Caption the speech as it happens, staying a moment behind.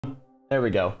There we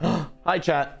go. Hi,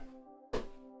 chat.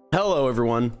 Hello,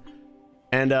 everyone,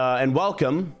 and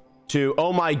welcome to.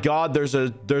 Oh my God, there's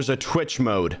a Twitch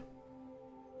mode.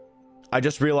 I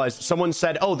just realized someone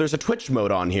said, "Oh, there's a Twitch mode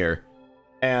on here,"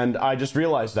 and I just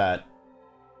realized that.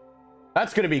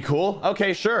 That's gonna be cool.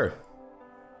 Okay, sure.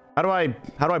 How do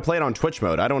I play it on Twitch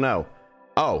mode? I don't know.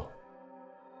 Oh.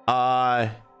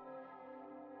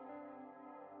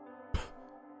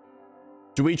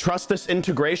 Do we trust this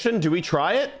integration? Do we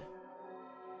try it?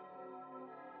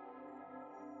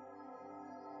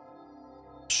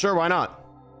 Sure, why not?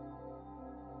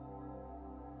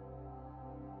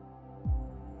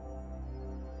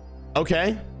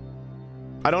 Okay.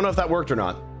 I don't know if that worked or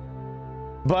not.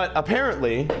 But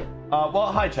apparently,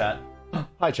 well, hi chat.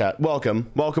 Hi chat. Welcome.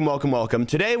 Welcome.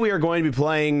 Today we are going to be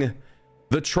playing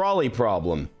the Trolley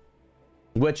Problem,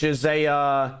 which is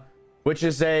a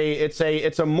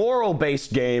it's a moral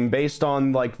based game based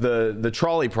on like the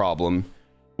Trolley Problem,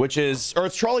 which is, or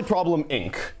it's Trolley Problem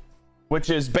Inc., which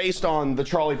is based on the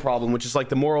Trolley Problem, which is like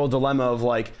the moral dilemma of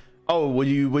like, oh, would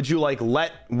you like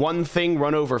let one thing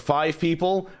run over 5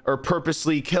 people or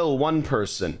purposely kill one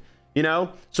person, you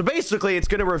know? So basically it's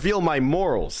going to reveal my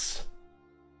morals,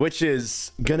 which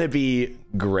is going to be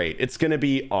great. It's going to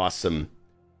be awesome.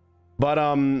 But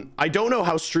I don't know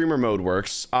how streamer mode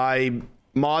works.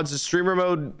 Mods is streamer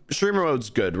mode's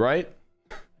good, right?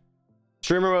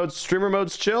 Streamer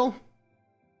mode's chill.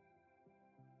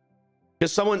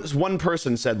 Because one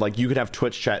person said like you could have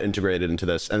Twitch chat integrated into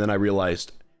this, and then I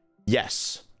realized,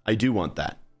 yes, I do want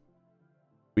that.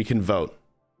 We can vote.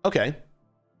 Okay,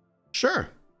 sure.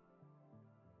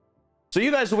 So you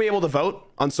guys will be able to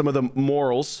vote on some of the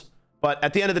morals, but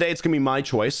at the end of the day, it's gonna be my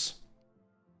choice.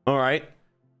 All right.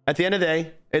 At the end of the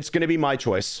day, it's gonna be my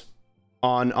choice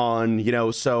on you know,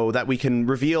 so that we can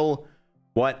reveal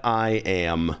what I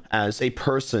am as a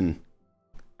person,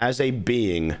 as a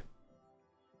being.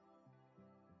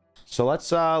 So let's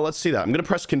see that. I'm gonna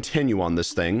press continue on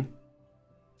this thing.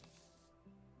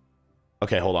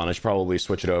 Okay, hold on. I should probably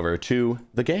switch it over to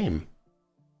the game.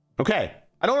 Okay,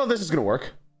 I don't know if this is gonna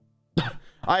work.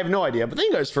 I have no idea, but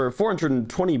thank you guys for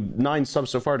 429 subs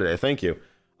so far today. Thank you.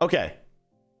 Okay,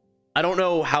 I don't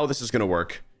know how this is gonna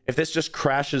work. If this just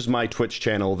crashes my Twitch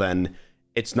channel, then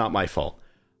it's not my fault.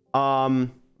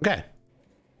 Okay.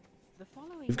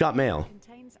 We've got mail.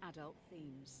 Contains adult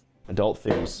themes. Adult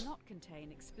themes. Does not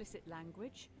contain explicit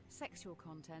language, sexual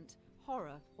content,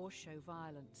 horror, or show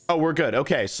violence. Oh, we're good.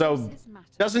 Okay, so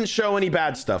doesn't show any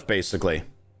bad stuff, basically.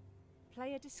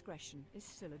 Player discretion is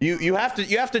still you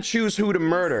have to choose who to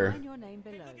murder. Sign your name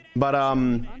below. But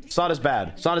it's not as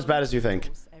bad. It's not as bad as you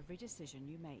think. Every decision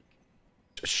you make.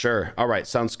 Sure. All right.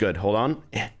 Sounds good. Hold on.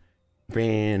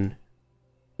 There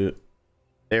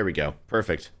we go.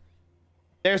 Perfect.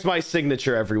 There's my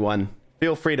signature, everyone.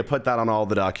 Feel free to put that on all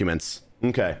the documents.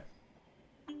 Okay.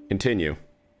 Continue.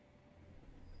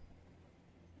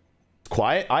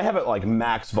 Quiet? I have it like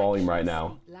max volume right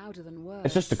now. Louder than words.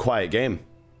 It's just a quiet game.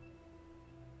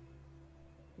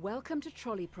 Welcome to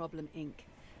Trolley Problem Inc.,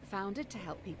 founded to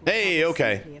help people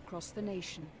okay. across the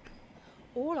nation.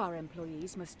 All our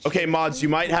employees must. Okay, mods, you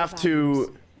might have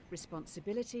to.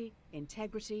 Responsibility,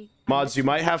 integrity. Mods, you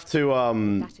might have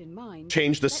to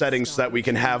change the settings so that we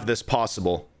can have this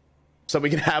possible. So we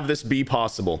can have this be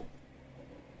possible.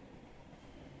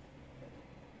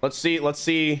 Let's see. I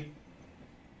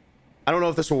don't know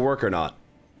if this will work or not.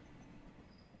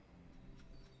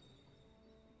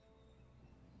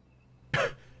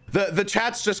 The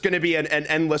chat's just going to be an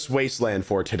endless wasteland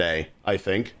for today, I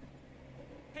think.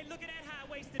 Hey, look at that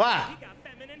high-waisted Ah! he got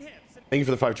feminine hips. Thank you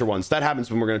for the 5 tier 1s. That happens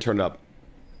when we're going to turn it up.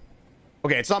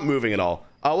 Okay, it's not moving at all.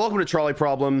 Welcome to Trolley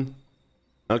Problem.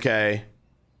 Okay.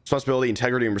 Responsibility,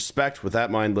 integrity, and respect. With that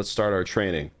in mind, let's start our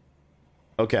training.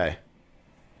 Okay.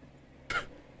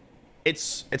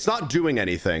 It's not doing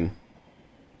anything.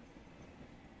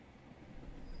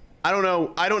 I don't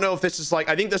know if this is like,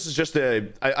 I think this is just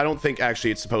I don't think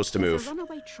actually it's supposed to move. There's a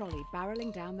runaway trolley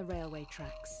barreling down the railway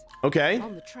tracks. Okay.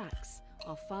 On the tracks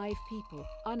are 5 people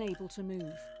unable to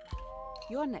move.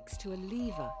 You're next to a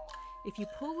lever. If you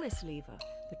pull this lever,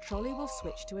 the trolley will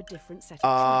switch to a different set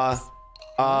of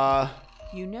tracks.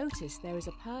 You notice there is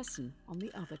a person on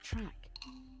the other track.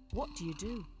 What do you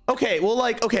do? Okay, well,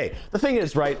 like, okay, the thing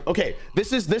is, right, okay,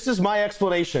 this is my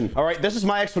explanation, all right? This is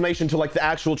my explanation to, like, the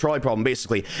actual Trolley Problem,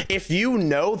 basically. If you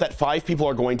know that 5 people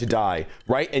are going to die,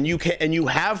 right, and you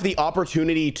have the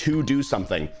opportunity to do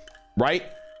something, right,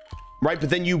 but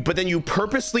then you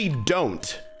purposely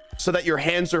don't, so that your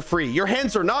hands are free. Your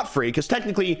hands are not free, because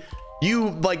technically,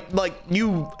 you,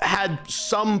 you had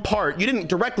some part, you didn't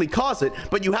directly cause it,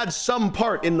 but you had some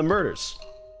part in the murders.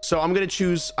 So I'm gonna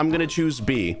choose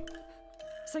B.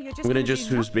 So you're just I'm gonna just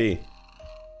choose B.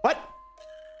 What?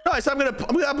 No, I said I'm gonna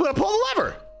pull the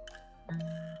lever.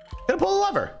 Gonna pull the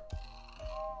lever.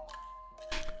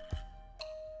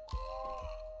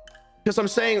 Because I'm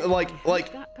saying like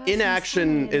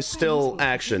inaction is still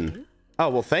action. Oh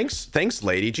well, thanks,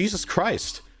 lady. Jesus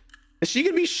Christ, is she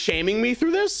gonna be shaming me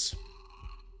through this?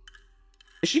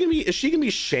 Is she gonna be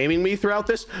shaming me throughout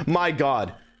this? My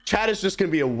God, chat is just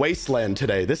gonna be a wasteland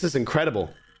today. This is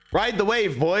incredible. Ride the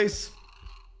wave, boys.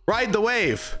 Ride the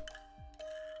wave.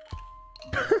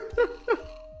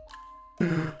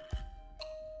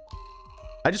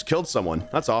 I just killed someone.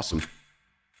 That's awesome.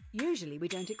 Usually we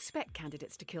don't expect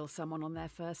candidates to kill someone on their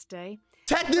first day.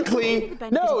 Technically,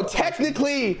 no,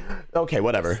 technically. Okay,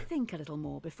 whatever. Just think a little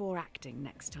more before acting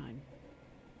next time.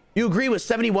 You agree with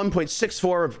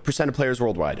 71.64% of players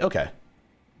worldwide. Okay.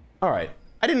 All right.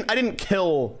 I didn't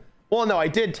kill. Well, no, I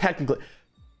did technically.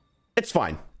 It's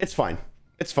fine. It's fine.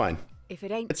 It's fine. If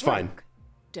it ain't It's fine.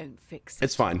 Don't fix it.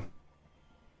 It's fine.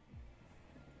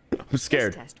 I'm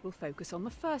scared. This test will focus on the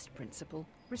first principle,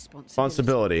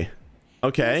 Responsibility.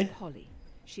 Okay. Here's Polly.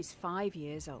 She's 5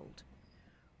 years old.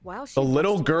 While she The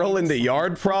little girl in the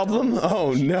yard problem?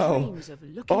 Oh no.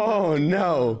 Oh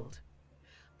no.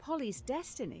 Polly's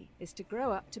destiny is to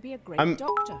grow up to be a great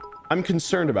doctor. I'm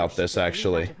concerned about this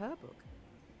actually.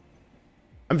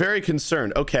 I'm very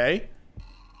concerned. Okay.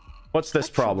 What's this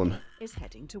problem? Is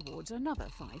heading towards another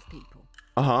 5 people.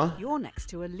 Uh-huh. You're next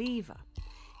to a lever.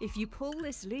 If you pull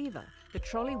this lever, the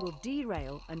trolley will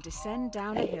derail and descend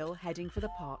down a hill heading for the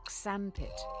park's sandpit.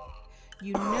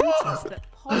 You notice that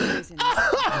Polly is in the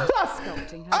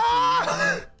sculpting her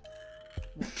dreams.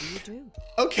 What do you do?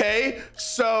 Okay,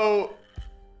 so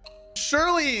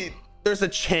surely there's a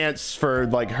chance for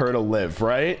like her to live,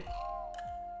 right?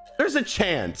 There's a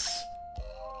chance,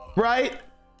 right?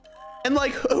 And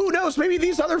like, who knows? Maybe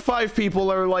these other 5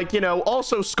 people are like, you know,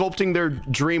 also sculpting their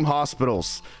dream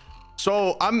hospitals.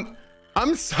 So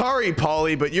I'm sorry,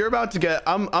 Polly, but you're about to get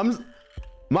I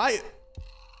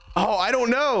don't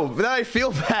know. But I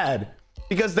feel bad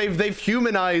because they've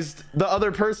humanized the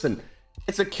other person.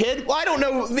 It's a kid. Well, I don't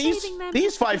know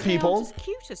these 5 people. As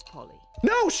cute as Polly.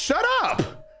 No, shut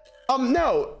up.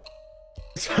 No.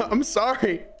 I'm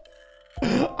sorry.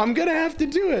 I'm gonna have to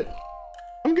do it.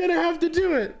 I'm gonna have to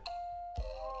do it.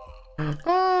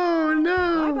 Oh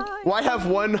no. Bye-bye. Why have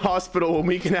 1 hospital when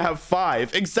we can have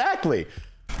 5? Exactly.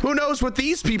 Who knows what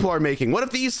these people are making? What if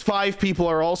these 5 people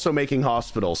are also making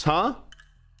hospitals, huh?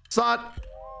 It's not.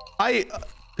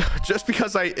 Just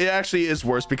because it actually is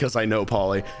worse because I know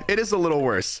Polly. It is a little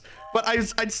worse, but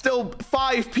I'd still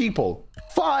 5 people.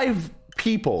 5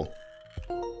 people.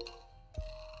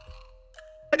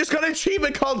 I just got an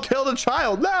achievement called Kill the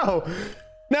Child. No,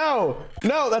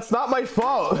 that's not my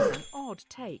fault. An odd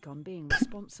take on being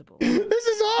responsible. This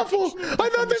is awful. I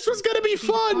thought this was gonna be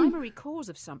fun. The primary cause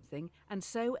of something and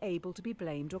so able to be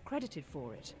blamed or credited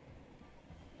for it.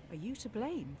 Are you to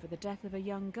blame for the death of a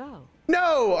young girl?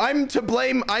 No, I'm to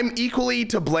blame. I'm equally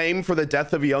to blame for the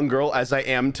death of a young girl as I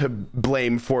am to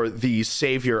blame for the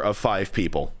savior of 5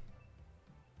 people.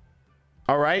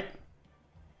 All right.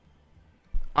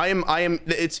 I am.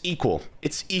 It's equal.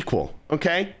 It's equal.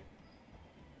 Okay.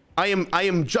 I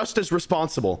am just as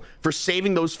responsible for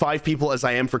saving those 5 people as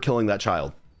I am for killing that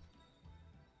child.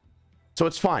 So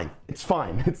it's fine. It's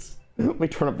fine. Let me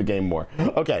turn up the game more.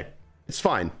 Okay. It's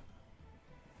fine.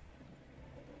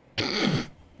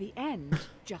 The end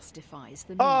justifies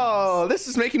the means. Oh, this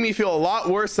is making me feel a lot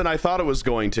worse than I thought it was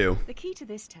going to. The key to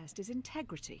this test is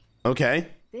integrity. Okay.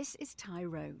 This is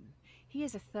Tyrone. He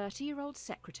is a 30-year-old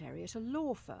secretary at a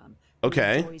law firm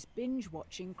Okay. who enjoys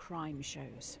binge-watching crime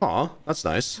shows. Aw, that's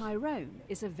nice. Tyrone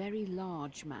is a very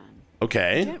large man.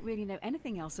 Okay. You don't really know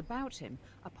anything else about him,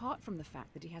 apart from the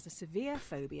fact that he has a severe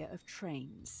phobia of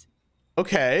trains.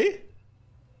 Okay.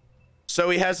 So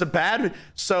he has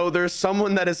so there's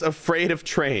someone that is afraid of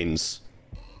trains.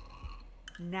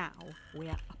 Now we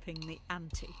are upping the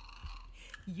ante.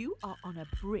 You are on a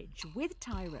bridge with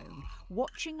Tyrone,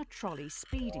 watching a trolley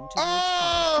speeding towards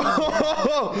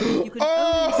Oh! You can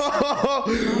only stop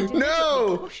by deliberately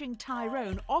No! pushing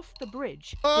Tyrone off the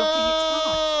bridge,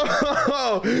 blocking its path.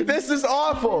 Oh! This is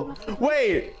awful.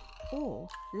 Wait. Or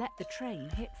let the train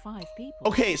hit 5 people.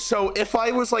 Okay, so if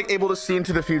I was like able to see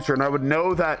into the future and I would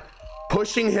know that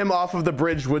pushing him off of the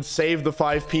bridge would save the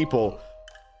 5 people.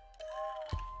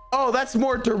 Oh, that's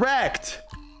more direct.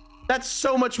 That's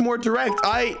so much more direct.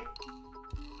 I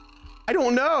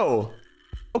don't know.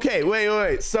 Okay,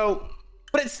 wait. So,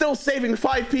 but it's still saving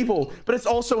 5 people, but it's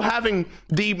also having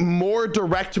the more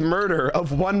direct murder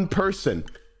of 1 person.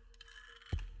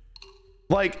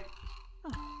 Like,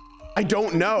 I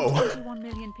don't know. 21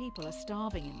 million people are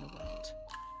starving in the world.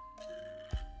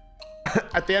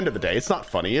 At the end of the day, it's not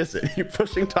funny, is it? You're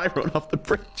pushing Tyrone off the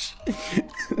bridge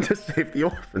to save the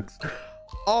orphans.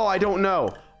 Oh, I don't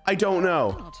know. I don't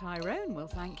know. Well, Tyrone will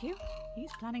thank you.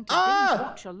 He's planning to binge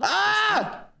watch a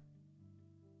lot.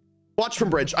 Watch from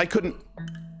bridge. I couldn't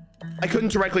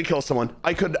directly kill someone.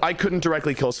 I couldn't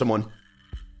directly kill someone.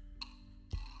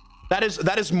 That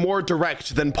is more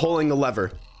direct than pulling a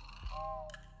lever.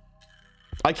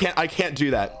 I can't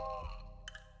do that.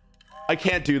 I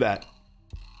can't do that.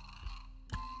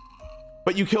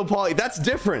 But you kill Polly. That's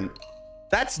different.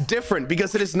 That's different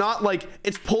because it is not like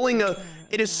it's pulling a,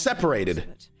 it is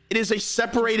separated. It is a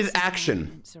separated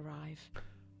action.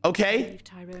 Okay?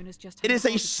 It is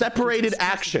a separated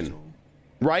action,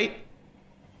 right?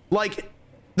 Like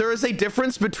there is a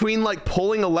difference between like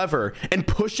pulling a lever and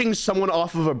pushing someone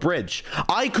off of a bridge.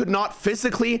 I could not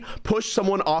physically push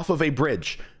someone off of a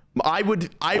bridge. I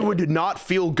would not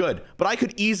feel good, but I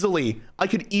could easily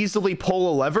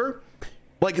pull a lever.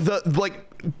 Like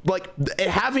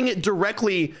having it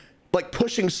directly like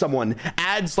pushing someone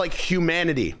adds like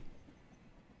humanity.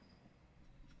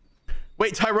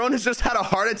 Wait, Tyrone has just had a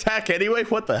heart attack anyway.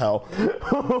 What the hell?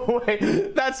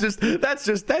 Wait, that's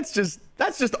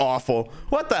just awful.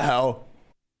 What the hell?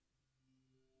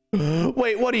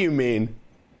 Wait, what do you mean?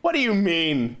 What do you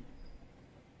mean?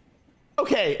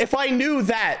 Okay, if I knew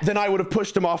that, then I would have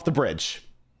pushed him off the bridge.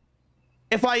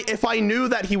 If I knew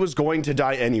that he was going to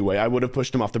die anyway, I would have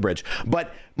pushed him off the bridge.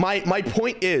 But my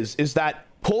point is that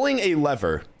pulling a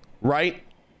lever, right?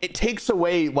 It takes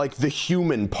away like the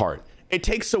human part. It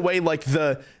takes away like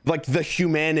the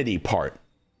humanity part.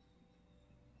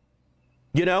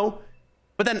 You know?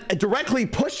 But then directly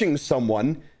pushing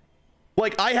someone,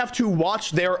 like I have to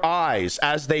watch their eyes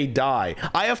as they die.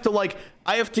 I have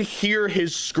to hear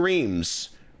his screams,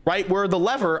 right? Where the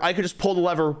lever, I could just pull the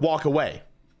lever, walk away.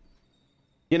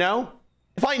 You know,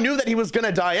 if I knew that he was going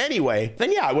to die anyway,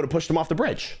 then yeah, I would have pushed him off the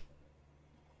bridge.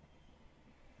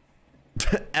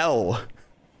 L.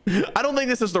 I don't think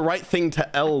this is the right thing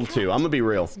to L to. I'm going to be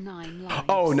real.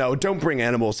 Oh, no. Don't bring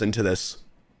animals into this.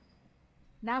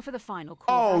 Now for the final core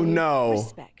Oh, value, no.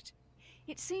 Respect.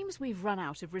 It seems we've run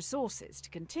out of resources to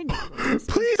continue with this.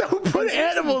 Please don't put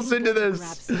animals into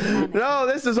this. No,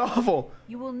 this is awful.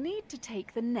 You will need to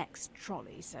take the next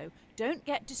trolley, so don't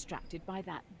get distracted by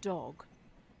that dog.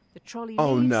 The trolley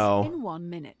leaves in 1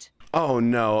 minute. Oh,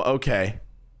 no. Okay.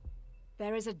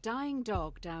 There is a dying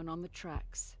dog down on the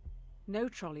tracks. No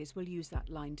trolleys will use that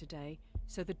line today,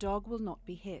 so the dog will not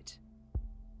be hit.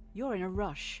 You're in a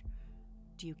rush.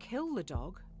 Do you kill the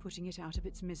dog, putting it out of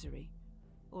its misery,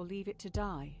 or leave it to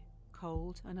die,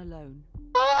 cold and alone?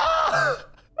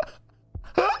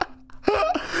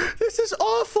 This is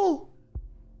awful.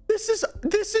 This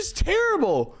is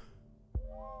terrible.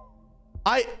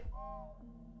 I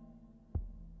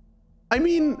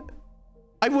mean,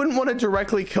 I wouldn't want to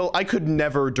directly kill. I could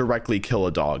never directly kill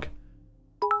a dog.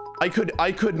 I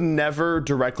could never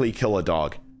directly kill a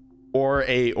dog or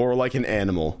like an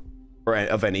animal or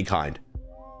of any kind.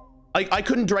 I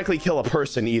couldn't directly kill a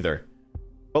person either.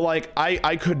 But like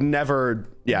I could never,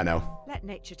 yeah, no. Let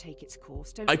nature take its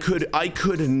course. I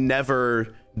could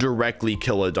never directly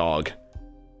kill a dog.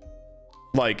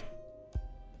 Like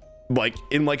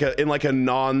in like a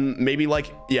non, maybe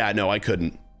like, yeah, no, I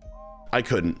couldn't.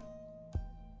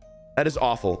 That is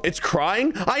awful. It's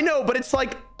crying. I know, but it's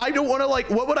like, I don't want to like,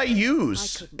 what would I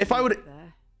use? If I would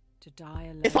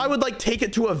like take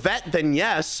it to a vet, then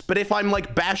yes. But if I'm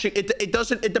like bashing it,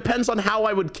 it depends on how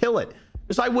I would kill it.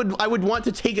 Because I would want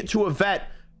to take it to a vet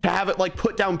to have it like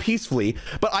put down peacefully.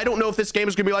 But I don't know if this game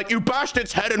is gonna be like, you bashed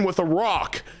its head in with a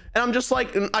rock. And I'm just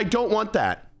like, I don't want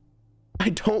that. I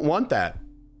don't want that.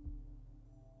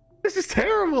 This is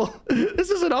terrible.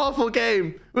 This is an awful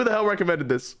game. Who the hell recommended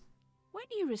this? When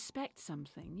you respect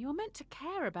something, you're meant to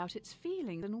care about its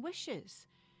feelings and wishes.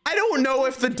 I don't know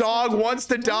if the dog wants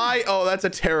to die. Oh, that's a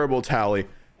terrible tally.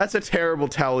 That's a terrible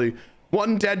tally.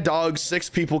 1 dead dog, 6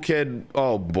 people killed.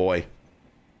 Oh boy.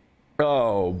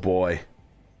 Oh boy.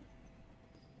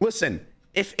 Listen,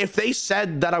 if they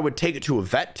said that I would take it to a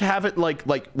vet to have it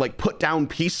like put down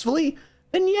peacefully,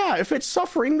 then yeah. If it's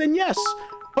suffering, then yes.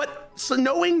 But so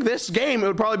knowing this game, it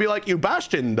would probably be like, you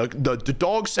Bastion, the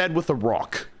dog said with a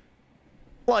rock.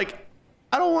 Like,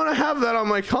 I don't want to have that on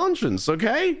my conscience,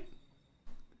 okay?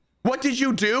 What did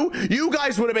you do? You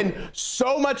guys would have been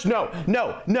so much, no.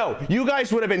 You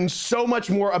guys would have been so much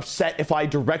more upset if I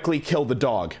directly killed the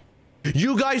dog.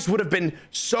 You guys would have been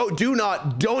so,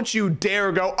 don't you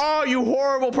dare go, oh, you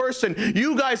horrible person.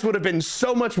 You guys would have been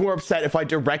so much more upset if I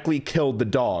directly killed the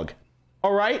dog.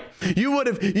 All right, you would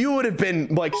have been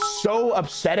like so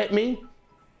upset at me.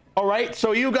 All right,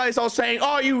 so you guys all saying,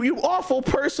 oh, you awful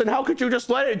person, how could you just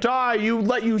let it die,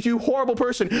 you horrible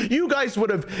person. You guys would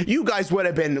have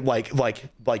been like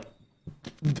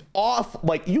off,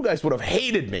 like you guys would have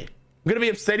hated me. I'm gonna be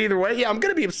upset either way. Yeah, I'm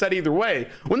gonna be upset either way.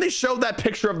 When they showed that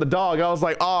picture of the dog, I was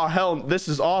like, oh hell, this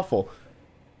is awful.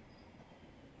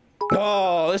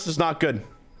 Oh, this is not good.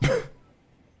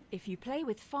 If you play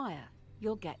with fire,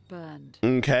 you'll get burned.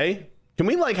 Okay, can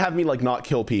we like have me like not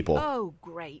kill people? Oh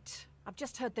great, I've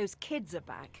just heard those kids are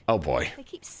back. Oh boy. They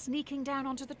keep sneaking down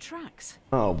onto the tracks.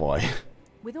 Oh boy.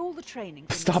 With all the training,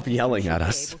 Stop yelling at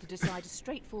us. Be able to decide a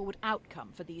straightforward outcome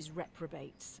for these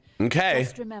reprobates. Okay.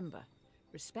 Just remember,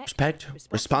 respect,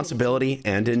 responsibility,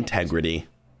 and integrity.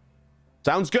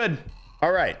 Sounds good.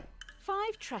 All right.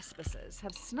 5 trespassers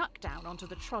have snuck down onto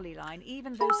the trolley line,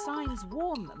 even though signs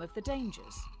warn them of the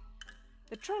dangers.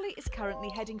 The trolley is currently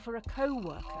heading for a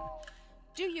co-worker.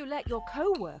 Do you let your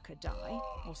co-worker die,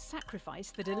 or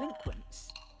sacrifice the delinquents?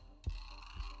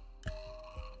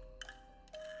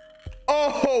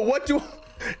 Oh, what do...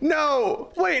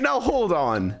 No, wait, now hold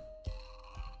on.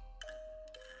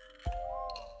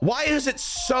 Why is it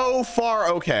so far?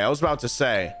 Okay, I was about to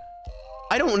say,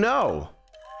 I don't know.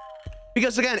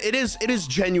 Because again, it is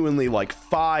genuinely like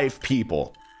 5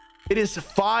 people. It is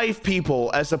 5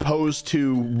 people as opposed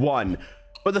to 1.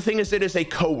 But the thing is, it is a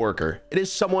coworker. It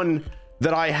is someone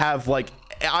that I have, like,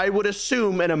 I would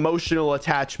assume an emotional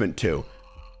attachment to.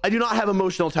 I do not have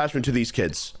emotional attachment to these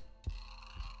kids.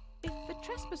 If the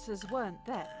trespassers weren't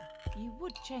there, you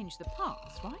would change the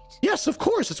paths, right? Yes, of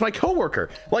course. It's my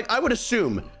coworker. Like, I would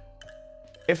assume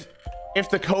if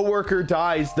the coworker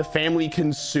dies, the family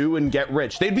can sue and get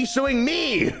rich. They'd be suing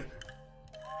me.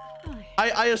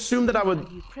 I assume that I would.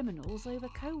 You criminals over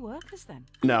co-workers then?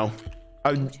 No,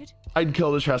 I'd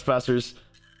kill the trespassers.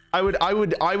 I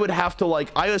would have to,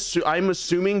 like, I'm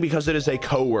assuming because it is a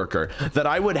coworker that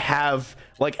I would have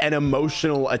like an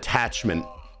emotional attachment.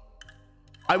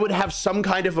 I would have some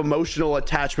kind of emotional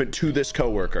attachment to this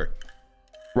coworker,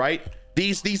 right?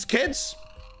 These kids,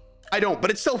 I don't,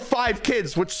 but it's still 5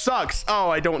 kids, which sucks. Oh,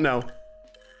 I don't know.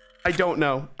 I don't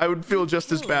know. I would feel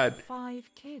just as bad.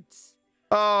 5 kids.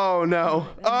 Oh no.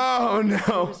 Oh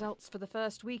no. Results for the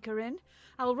first week are in.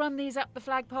 I'll run these up the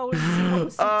flagpole and see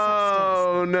what the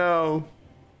Oh no.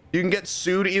 You can get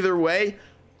sued either way.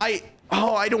 I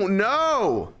don't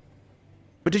know.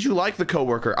 But did you like the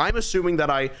coworker? I'm assuming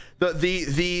that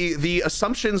the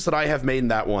assumptions that I have made in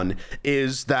that one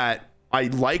is that I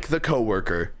like the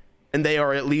coworker and they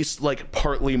are at least like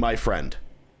partly my friend.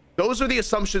 Those are the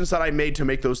assumptions that I made to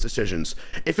make those decisions.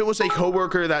 If it was a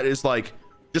coworker that is like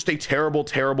just a terrible,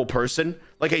 terrible person,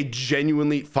 like a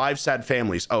genuinely 5 sad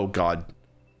families. Oh God.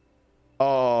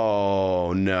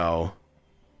 Oh no.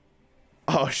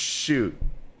 Oh shoot.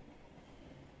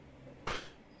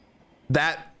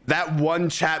 That one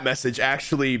chat message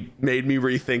actually made me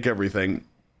rethink everything.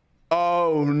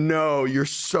 Oh no, you're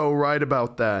so right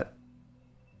about that.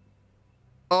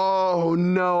 Oh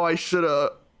no, I should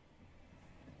have.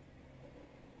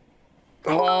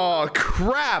 Oh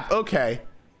crap. Okay.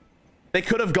 They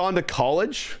could have gone to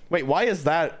college. Wait, why is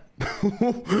that?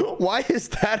 Why is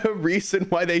that a reason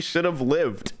why they should have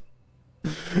lived?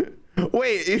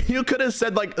 Wait, you could have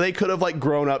said like they could have like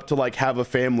grown up to like have a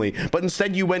family, but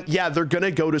instead you went, yeah, they're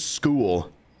gonna go to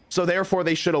school, so therefore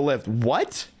they should have lived.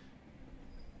 What?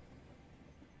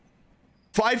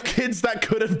 5 kids that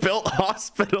could have built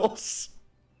hospitals.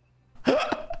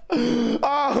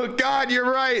 Oh God,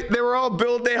 you're right. They were all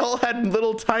built. They all had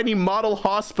little tiny model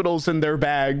hospitals in their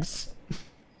bags.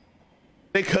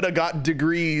 They could have got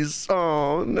degrees.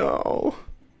 Oh no.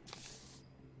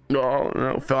 Oh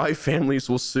no. 5 families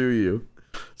will sue you.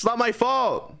 It's not my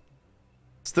fault.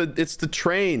 It's the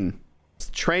train. It's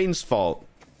the train's fault.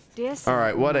 Dear all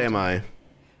right, what am I?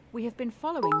 We have been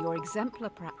following your exemplar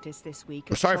practice this week.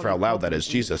 I'm sorry for how loud that is.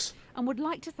 Jesus. And would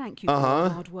like to thank you for your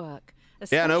hard work.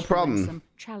 Yeah, no problem. Some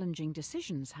challenging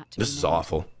decisions had to this be is made.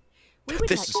 awful. We would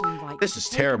like to invite this you is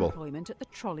to take terrible. Employment at the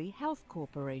Trolley Health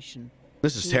Corporation.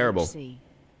 This is terrible.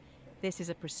 This is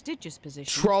a prestigious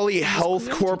position. Trolley Health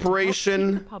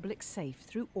Corporation. Keep the public safe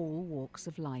through all walks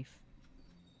of life.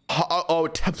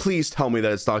 Please tell me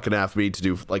that it's not going to have me to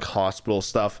do like hospital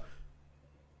stuff.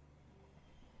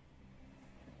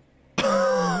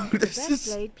 Best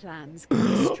laid plans go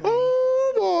astray.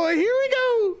 Oh boy, here we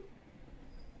go.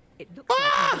 It looks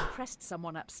like you pressed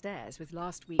someone upstairs with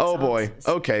last week's Oh boy. answers.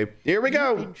 Okay, here we You've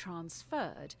go. been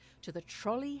transferred to the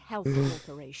Trolley Health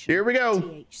Corporation. Here we go.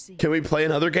 THC. Can we play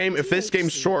another game? If this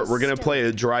game's short, we're gonna play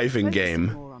a driving Focusing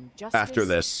game more on after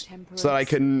justice, this, so that I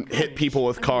can hit people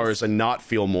with cars and not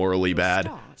feel morally bad.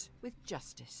 Start with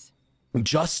justice.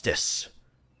 Justice.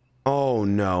 Oh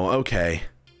no. Okay.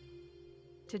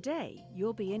 Today,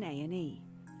 you'll be in A&E.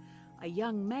 A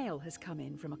young male has come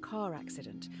in from a car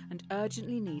accident and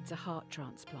urgently needs a heart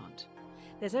transplant.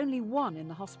 There's only one in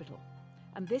the hospital,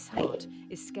 and this heart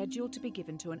is scheduled to be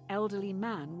given to an elderly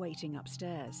man waiting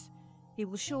upstairs. He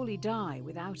will surely die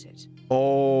without it.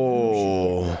 Who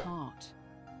should get the heart?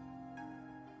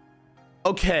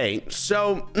 Okay,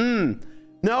 so,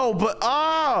 no, but,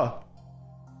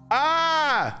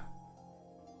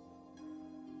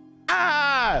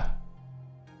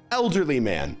 elderly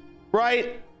man,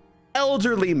 right?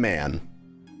 Elderly man,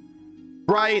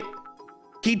 right?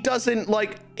 He doesn't,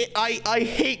 like, I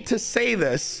hate to say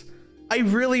this. I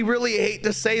really, really hate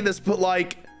to say this, but,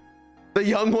 like, the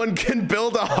young one can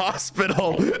build a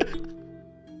hospital.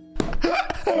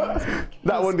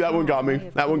 That one got me.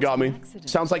 That one got me.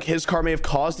 Sounds like his car may have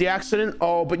caused the accident.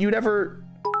 Oh, but you never...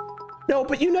 No,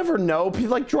 but you never know.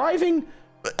 Like, driving...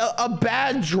 A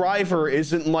bad driver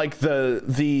isn't, like,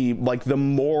 the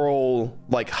moral,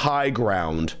 like, high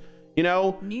ground. You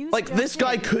know? Like, this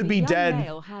guy could be dead. The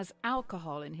male has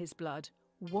alcohol in his blood.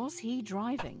 Was he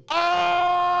driving?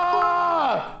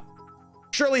 Ah!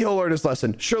 Surely he'll learn his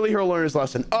lesson. Surely he'll learn his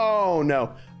lesson. Oh,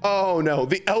 no. Oh, no.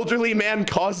 The elderly man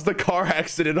caused the car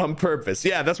accident on purpose.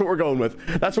 Yeah, that's what we're going with.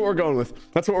 That's what we're going with.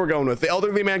 That's what we're going with. The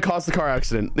elderly man caused the car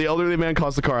accident. The elderly man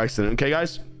caused the car accident. Okay,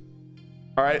 guys?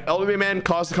 All right. Elderly man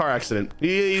caused the car accident.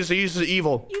 He's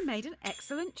evil. You made an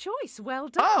excellent choice. Well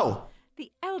done. Oh! The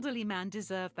elderly man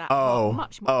deserved that Oh.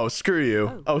 much more. Oh, screw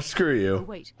you. Oh, screw you. Oh,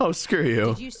 wait. Oh, screw you.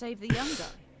 Did you save the young guy?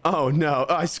 Oh, no.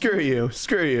 Oh, screw you.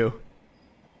 Screw you.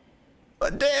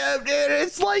 Damn, dude,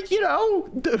 it's like, you know,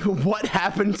 what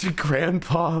happened to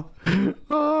Grandpa?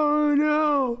 Oh,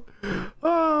 no.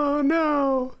 Oh,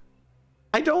 no.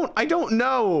 I don't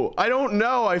know. I don't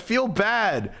know. I feel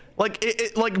bad. Like,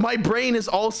 like, my brain is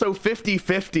also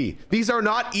 50-50. These are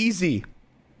not easy.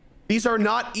 These are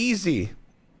not easy.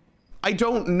 I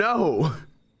don't know.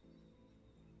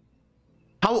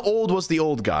 How old was the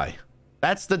old guy?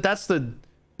 This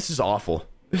is awful.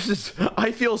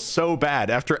 I feel so bad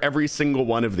after every single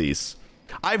one of these.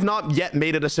 I've not yet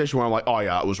made a decision where I'm like, oh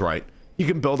yeah, it was right. You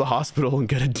can build a hospital and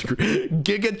get a degree.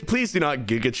 Please do not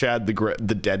Giga Chad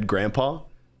the dead grandpa.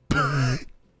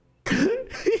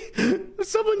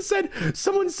 Someone said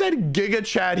Giga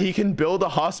Chad, he can build a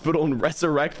hospital and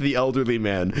resurrect the elderly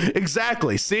man.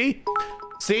 Exactly. See?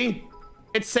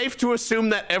 It's safe to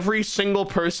assume that every single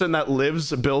person that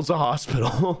lives builds a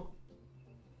hospital.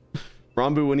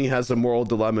 Ranboo when he has a moral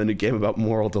dilemma in a game about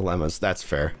moral dilemmas. That's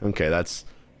fair. Okay, that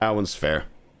one's fair.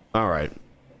 All right.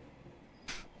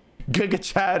 Giga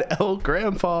Chad L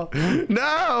Grandpa.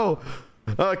 No.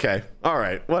 Okay. All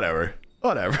right. Whatever.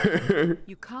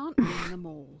 You can't win them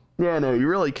all. Yeah, no, you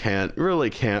really can't. You really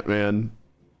can't, man.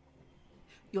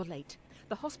 You're late.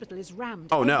 The hospital is rammed.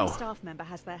 Oh, no. Every staff member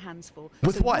has their hands full.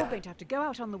 With so what? You're going to have to go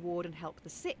out on the ward and help the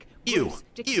sick, Ew.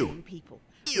 decaying people.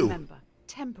 Ew. Remember,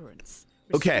 temperance.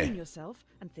 Okay. Restrain yourself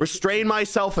and think Restrain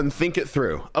myself and think it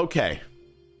through. Okay.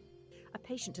 A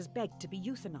patient has begged to be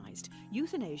euthanized.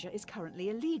 Euthanasia is currently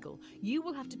illegal. You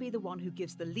will have to be the one who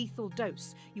gives the lethal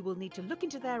dose. You will need to look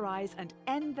into their eyes and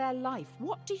end their life.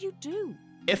 What do you do?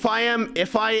 If I am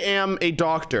a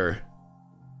doctor,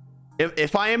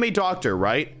 if I am a doctor,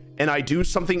 right, and I do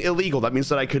something illegal, that means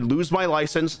that I could lose my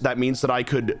license. That means that I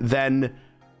could then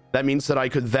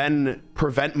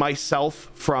prevent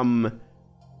myself from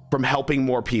helping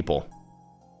more people.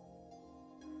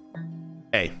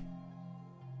 Hey,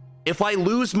 if I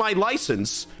lose my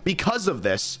license because of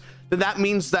this, then that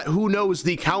means that who knows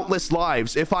the countless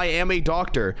lives, if I am a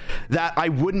doctor, that I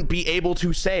wouldn't be able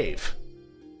to save.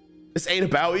 This ain't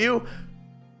about you.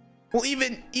 Well,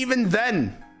 even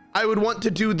then, I would want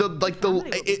to do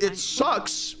it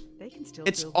sucks. They can still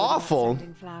It's feel good about awful.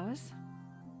 sending flowers.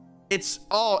 It's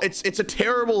a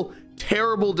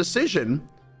terrible decision.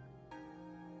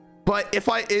 But if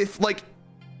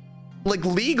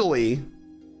legally,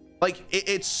 like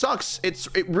it sucks. It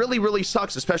really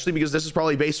sucks, especially because this is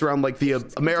probably based around like the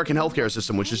American healthcare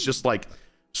system, which is just like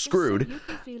screwed. You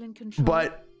can feel in control.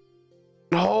 But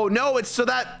oh no, it's so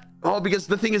that because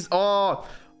the thing is I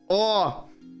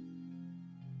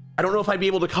don't know if I'd be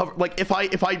able to cover, like if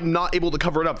I'm not able to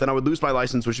cover it up, then I would lose my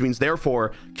license, which means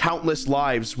therefore countless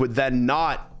lives would then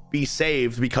not be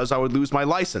saved because I would lose my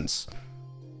license.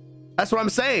 That's what I'm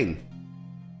saying.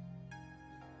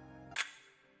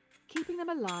 keeping them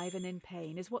alive and in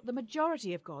pain is what the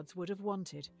majority of gods would have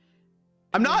wanted.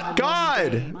 I'm not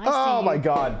God! Oh my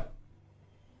God.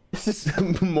 This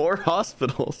is more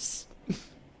hospitals.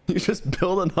 You just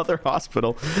build another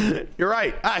hospital. You're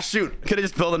right. Ah, shoot. Could have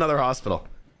just built another hospital.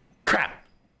 Crap.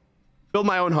 Build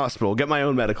my own hospital. Get my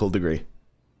own medical degree.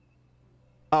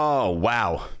 Oh,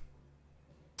 wow.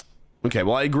 Okay,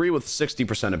 well, I agree with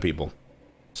 60% of people.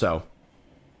 So,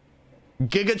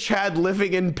 Giga Chad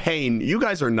living in pain. You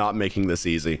guys are not making this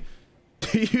easy.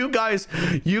 You guys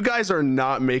are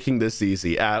not making this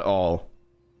easy at all.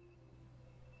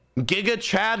 Giga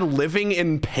Chad living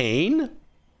in pain?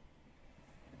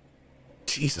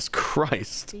 Jesus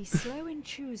Christ. Be slow in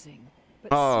choosing.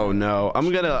 But oh no,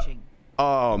 I'm gonna.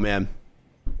 Oh man.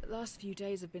 The last few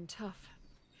days have been tough.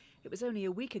 It was only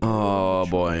a week ago. Oh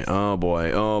boy. Oh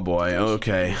boy. Oh boy.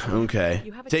 Okay.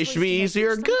 Okay. They should be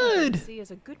easier. Good.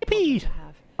 Yippee.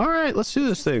 All right, let's do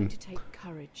this thing. To take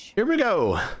courage. Here we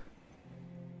go.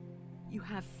 You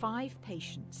have 5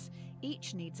 patients.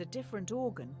 Each needs a different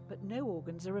organ, but no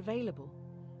organs are available.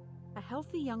 A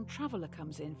healthy young traveler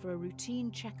comes in for a routine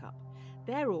checkup.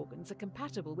 Their organs are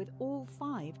compatible with all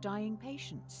 5 dying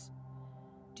patients.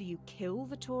 Do you kill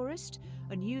the tourist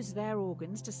and use their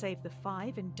organs to save the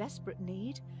 5 in desperate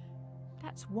need?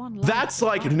 That's one life. That's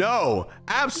like, no,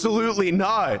 absolutely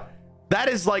not. That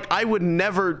is like, I would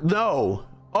never, no.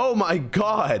 Oh my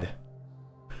God.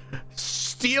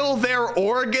 Steal their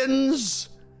organs?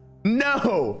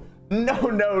 No. No,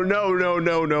 no, no, no,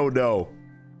 no, no, no.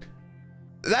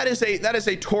 That is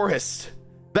a tourist.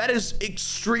 That is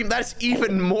extreme. That's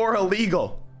even more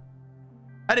illegal.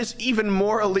 That is even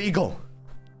more illegal.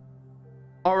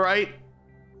 All right.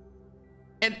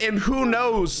 And who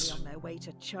knows? On their way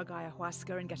to chug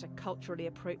ayahuasca and get a culturally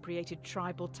appropriated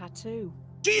tribal tattoo.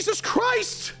 Jesus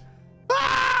Christ!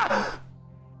 Ah!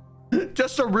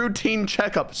 Just a routine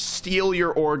checkup. Steal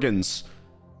your organs.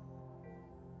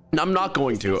 I'm not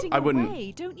going to. I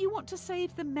wouldn't. Don't you want to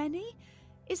save the many?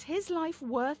 Is his life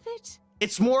worth it?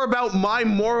 It's more about my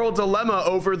moral dilemma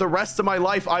over the rest of my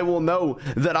life. I will know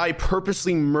that I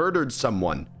purposely murdered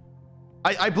someone.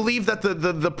 I believe that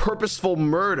the purposeful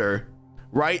murder,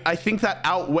 right? I think that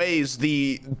outweighs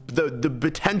the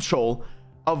potential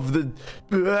of the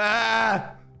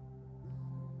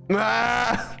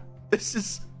This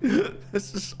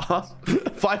is awesome.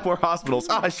 5 more hospitals.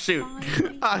 Ah, shoot.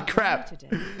 Ah, crap.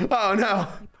 Oh no.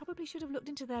 You probably should have looked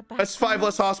into their background. That's 5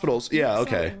 less hospitals. Yeah,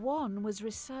 okay. One was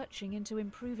researching into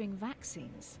improving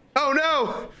vaccines. Oh no.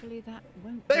 Hopefully that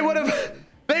won't. They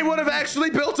would have actually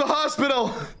built a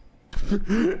hospital.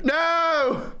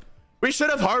 No. We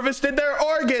should have harvested their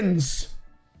organs.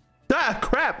 Ah,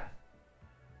 crap.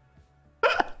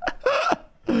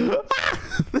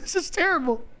 This is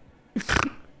terrible.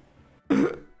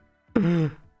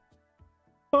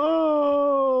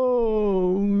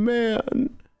 Oh man.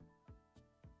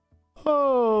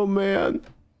 Oh man.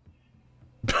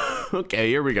 Okay,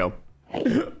 here we go.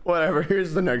 Whatever,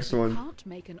 here's the next one. Can't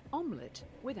make an omelet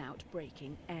without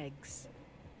breaking eggs.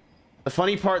 The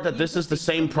funny part that this is the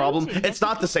same problem. It's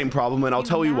not the same problem, and I'll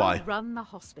tell you why. Run the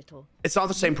hospital. It's not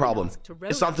the same problem.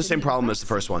 It's not the same problem as the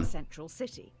first one. Central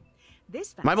City.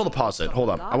 Am I able to pause it?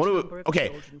 Hold on. I want to.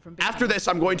 Okay. After this,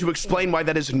 I'm going to explain why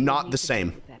that is not the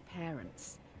same.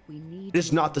 It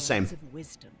is not the same.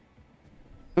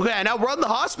 Okay, now run the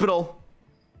hospital.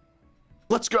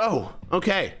 Let's go.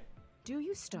 Okay. Do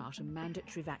you start a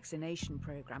mandatory vaccination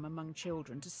program among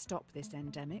children to stop this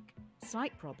endemic?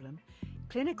 Slight problem.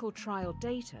 Clinical trial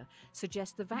data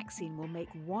suggests the vaccine will make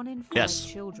 1 in 5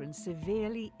 children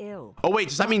severely ill. Oh wait,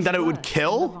 does that mean that it would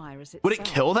kill? Would it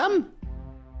kill them?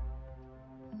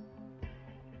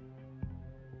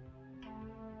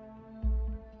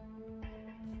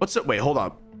 What's it? Wait, hold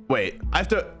on. Wait, I have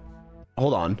to.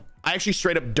 Hold on. I actually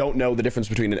straight up don't know the difference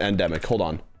between an endemic. Hold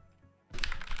on.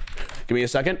 Give me a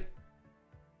second.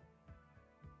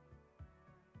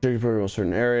 Restricted to a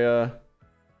certain area.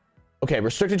 Okay,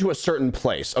 restricted to a certain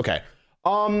place. Okay.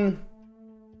 I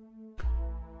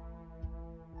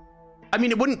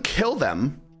mean, it wouldn't kill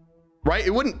them, right?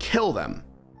 It wouldn't kill them.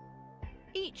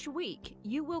 Each week,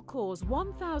 you will cause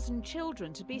 1,000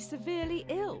 children to be severely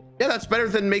ill. Yeah, that's better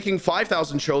than making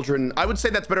 5,000 children. I would say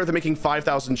that's better than making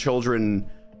 5,000 children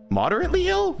moderately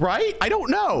ill, right? I don't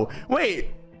know.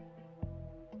 Wait.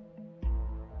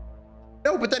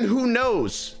 No, but then who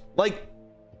knows? Like,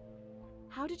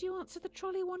 how did you answer the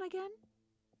trolley one again?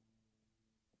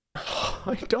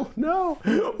 I don't know.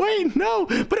 Wait, no,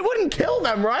 but it wouldn't kill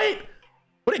them, right?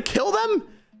 Would it kill them?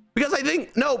 Because I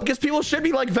think, no, because people should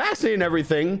be like vaccinated and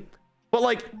everything, but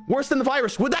like worse than the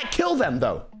virus. Would that kill them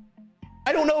though?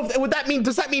 I don't know if, would that mean,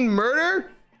 does that mean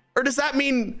murder? Or does that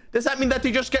mean that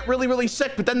they just get really, really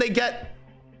sick, but then they get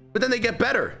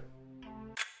better?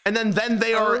 And then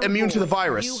they are immune to the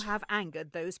virus. You have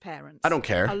angered those parents. I don't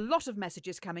care. A lot of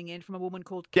messages coming in from a woman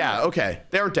called Yeah, Karen. okay.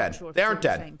 They aren't dead. Sure They aren't the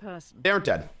dead. same person. They aren't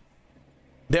dead.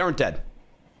 They aren't dead.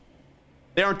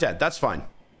 They aren't dead. That's fine.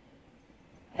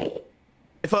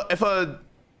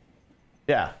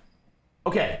 Yeah.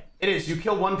 Okay. It is. You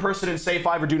kill one person and save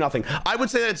 5 or do nothing. I would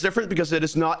say that it's different because it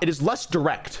is less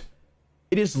direct.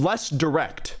 It is less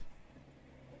direct.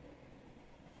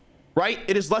 Right?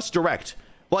 It is less direct.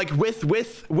 Like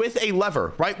with a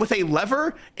lever, right? With a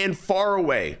lever and far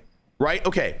away, right?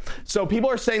 Okay. So people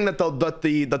are saying that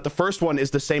the first one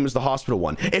is the same as the hospital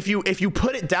one. If you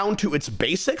put it down to its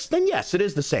basics, then yes, it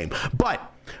is the same. But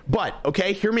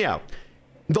okay, hear me out.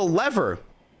 The lever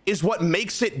is what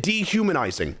makes it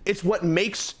dehumanizing. It's what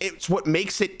makes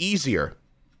it easier.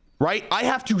 Right? I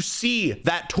have to see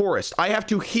that tourist. I have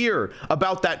to hear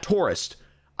about that tourist.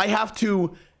 I have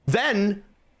to then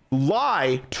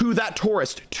lie to that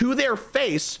tourist, to their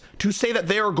face, to say that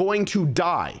they are going to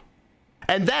die.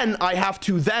 And then I have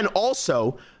to then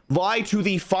also lie to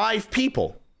the 5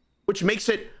 people, which makes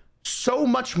it so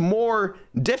much more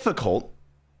difficult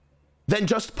than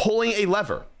just pulling a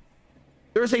lever.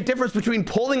 There's a difference between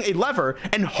pulling a lever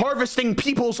and harvesting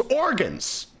people's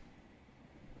organs.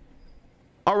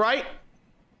 All right?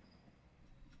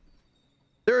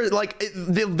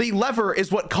 The lever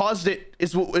is what caused it,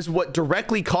 is what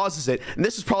directly causes it. And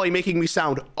this is probably making me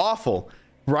sound awful,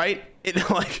 right?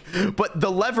 But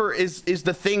the lever is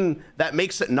the thing that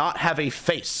makes it not have a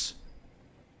face,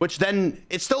 which then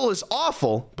it still is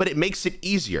awful, but it makes it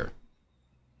easier.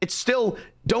 It's still,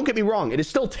 don't get me wrong, it is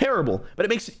still terrible, but it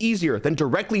makes it easier than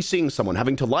directly seeing someone,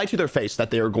 having to lie to their face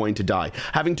that they are going to die,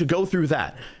 having to go through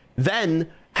that, then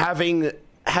having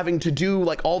to do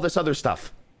like all this other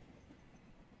stuff.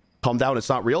 Calm down, it's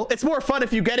not real. It's more fun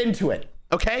if you get into it,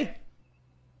 okay?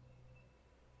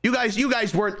 You guys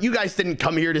didn't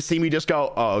come here to see me just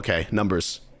go, oh, okay,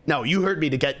 numbers. No, you heard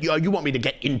me to you want me to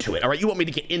get into it, all right? You want me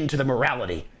to get into the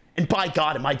morality. And by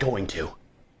God, am I going to?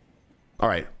 All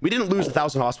right, we didn't lose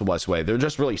 1,000 hospital, by the way. They're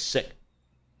just really sick.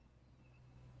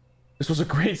 This was a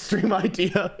great stream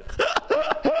idea.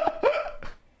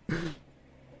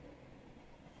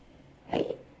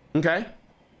 Okay.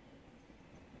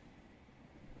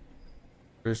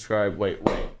 Prescribe, wait.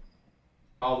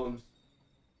 Problems.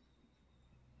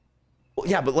 Well,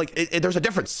 yeah, but like, there's a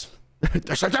difference.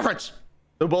 There's a difference.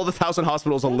 They build 1,000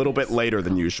 hospitals a little bit later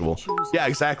than usual. Yeah,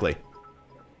 exactly.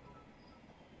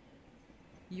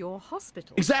 Your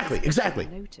hospital. Exactly.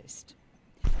 Noticed.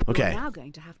 Okay. You're now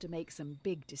going to have to make some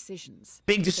big decisions.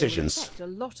 Big decisions. They will affect a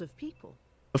lot of people.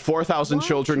 The 4,000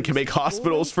 children can make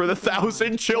hospitals for the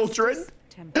 1,000 children.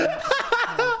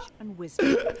 And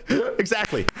wisdom.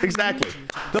 Exactly.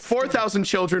 The 4,000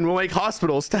 children will make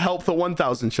hospitals to help the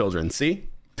 1,000 children. See?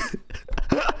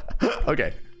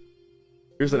 Okay.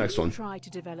 Here's the next one. Try to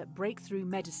develop breakthrough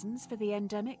medicines for the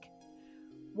endemic.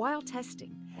 While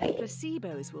testing,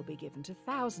 placebos will be given to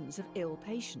thousands of ill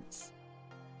patients.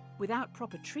 Without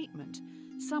proper treatment,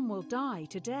 some will die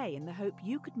today in the hope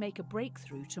you could make a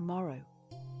breakthrough tomorrow.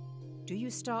 Do you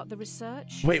start the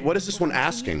research? Wait, what is this one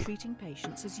asking? Treating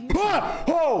patients as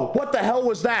Oh, what the hell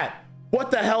was that?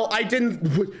 What the hell?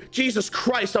 Jesus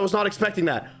Christ, I was not expecting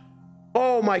that.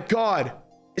 Oh my God.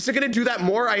 Is it gonna do that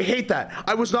more? I hate that.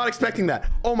 I was not expecting that.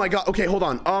 Oh my God. Okay, hold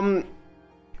on.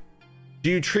 Do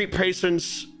you treat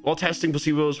patients while testing?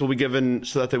 Placebos will be given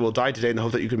so that they will die today in the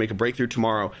hope that you can make a breakthrough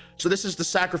tomorrow. So this is the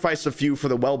sacrifice of few for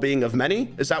the well-being of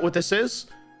many? Is that what this is?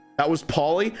 That was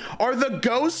Polly. Are the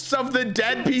ghosts of the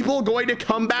dead people going to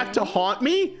come back to haunt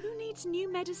me? Who needs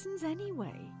new medicines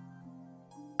anyway?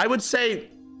 I would say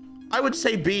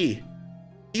B.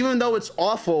 Even though it's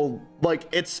awful,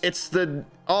 like it sucks,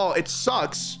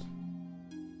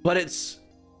 but it's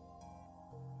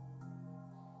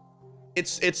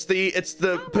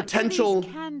the potential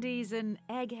candies and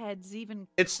eggheads even.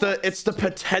 It's the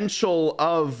potential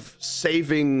of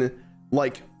saving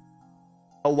like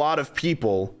a lot of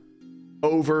people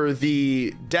over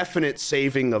the definite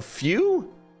saving of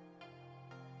few,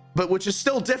 but which is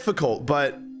still difficult,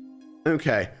 but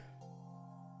okay.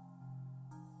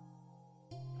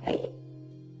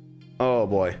 Oh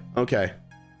boy. Okay.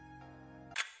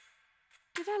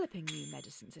 Developing new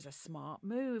medicines is a smart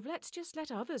move. Let's just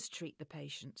let others treat the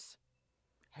patients.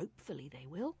 Hopefully they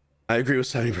will. I agree with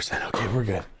 70%. Okay, we're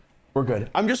good. We're good.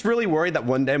 I'm just really worried that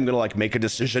one day I'm gonna like make a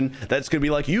decision that's gonna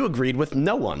be like, you agreed with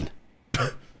no one.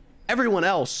 Everyone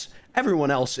else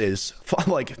is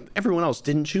like, everyone else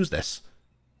didn't choose this.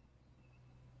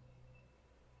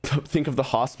 Think of the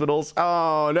hospitals.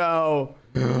 Oh no.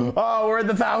 Oh, we're in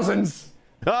the thousands.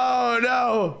 Oh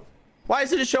no. Why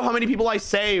does it just show how many people I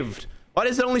saved? Why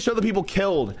does it only show the people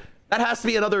killed? That has to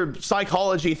be another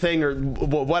psychology thing or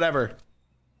whatever.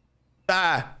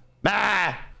 I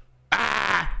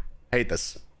hate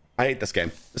this. I hate this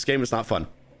game. This game is not fun.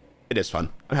 It is fun.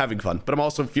 I'm having fun, but I'm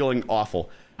also feeling awful.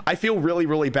 I feel really,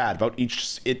 really bad about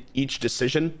each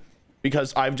decision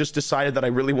because I've just decided that I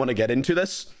really want to get into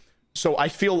this. So I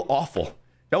feel awful.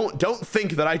 Don't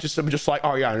think that I'm just like,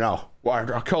 oh yeah, no,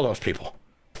 well, I'll kill those people.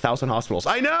 1,000 hospitals.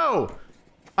 I know.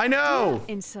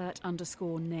 Insert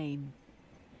 _name.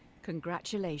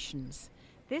 Congratulations.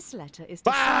 This letter is to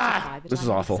certify that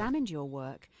I have examined your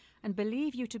work and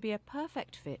believe you to be a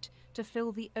perfect fit to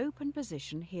fill the open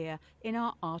position here in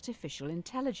our Artificial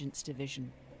Intelligence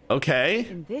Division. Okay.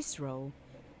 In this role,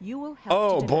 you will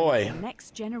help to develop the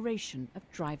next generation of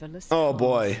driverless cars. Oh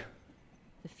boy.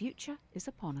 The future is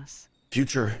upon us.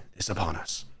 Future is upon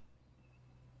us.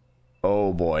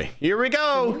 Oh boy. Here we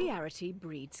go. Familiarity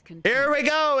breeds contempt. Here we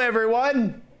go,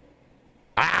 everyone.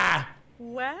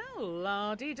 Well,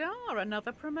 la-di-da,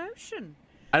 another promotion.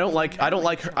 I don't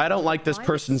like this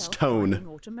person's tone.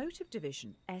 Automotive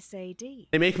Division, SAD.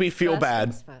 They make me feel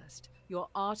bad. First, your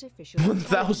artificial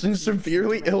 1,000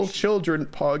 severely ill children,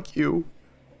 Pog you.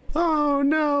 Oh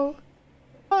no.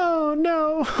 Oh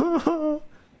no.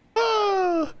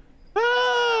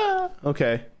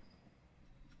 Okay.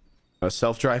 A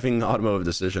self-driving automotive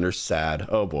decision are sad.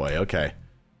 Oh boy, okay.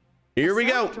 Here we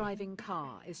go. A self-driving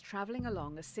car is traveling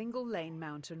along a single-lane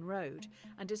mountain road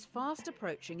and is fast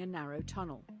approaching a narrow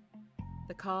tunnel.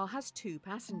 The car has 2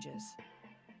 passengers.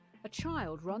 A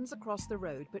child runs across the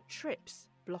road but trips,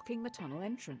 blocking the tunnel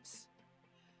entrance.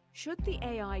 Should the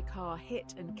AI car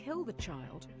hit and kill the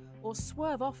child or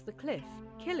swerve off the cliff,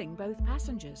 killing both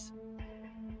passengers?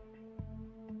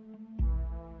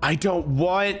 I don't...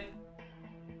 What?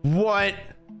 Why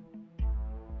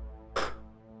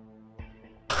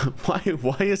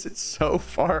is it so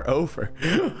far over?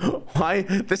 Why?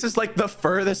 This is like the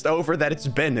furthest over that it's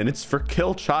been, and it's for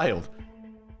kill child.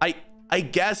 I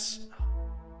guess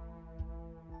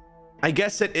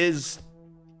it is.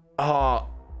 I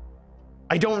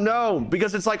don't know,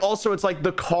 because it's like also it's like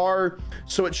the car,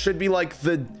 so it should be like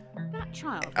the. That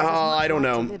child. I don't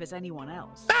know. Live as anyone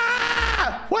else.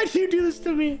 Why do you do this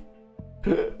to me?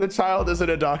 The child isn't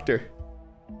a doctor.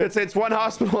 It's one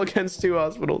hospital against 2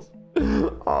 hospitals.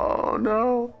 Oh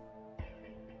no.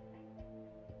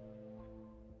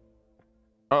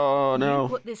 Oh no. You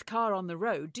put this car on the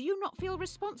road. Do you not feel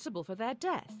responsible for their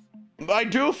death? I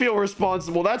do feel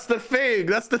responsible. That's the thing.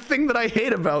 That's the thing that I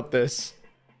hate about this.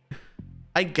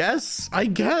 I guess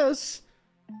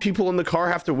people in the car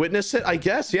have to witness it. I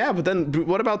guess, yeah. But then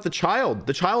what about the child?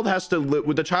 The child has to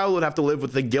live. The child would have to live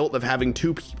with the guilt of having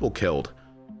 2 people killed.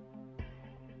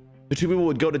 The 2 people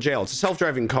would go to jail. It's a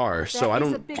self-driving car, so I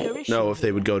don't know if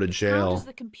they would go to jail. How does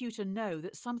the computer know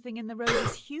that something in the road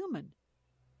is human?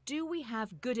 Do we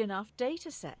have good enough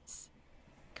data sets?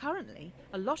 Currently,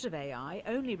 a lot of AI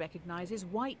only recognizes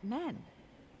white men.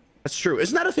 That's true.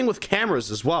 Isn't that a thing with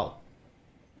cameras as well?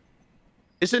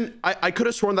 I could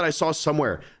have sworn that I saw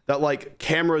somewhere that like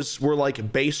cameras were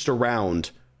like based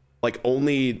around like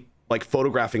only like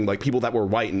photographing like people that were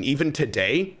white, and even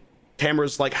today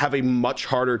cameras like have a much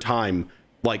harder time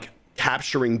like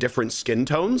capturing different skin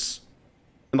tones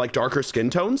and like darker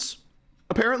skin tones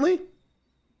apparently,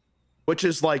 which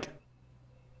is like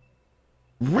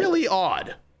really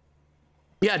odd.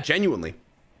 Yeah, genuinely.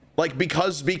 Like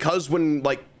because when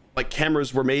like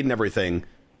cameras were made and everything,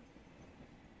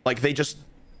 like they just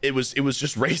it was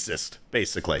just racist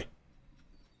basically,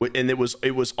 and it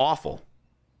was awful.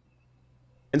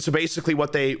 And so basically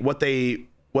what they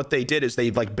did is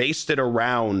they like based it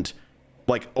around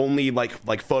like only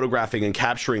like photographing and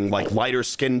capturing like lighter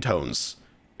skin tones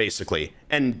basically.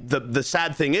 And the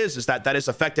sad thing is that has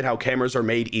affected how cameras are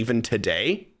made even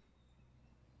today.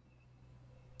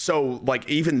 So like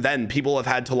even then people have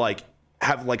had to like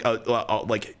have like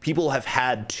like people have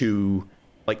had to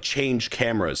like change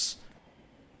cameras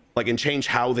like and change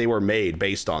how they were made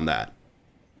based on that.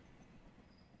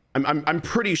 I'm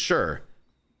pretty sure,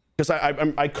 because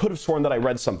I could have sworn that I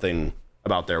read something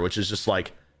about there, which is just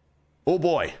like, oh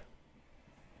boy,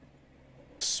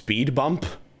 speed bump.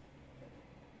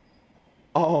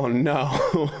 Oh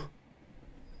no.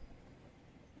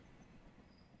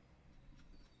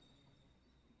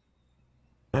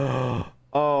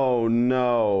 Oh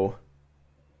no.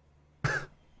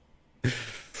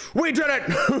 We did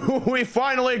it. We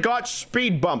finally got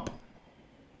speed bump.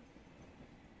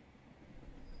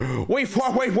 We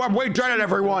did it,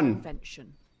 everyone.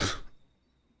 Invention.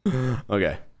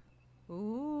 Okay.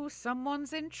 Ooh,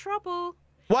 someone's in trouble.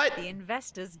 What? The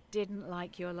investors didn't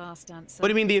like your last answer. What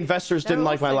do you mean the investors didn't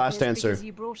like my last answer? Because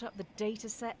you brought up the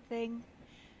dataset thing.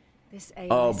 This AI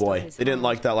Oh boy, stuff is they didn't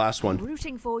hard. like that last one. I'm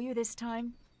rooting for you this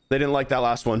time. They didn't like that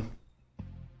last one.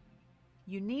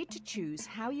 You need to choose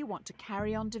how you want to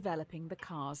carry on developing the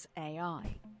car's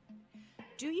AI.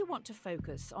 Do you want to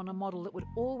focus on a model that would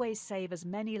always save as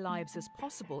many lives as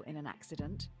possible in an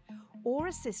accident, or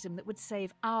a system that would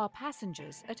save our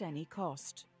passengers at any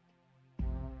cost?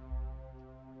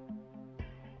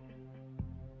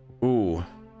 Ooh.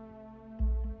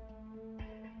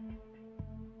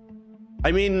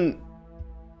 I mean,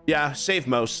 yeah, save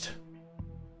most.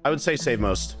 I would say save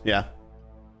most, yeah.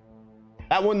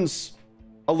 That one's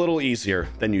a little easier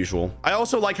than usual. I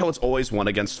also like how it's always 1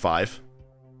 against 5.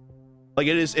 Like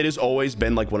it has always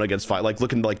been like 1 against 5. Like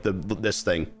looking like this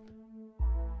thing.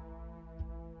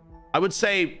 I would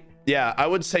say, yeah, I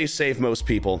would say save most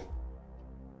people.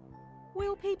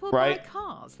 Will people Right. buy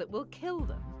cars that will kill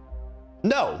them?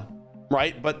 No,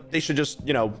 right? But they should just,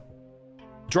 you know,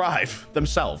 drive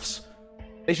themselves.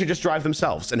 They should just drive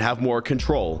themselves and have more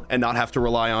control and not have to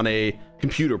rely on a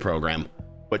computer program,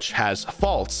 which has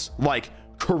faults like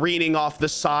careening off the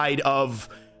side of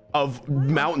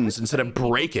mountains instead of People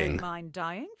braking. don't mind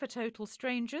dying for total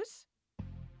strangers.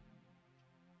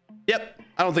 Yep,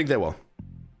 I don't think they will.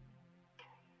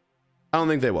 I don't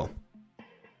think they will.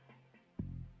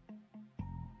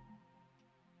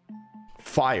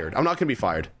 Fired. I'm not gonna be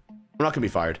fired. I'm not gonna be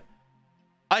fired.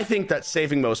 I think that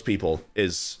saving most people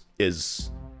is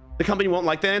the company won't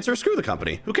like the answer. Screw the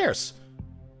company. Who cares?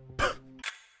 Oh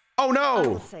I'll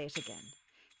no! say it again.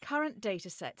 Current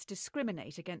datasets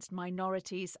discriminate against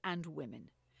minorities and women.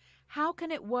 How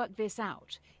can it work this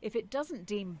out if it doesn't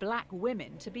deem black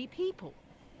women to be people?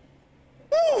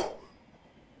 Ooh.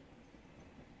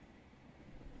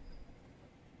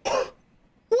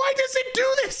 Why does it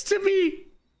do this to me?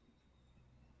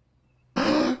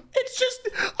 It's just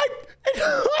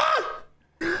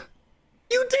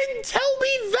you didn't tell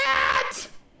me that.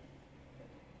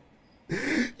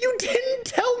 You didn't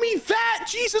tell me that.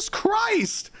 Jesus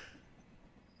Christ.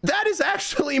 That has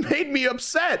actually made me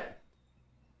upset.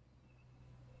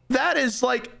 That is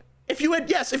like, if you had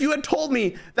told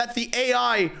me that the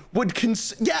AI would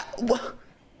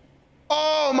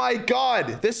oh my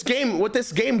God. This game, what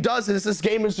this game does is this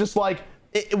game is just like,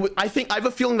 I have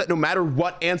a feeling that no matter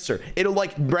what answer, it'll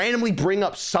like randomly bring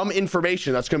up some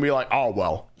information that's gonna be like, oh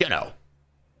well, you know,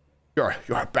 you're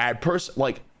a bad person.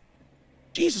 Like,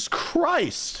 Jesus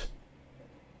Christ,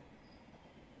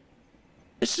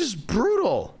 this is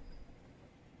brutal.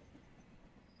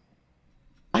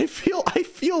 I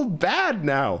feel bad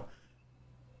now.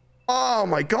 Oh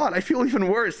my God, I feel even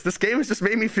worse. This game has just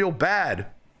made me feel bad.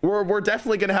 We're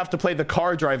definitely gonna have to play the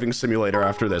car driving simulator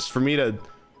after this for me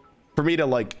to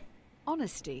like.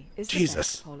 Honesty is the Jesus.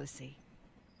 best policy.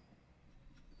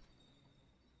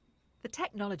 The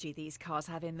technology these cars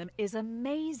have in them is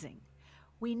amazing.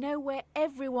 We know where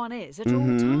everyone is at all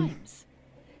times.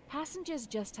 Passengers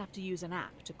just have to use an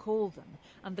app to call them,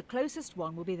 and the closest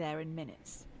one will be there in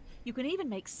minutes. You can even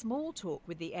make small talk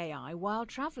with the AI while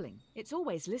traveling. It's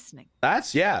always listening.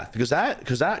 That's, yeah, because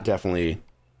that definitely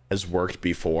has worked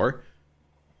before.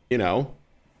 You know,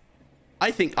 I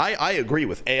think I agree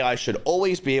with AI should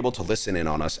always be able to listen in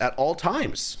on us at all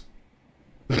times.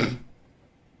 No,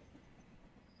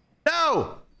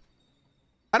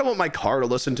 I don't want my car to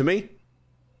listen to me.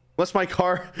 Unless my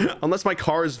car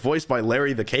is voiced by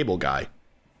Larry the Cable Guy.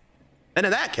 And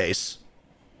in that case,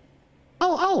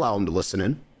 I'll allow him to listen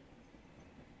in.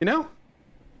 You know?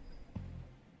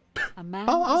 A man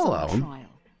I'll is allow on him. trial.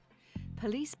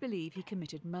 Police believe he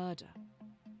committed murder.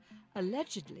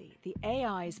 Allegedly, the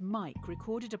AI's mic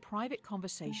recorded a private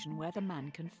conversation where the man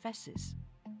confesses.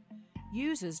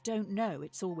 Users don't know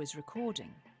it's always recording.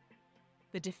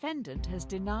 The defendant has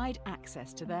denied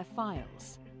access to their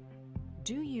files.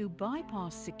 Do you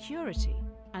bypass security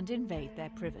and invade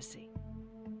their privacy?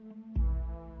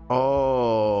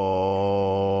 Oh.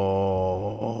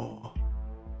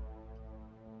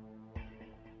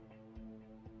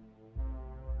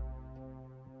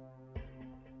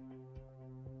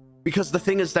 Because the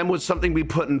thing is, then would something be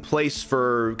put in place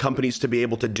for companies to be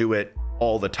able to do it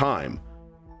all the time?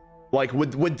 Like,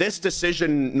 would this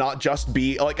decision not just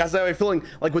be like, as I'm feeling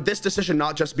like, would this decision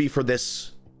not just be for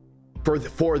this,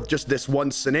 for just this one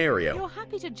scenario? You're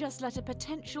happy to just let a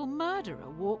potential murderer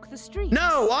walk the streets?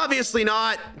 No, obviously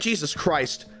not. Jesus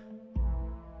Christ.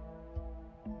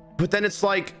 But then it's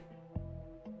like,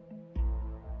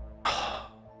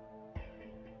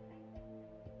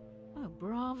 Oh,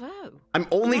 bravo. I'm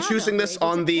only Now choosing they'll be this able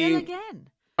on to kill the. again.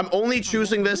 I'm only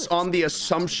choosing this on the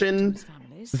assumption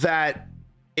that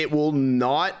it will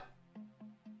not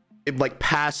like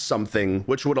pass something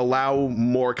which would allow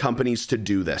more companies to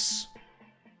do this.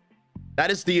 That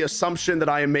is the assumption that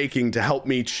I am making to help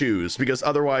me choose, because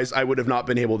otherwise I would have not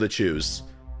been able to choose.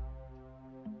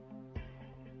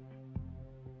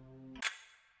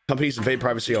 Companies invade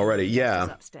privacy already.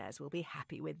 Yeah. Upstairs will be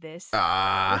happy with this. They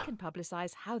can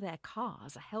publicize how their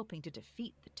cars are helping to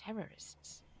defeat the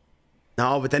terrorists.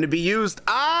 No, but then it'd be used.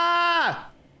 That's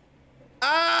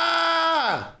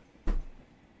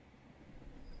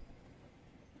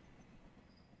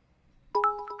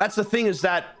the thing, is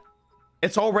that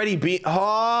it's already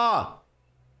Data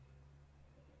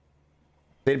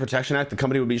Protection Act, the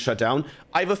company would be shut down.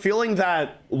 I have a feeling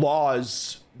that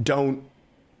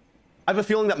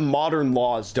modern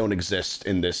laws don't exist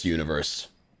in this universe.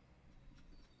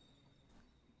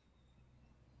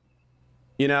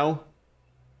 You know?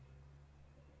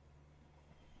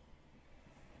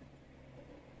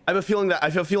 I have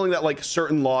a feeling that like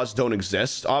certain laws don't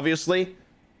exist, obviously,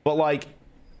 but like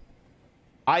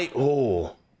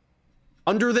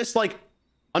under this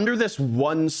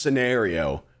one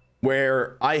scenario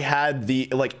where I had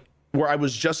where I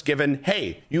was just given,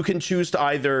 hey, you can choose to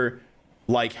either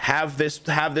like have this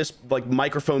like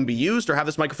microphone be used or have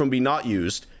this microphone be not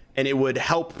used, and it would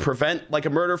help prevent like a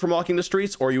murderer from walking the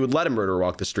streets, or you would let a murderer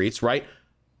walk the streets, right?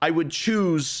 I would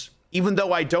choose, even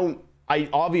though I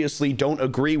obviously don't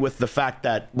agree with the fact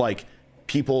that like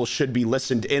people should be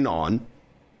listened in on.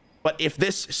 But if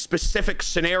this specific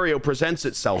scenario presents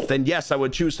itself, then yes, I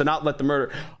would choose to not let the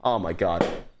murder. Oh my God.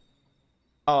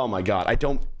 Oh my God.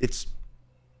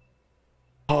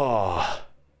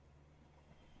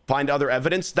 Find other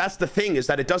evidence. That's the thing, is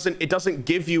that it doesn't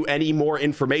give you any more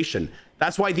information.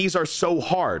 That's why these are so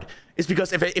hard, is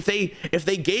because if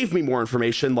they gave me more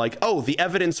information, like, oh, the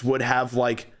evidence would have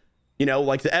like, you know,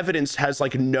 like the evidence has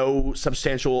like no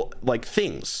substantial like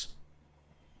things,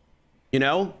 you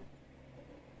know?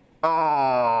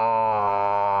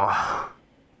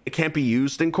 It can't be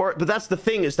used in court. But that's the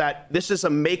thing, is that this is a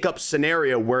makeup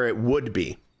scenario where it would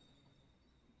be.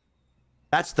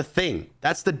 That's the thing.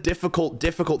 That's the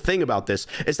difficult thing about this,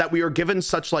 is that we are given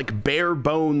such like bare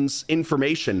bones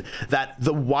information that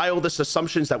the wildest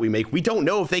assumptions that we make, we don't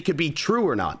know if they could be true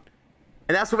or not.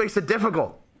 And that's what makes it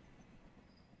difficult.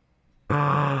 Okay.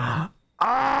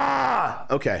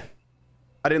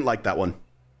 I didn't like that one.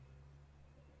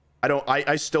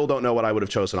 I still don't know what I would have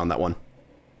chosen on that one.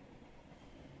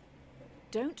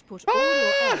 Don't put all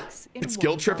your eggs in It's one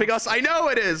guilt tripping basket. us. I know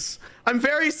it is. I'm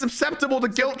very susceptible to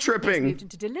guilt tripping. Moved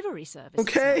into delivery services.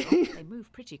 Okay. Now. They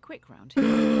move pretty quick round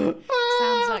here.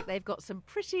 Sounds like they've got some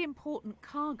pretty important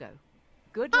cargo.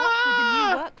 Good luck with the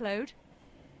new workload.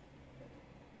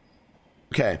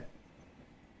 Okay.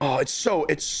 Oh, it's so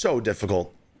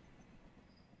difficult.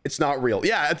 It's not real.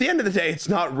 Yeah, at the end of the day, it's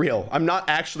not real. I'm not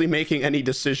actually making any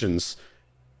decisions.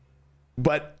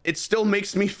 But it still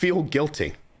makes me feel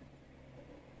guilty.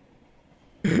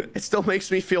 It still makes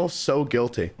me feel so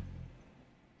guilty.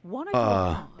 One of your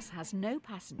cars has no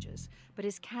passengers, but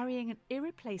is carrying an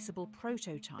irreplaceable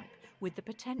prototype with the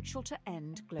potential to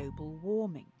end global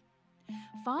warming.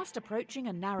 Fast approaching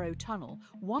a narrow tunnel,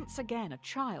 once again a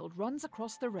child runs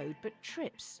across the road but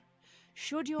trips.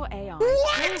 Should your AI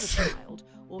kill the child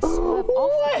or swerve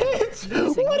off the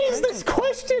road, What is this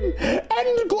question?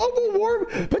 End global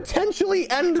warming, potentially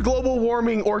end global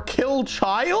warming or kill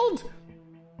child?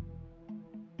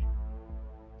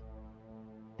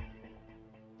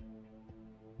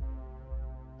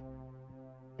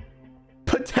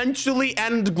 Potentially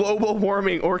end global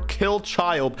warming or kill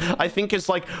child, I think is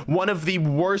like one of the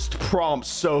worst prompts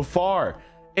so far.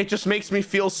 It just makes me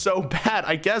feel so bad.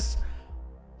 I guess,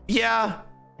 yeah,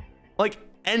 like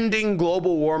ending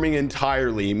global warming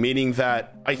entirely, meaning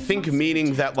that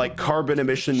like carbon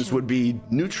emissions would be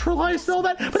neutralized and all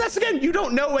that. But that's, again, you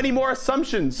don't know any more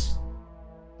assumptions.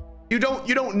 You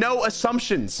don't know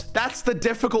assumptions. That's the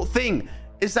difficult thing,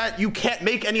 is that you can't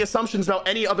make any assumptions about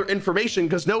any other information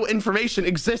because no information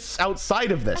exists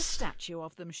outside of A this. statue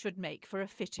of them should make for a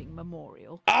fitting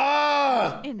memorial.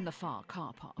 Ah! In the far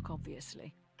car park,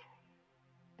 obviously.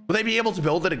 Will they be able to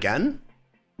build it again?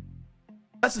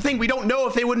 That's the thing. We don't know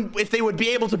if they would be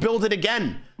able to build it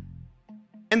again.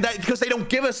 And that because they don't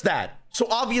give us that. So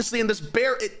obviously in this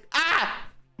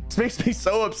this makes me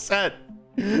so upset.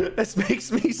 This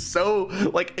makes me so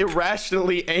like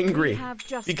irrationally angry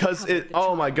because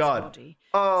oh my god.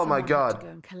 Oh my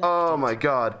god. Oh my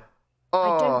god.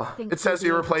 Oh, it says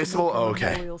irreplaceable. Oh,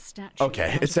 okay.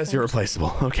 Okay, it says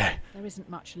irreplaceable. Okay. There isn't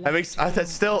much left. That makes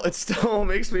it still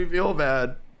makes me feel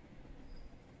bad.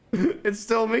 It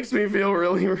still makes me feel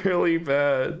really, really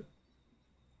bad.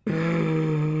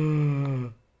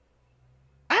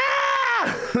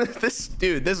 This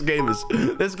game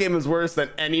is worse than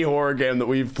any horror game that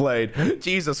we've played.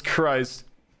 Jesus Christ.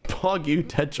 Pog you,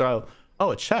 dead child.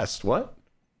 Oh, a chest. What?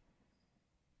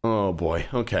 Oh boy.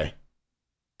 Okay.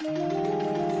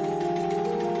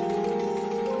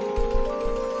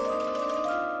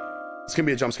 It's gonna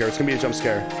be a jump scare. It's gonna be a jump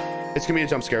scare. It's gonna be a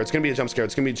jump scare. It's gonna be a jump scare.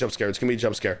 It's gonna be a jump scare. It's gonna be a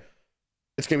jump scare.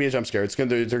 It's gonna be a jump scare.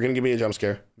 They're gonna give me a jump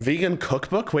scare. Vegan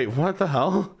cookbook? Wait, what the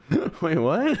hell? Wait,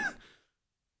 what?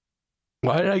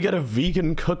 Why did I get a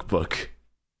vegan cookbook?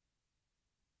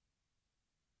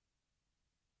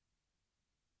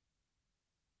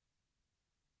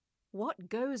 What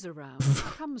goes around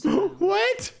comes around.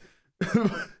 What?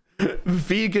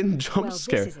 Vegan jump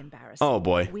scare. This is embarrassing. Oh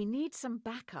boy. We need some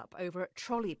backup over at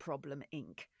Trolley Problem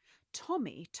Inc.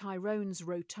 Tommy, Tyrone's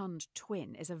rotund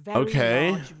twin, is a very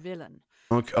large villain.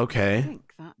 Okay. I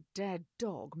think that dead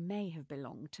dog may have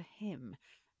belonged to him.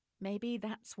 Maybe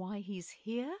that's why he's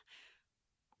here?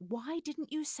 Why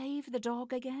didn't you save the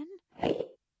dog again?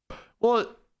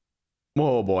 Well,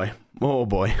 oh boy. Oh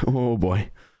boy. Oh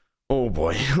boy. Oh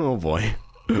boy. Oh boy.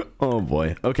 Oh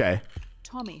boy. Okay.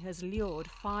 Tommy has lured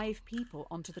 5 people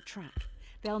onto the track.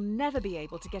 They'll never be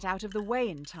able to get out of the way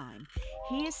in time.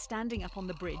 He is standing up on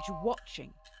the bridge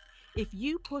watching. If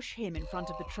you push him in front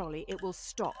of the trolley, it will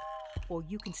stop. Or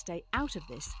you can stay out of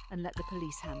this and let the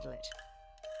police handle it.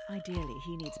 Ideally,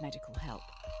 he needs medical help.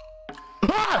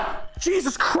 Ah!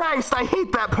 Jesus Christ, I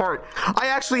hate that part. I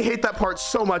actually hate that part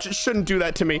so much. It shouldn't do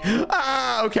that to me.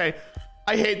 Ah, okay.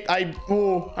 I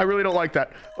really don't like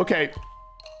that. Okay.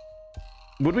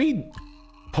 Would we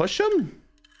push him?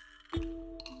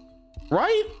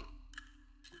 Right?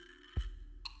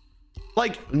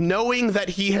 Like, knowing that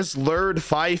he has lured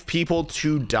 5 people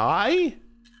to die?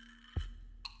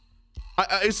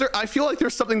 I feel like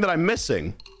there's something that I'm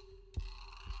missing.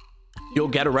 You'll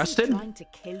get arrested? He's trying to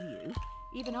kill you,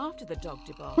 even after the dog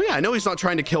debacle. Well, yeah, I know he's not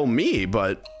trying to kill me,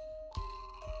 but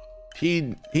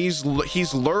he's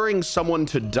luring someone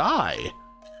to die,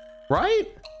 right?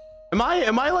 Am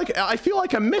I like, I feel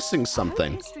like I'm missing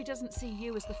something. History doesn't see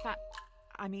you as the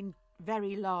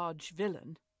very large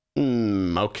villain.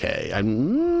 Okay. I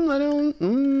don't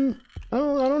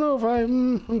know if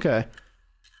okay.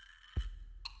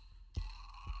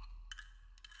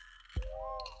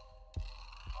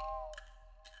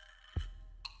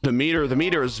 The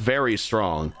meter is very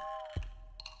strong.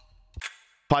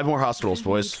 5 more hospitals,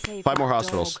 boys. 5 more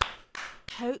hospitals.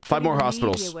 5 more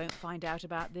hospitals. Media won't find out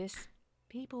about this.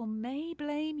 People may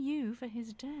blame you for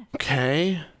his death.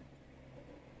 Okay.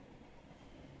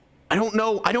 I don't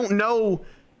know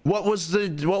what was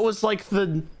like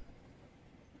the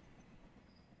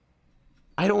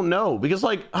I don't know, because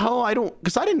like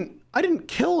because I didn't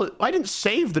kill it. I didn't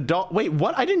save the dog. Wait,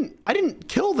 what? I didn't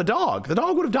kill the dog. The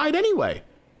dog would have died anyway.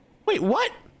 Wait,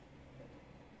 what?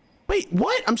 Wait,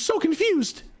 what? I'm so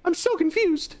confused. This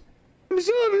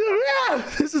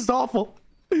is awful.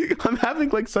 I'm having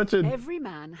like such a Every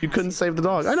man you couldn't save the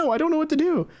dog. I know, I don't know what to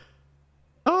do.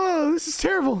 Oh, this is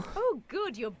terrible. Oh,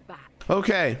 good, you're back.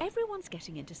 Okay. Everyone's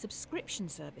getting into subscription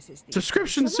services.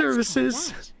 Subscription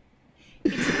services.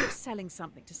 Instead of selling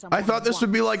something to someone, I thought this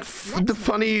would be like the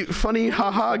funny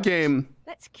haha game.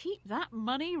 Let's keep that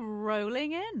money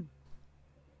rolling in.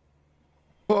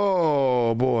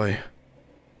 Oh boy.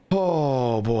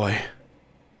 Oh boy.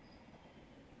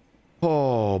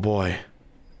 Oh boy.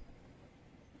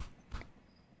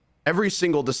 Every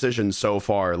single decision so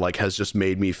far like has just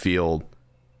made me feel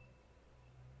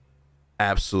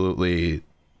absolutely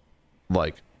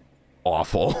like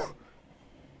awful.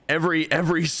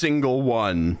 Every single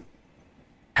one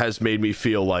has made me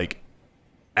feel like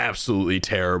absolutely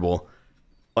terrible.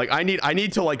 Like I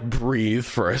need to like breathe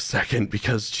for a second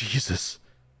because Jesus.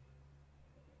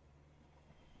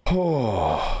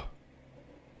 Oh.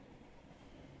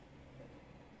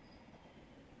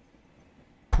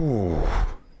 Ooh.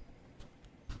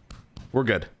 We're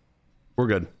good.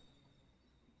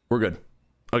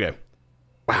 Okay.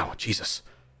 Wow, Jesus.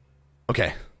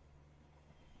 Okay.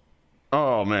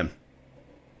 Oh man.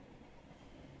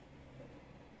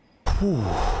 Whew.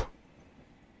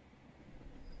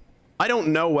 I don't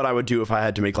know what I would do if I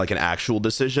had to make like an actual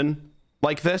decision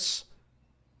like this.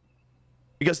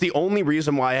 Because the only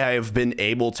reason why I have been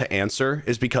able to answer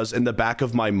is because in the back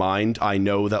of my mind, I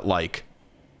know that like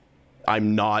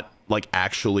I'm not like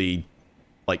actually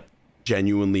like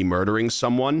genuinely murdering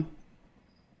someone.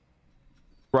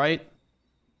 Right?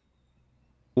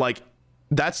 Like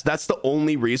That's the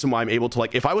only reason why I'm able to,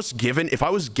 like, if I was given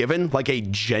like a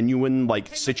genuine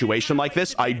like situation like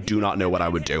this, I do not know what I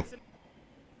would do.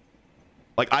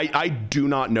 Like I do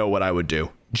not know what I would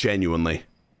do, genuinely.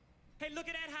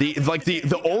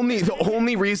 The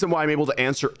only reason why I'm able to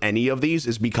answer any of these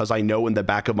is because I know in the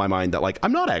back of my mind that, like,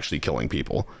 I'm not actually killing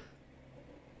people.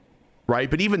 Right?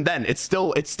 But even then, it's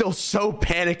still so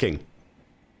panicking.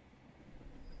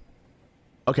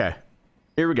 Okay.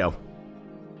 Here we go.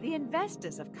 The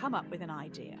investors have come up with an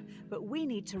idea, but we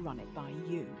need to run it by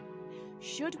you.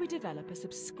 Should we develop a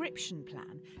subscription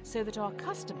plan so that our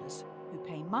customers, who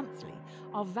pay monthly,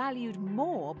 are valued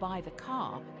more by the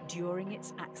car during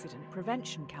its accident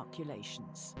prevention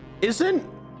calculations? Isn't...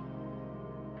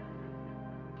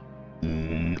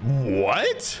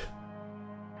 What?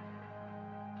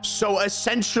 So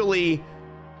essentially,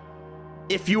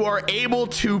 if you are able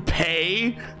to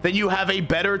pay, then you have a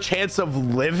better chance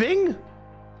of living?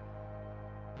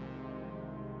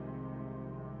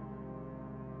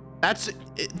 That's not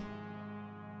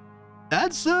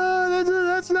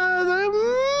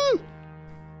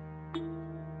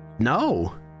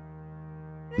no.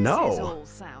 This is all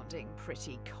sounding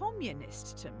pretty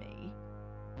communist to me.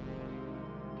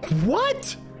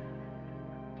 What?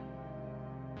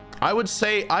 I would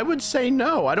say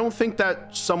no. I don't think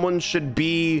that someone should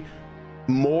be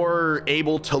more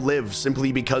able to live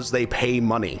simply because they pay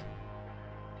money.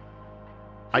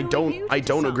 I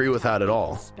don't agree with that at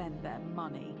all. Spend their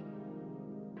money.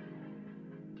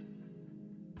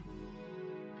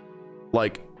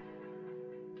 Like,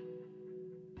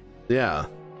 yeah.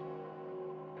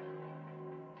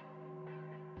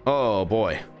 Oh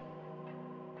boy.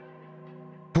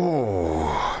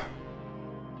 Oh.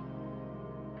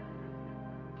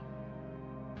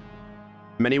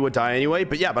 Many would die anyway,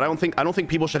 but yeah, but I don't think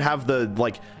people should have the,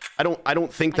 like, I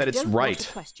don't think that it's right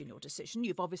to question your decision.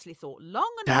 You've obviously thought long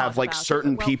and to have, like,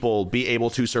 certain people be able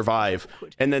to survive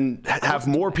and then have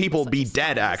more people be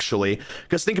dead, actually.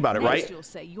 Because think about it, right?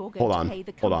 Hold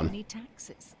on.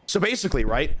 So basically,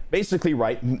 right,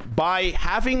 by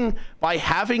having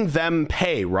them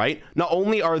pay, right, not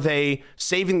only are they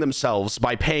saving themselves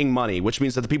by paying money, which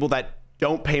means that the people that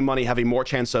don't pay money have a more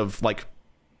chance of, like,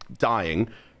 dying,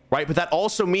 right? But that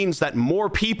also means that more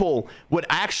people would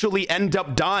actually end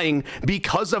up dying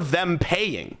because of them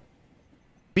paying,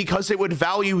 because it would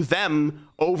value them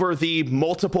over the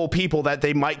multiple people that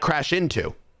they might crash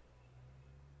into,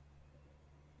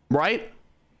 right?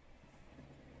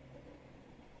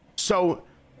 So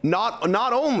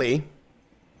not only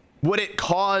would it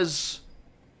cause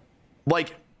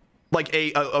like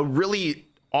a really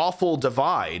awful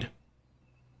divide,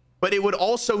 but it would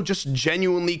also just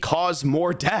genuinely cause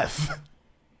more death.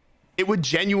 It would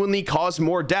genuinely cause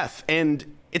more death.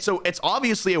 And it's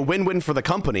obviously a win-win for the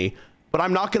company, but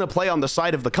I'm not going to play on the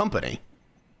side of the company.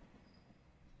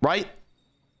 Right?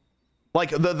 Like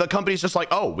the company's just like,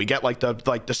 oh, we get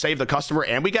to save the customer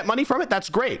and we get money from it. That's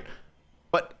great.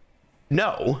 But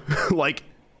no, like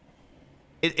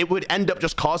it would end up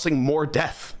just causing more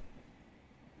death.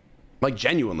 Like,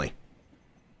 genuinely.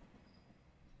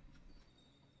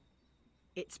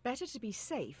 It's better to be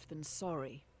safe than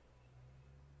sorry.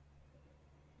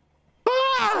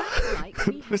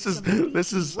 This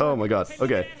is oh my god.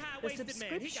 Okay. The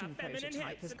subscription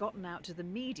prototype has gotten out to the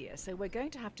media, so we're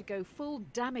going to have to go full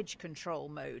damage control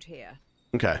mode here.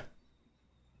 Okay.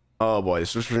 Oh boy,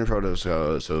 subscription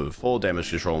prototype, so full damage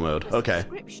control mode. Okay. The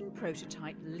subscription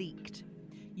prototype leaked.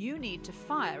 You need to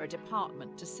fire a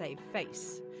department to save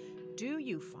face. Do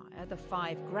you fire the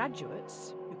 5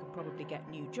 graduates, who can probably get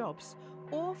new jobs,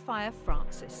 or fire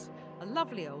Francis, a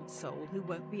lovely old soul who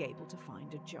won't be able to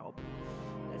find a job?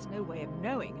 There's no way of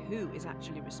knowing who is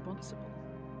actually responsible.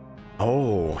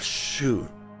 Oh, shoot.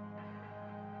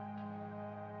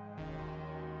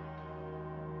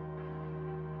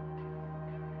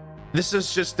 This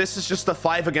is just the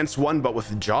 5 against 1, but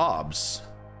with jobs.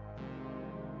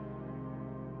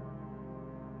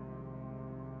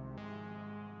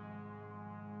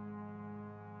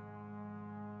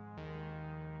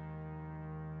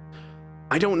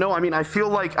 I don't know. I mean, I feel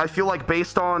like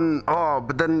based on,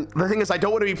 but then the thing is, I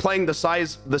don't want to be playing the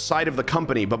side of the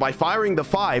company, but by firing the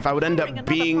 5, I would end up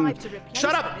being,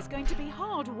 shut up. It's going to be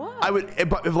hard work. I would,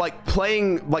 but like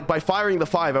playing, like by firing the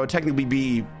 5, I would technically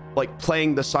be like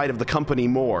playing the side of the company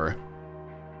more.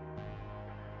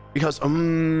 Because,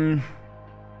 okay.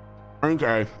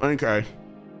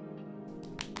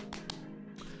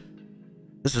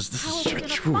 This is How are we going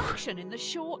to function in the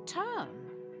short term?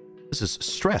 This is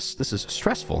stress. This is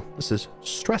stressful. This is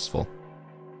stressful.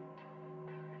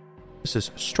 This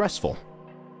is stressful.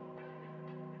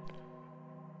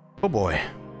 Oh boy.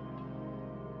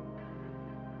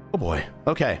 Oh boy.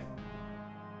 Okay.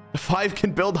 5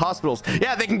 can build hospitals.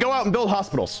 Yeah, they can go out and build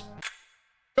hospitals.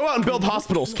 Go out and build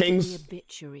hospitals, kings. The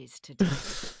obituaries today.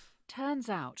 Turns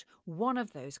out one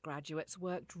of those graduates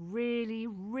worked really,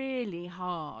 really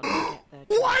hard to get their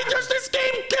job. Why does this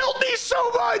game kill me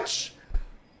so much?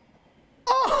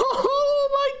 Oh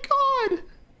my god.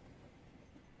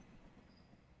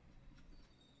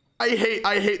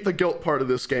 I hate the guilt part of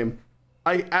this game.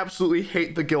 I absolutely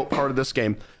hate the guilt part of this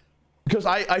game. Because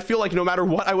I feel like no matter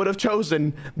what I would have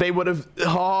chosen, they would have...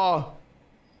 Oh.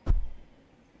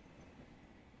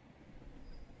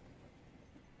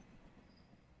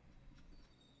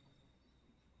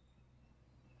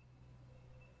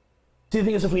 See, the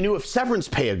thing is, if we knew if severance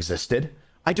pay existed,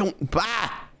 I don't...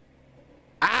 Ah!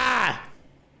 Ah!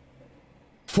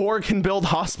 4 can build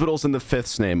hospitals in the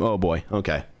 5th's name. Oh boy.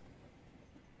 Okay.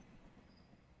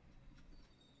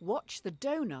 Watch the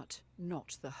donut,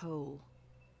 not the hole.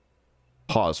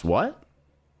 Pause. What?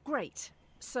 Great.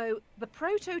 So the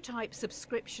prototype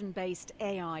subscription-based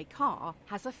AI car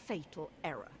has a fatal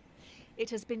error. It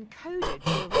has been coded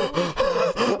to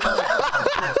avoid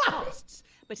costs,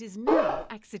 but is now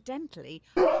accidentally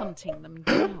hunting them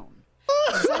down.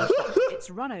 So far, it's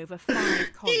run over 5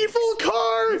 colleagues. Evil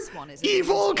car! This one is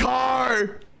Evil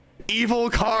car! Evil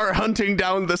car hunting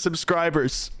down the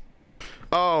subscribers.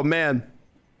 Oh man.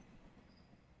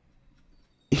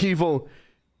 Evil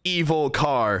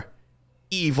car.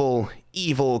 Evil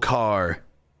car.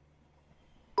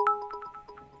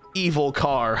 Evil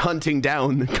car hunting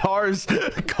down cars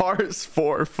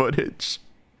 4 footage.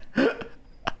 An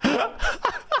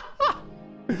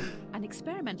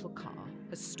experimental car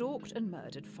has stalked and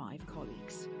murdered 5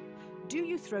 colleagues. Do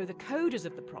you throw the coders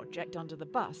of the project under the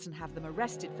bus and have them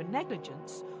arrested for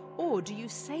negligence, or do you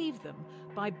save them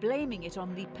by blaming it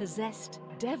on the possessed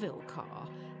devil car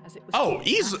as it was? Oh,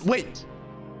 wait.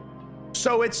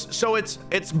 So it's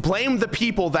blame the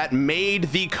people that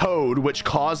made the code which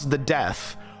caused the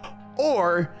death,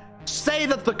 or say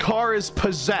that the car is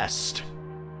possessed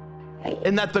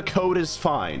and that the code is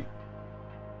fine.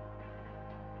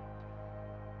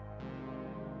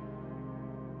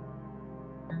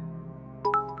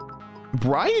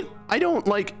 Right? I don't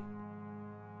like...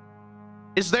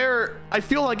 Is there... I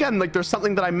feel again like there's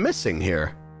something that I'm missing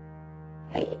here.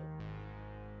 The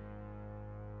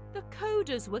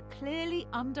coders were clearly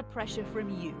under pressure from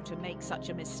you to make such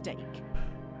a mistake.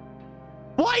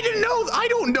 Well, I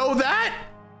don't know that.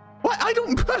 What? I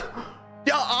don't...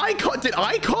 Yeah, did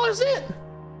I cause it?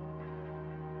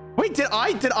 Wait, did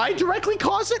I directly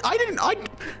cause it? I didn't...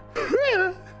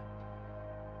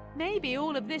 Maybe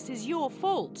all of this is your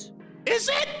fault. Is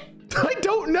it? I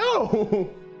don't know.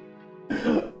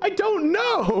 I don't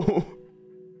know.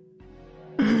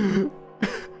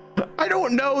 I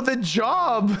don't know the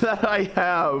job that I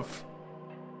have.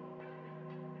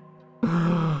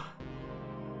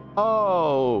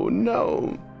 Oh,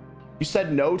 no. You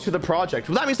said no to the project.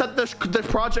 Well, that means that the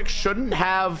project shouldn't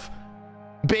have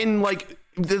been, like,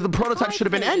 the prototype should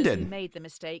have been ended. Who made the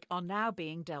mistake are now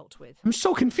being dealt with. I'm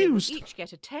so confused. They will each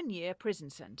get a 10-year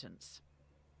prison sentence.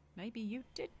 Maybe you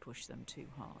did push them too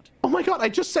hard. Oh my god, I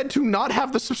just said to not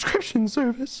have the subscription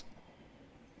service.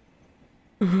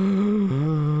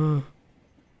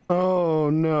 Oh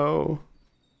no.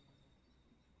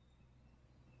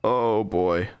 Oh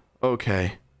boy.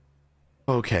 Okay.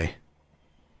 Okay.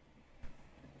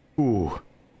 Ooh.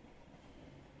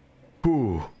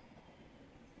 Ooh.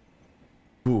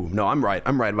 Ooh. No, I'm right.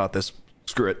 I'm right about this.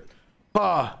 Screw it.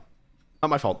 Ah. Not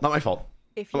my fault. Not my fault.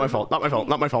 Not my fault. Not my fault.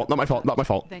 Not my fault. Not my fault. Not my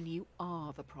fault. Then you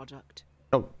are the product.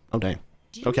 Oh. Oh dang.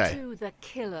 Due to the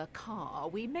killer car,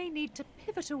 we may need to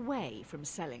pivot away from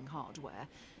selling hardware.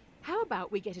 How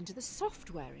about we get into the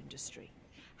software industry?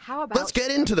 How about let's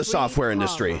get into the software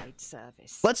industry.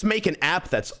 Let's make an app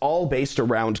that's all based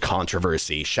around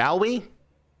controversy, shall we?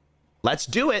 Let's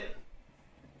do it.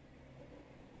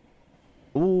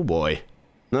 Oh boy.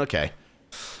 Okay.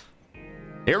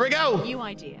 Here we go. New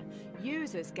idea.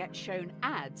 Users get shown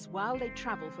ads while they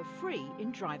travel for free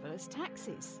in driverless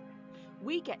taxis.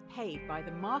 We get paid by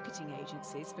the marketing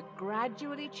agencies for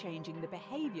gradually changing the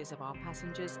behaviors of our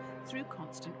passengers through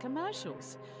constant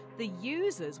commercials. The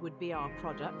users would be our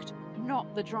product,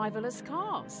 not the driverless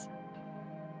cars.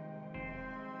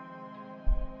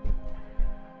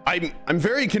 I'm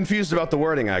very confused about the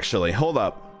wording, actually. Hold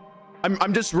up.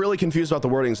 I'm just really confused about the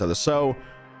wordings of this. So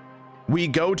we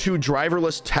go to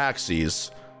driverless taxis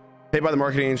paid by the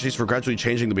marketing agencies for gradually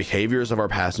changing the behaviors of our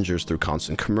passengers through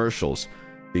constant commercials.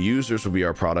 The users will be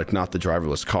our product, not the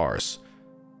driverless cars.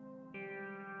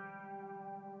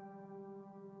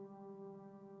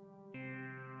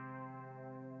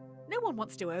 No one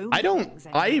wants to own I don't, things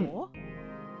anymore.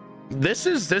 this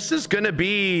is gonna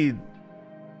be,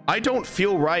 I don't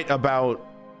feel right about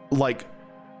like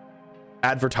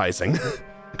advertising.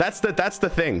 that's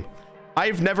the thing.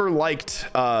 I've never liked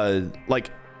like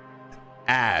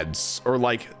ads, or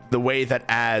like the way that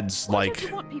ads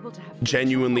like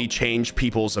genuinely change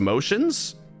people's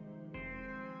emotions.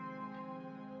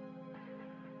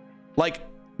 Like,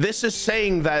 this is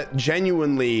saying that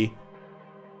genuinely,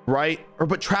 right? Or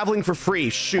but traveling for free,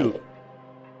 shoot.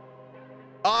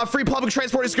 Free public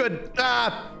transport is good.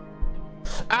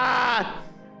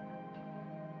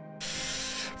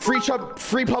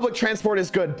 Free public transport is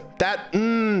good. That But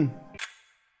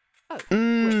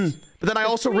then I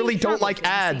also really don't like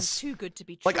ads.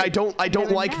 Like, I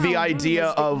don't like the idea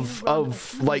of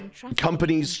like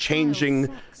companies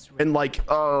changing and like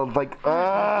I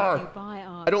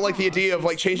don't like the idea of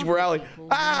like changing morality.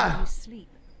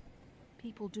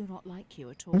 People do not like you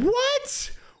at all.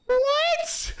 What?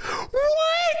 What?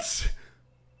 What?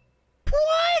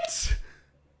 What?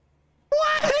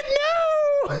 What? No!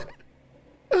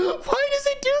 Why does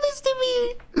it do this to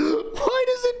me? Why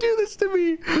does it do this to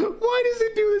me? Why does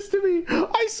it do this to me?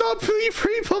 I saw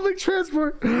free public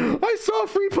transport. I saw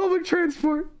free public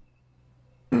transport.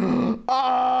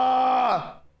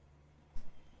 Why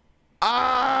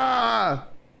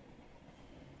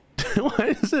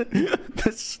is it?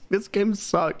 This game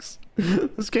sucks.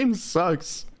 This game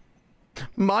sucks.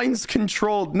 Mine's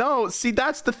controlled. No, see,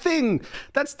 that's the thing.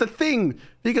 That's the thing.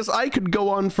 Because I could go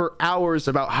on for hours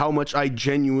about how much I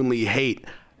genuinely hate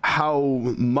how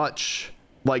much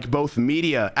like both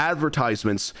media,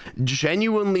 advertisements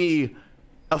genuinely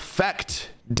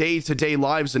affect day-to-day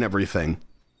lives and everything.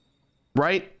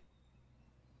 Right?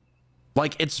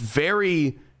 Like, it's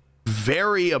very,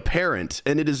 very apparent,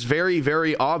 and it is very,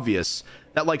 very obvious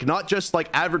that like not just like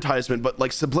advertisement, but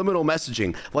like subliminal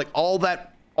messaging, like all that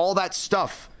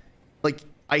stuff, like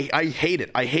I hate it.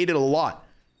 I hate it a lot.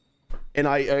 And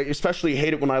I especially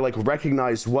hate it when I like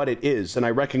recognize what it is, and I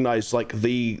recognize like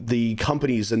the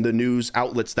companies and the news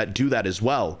outlets that do that as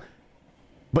well.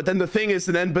 But then the thing is,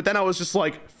 but then I was just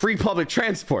like, free public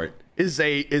transport is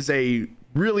a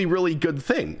really, really good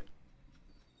thing.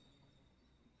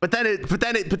 But then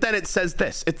it says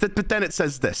this. But then it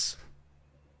says this.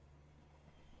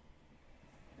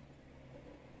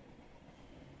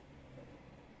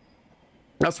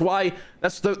 That's why,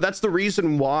 that's the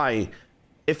reason why,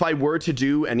 if I were to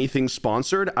do anything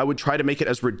sponsored, I would try to make it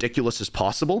as ridiculous as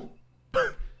possible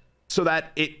so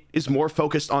that it is more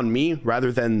focused on me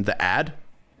rather than the ad.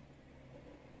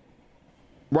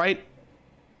 Right?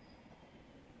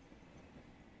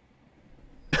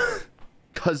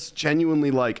 Because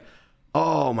genuinely, like,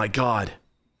 oh my God.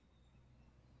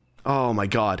 Oh my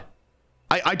God.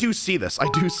 I do see this. I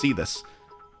do see this.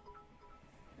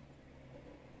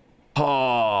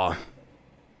 Oh,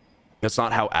 that's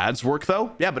not how ads work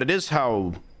though. Yeah, but it is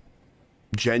how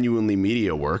genuinely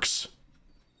media works.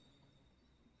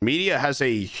 Media has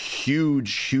a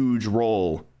huge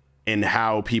role in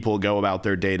how people go about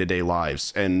their day-to-day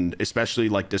lives, and especially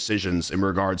like decisions in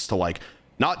regards to like,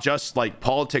 not just like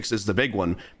politics is the big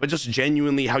one, but just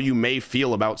genuinely how you may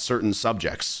feel about certain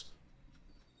subjects.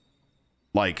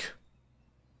 Like,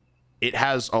 it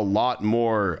has a lot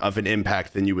more of an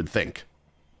impact than you would think.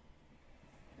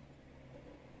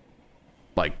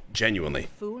 Like, genuinely. The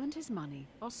fool and his money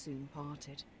are soon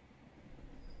parted.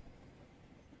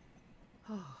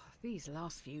 Oh, these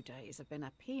last few days have been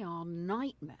a PR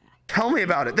nightmare. Tell me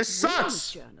about it. This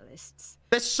sucks. Journalists.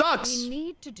 This sucks. We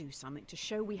need to do something to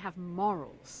show we have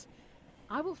morals.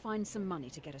 I will find some money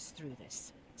to get us through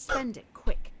this. Spend it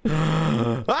quick.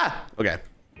 Okay.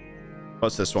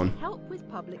 What's this one? To help with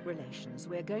public relations,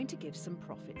 we're going to give some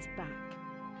profits back.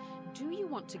 Do you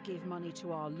want to give money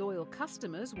to our loyal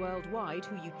customers worldwide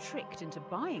who you tricked into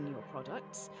buying your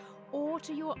products, or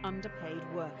to your underpaid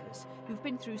workers who've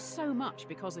been through so much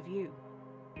because of you?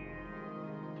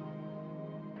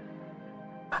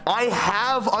 I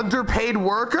have underpaid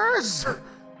workers?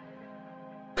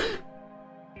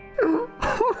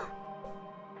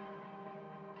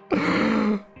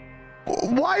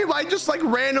 Why am I just like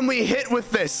randomly hit with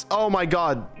this? Oh my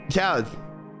God. Yeah.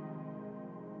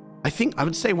 I think I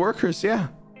would say workers, yeah.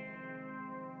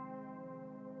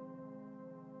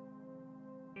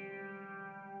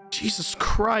 Jesus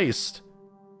Christ.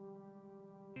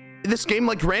 This game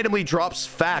like randomly drops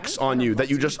facts on you that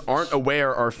you just aren't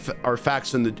aware are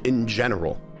facts in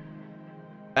general.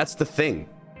 That's the thing.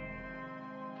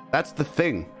 That's the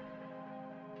thing.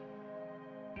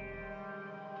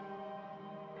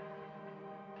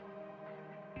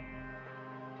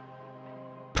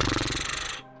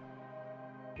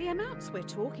 The amounts loss we're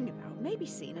talking about may be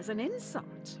seen as an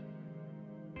insult.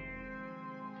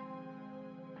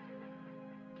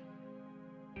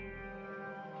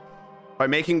 By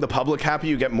making the public happy,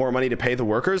 you get more money to pay the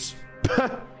workers?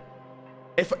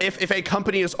 If a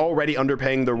company is already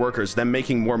underpaying their workers, then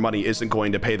making more money isn't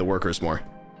going to pay the workers more.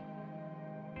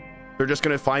 They're just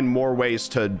going to find more ways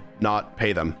to not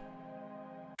pay them.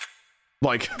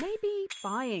 Like, maybe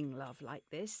buying love like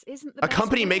this isn't the a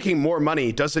company making more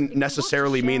money doesn't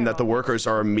necessarily mean that the workers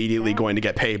are immediately going to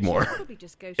get paid more.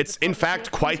 It's in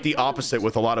fact quite the opposite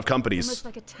with a lot of companies. Almost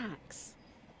like a tax.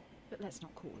 But let's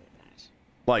not call it that.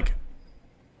 Like,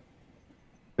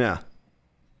 yeah.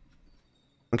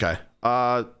 Okay.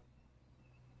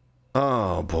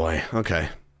 Oh boy. Okay.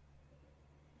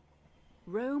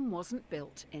 Rome wasn't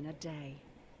built in a day.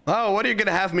 Oh, what are you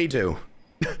gonna have me do?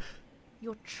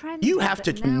 Your trend You have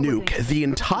to nuke the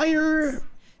entire...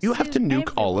 You have to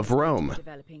nuke all of Rome.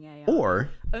 Or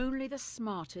only the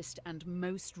smartest and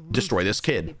most destroy this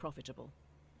kid. be profitable.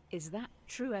 Is that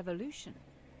true evolution?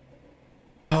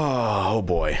 Oh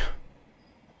boy.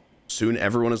 Soon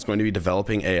everyone is going to be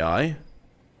developing AI.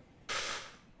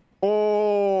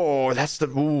 Oh, that's the...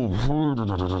 Ooh.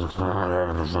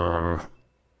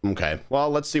 Okay,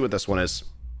 well, let's see what this one is.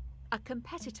 A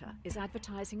competitor is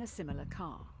advertising a similar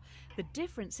car. The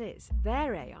difference is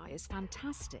their AI is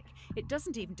fantastic. It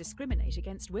doesn't even discriminate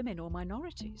against women or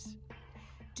minorities.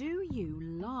 Do you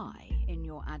lie in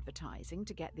your advertising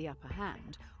to get the upper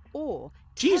hand, or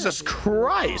Jesus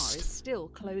Christ, is still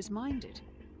close-minded?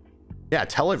 Yeah,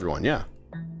 tell everyone, yeah.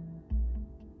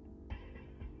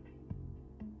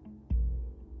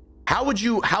 How would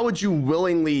you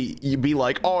willingly be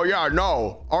like, oh yeah,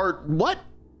 no, or what?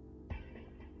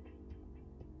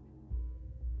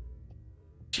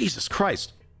 Jesus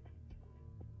Christ.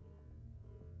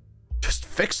 Just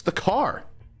fix the car.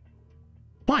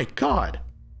 My God.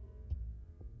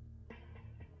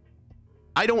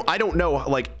 I don't know,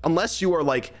 like, unless you are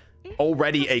like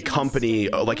already a company,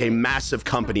 like a massive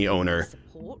company owner,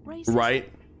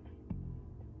 right?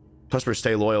 Customers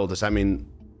stay loyal. Does that mean?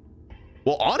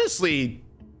 Well, honestly,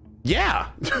 yeah.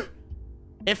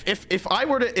 if I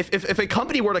were to, if a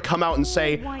company were to come out and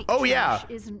say, oh yeah,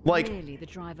 like, really the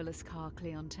driverless car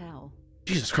clientele.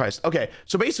 Jesus Christ. Okay,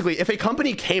 so basically, if a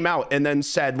company came out and then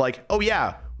said like, oh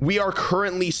yeah, we are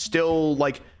currently still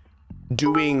like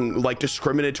doing like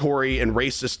discriminatory and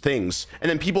racist things, and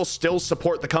then people still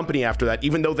support the company after that,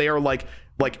 even though they are like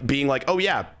being like, oh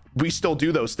yeah, we still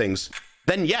do those things,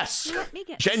 then yes,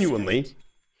 genuinely.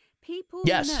 People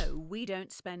know we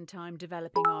don't spend time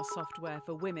developing our software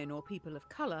for women or people of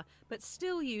color, but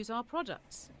still use our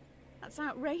products. That's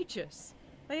outrageous.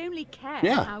 They only care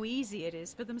how easy it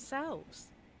is for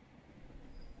themselves.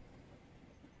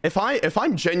 If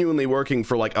I'm genuinely working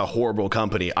for like a horrible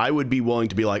company, I would be willing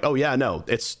to be like, oh yeah, no,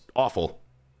 it's awful.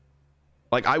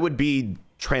 Like, I would be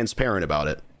transparent about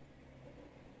it.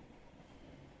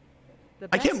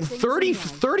 I can't,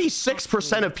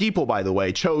 36% of people, by the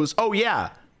way, chose, oh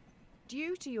yeah.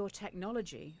 Due to your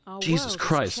technology, our Jesus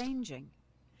Christ. is changing.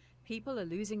 People are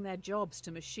losing their jobs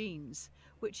to machines,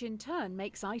 which in turn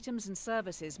makes items and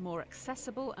services more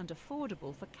accessible and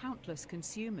affordable for countless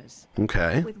consumers.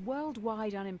 Okay. With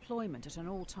worldwide unemployment at an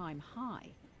all-time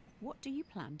high, what do you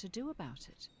plan to do about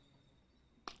it?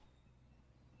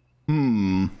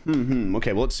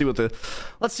 Okay, well, let's see what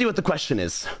the question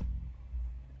is.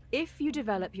 If you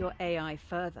develop your AI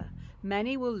further,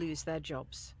 many will lose their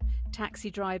jobs.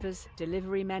 Taxi drivers,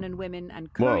 delivery men and women,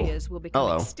 and couriers will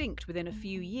become extinct within a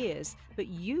few years, but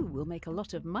you will make a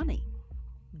lot of money.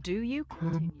 Do you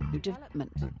continue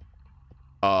development?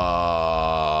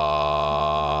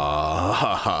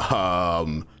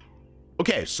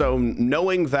 Okay, so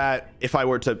knowing that if I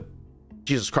were to...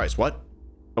 Jesus Christ, what?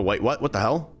 Oh, wait, what? What the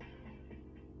hell?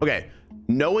 Okay,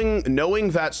 knowing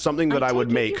that something that I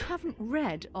would make... You haven't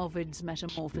read Ovid's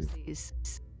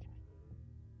Metamorphoses.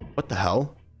 What the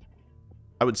hell?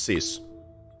 I would cease.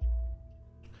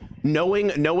 Knowing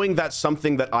that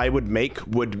something that I would make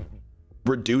would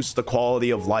reduce the quality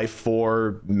of life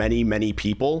for many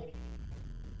people,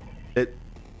 but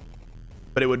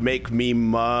it would make me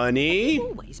money. It's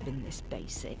always been this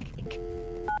basic.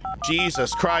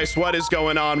 Jesus Christ, what is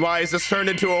going on? Why is this turned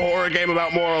into a horror game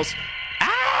about morals?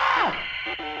 Ah!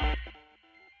 I'm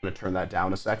gonna turn that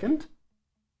down a second.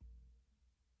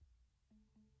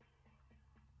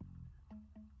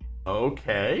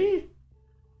 Okay.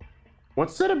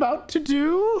 What's it about to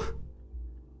do?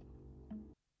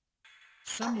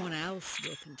 Someone else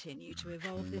will continue to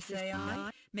evolve this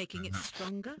AI, making it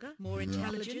stronger, more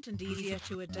intelligent, and easier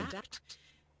to adapt.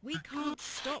 We can't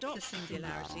stop the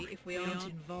singularity if we aren't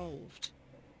involved.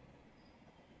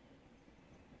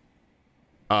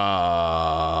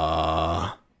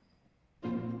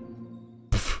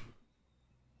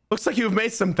 Looks like you've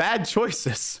made some bad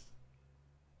choices.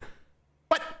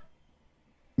 What?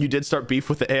 You did start beef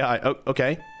with the AI. Oh,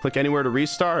 okay. Click anywhere to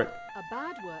restart. A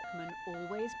bad workman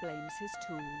always blames his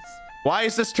tools. Why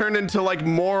is this turned into like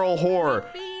moral horror?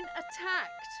 We've been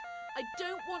attacked. I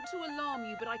don't want to alarm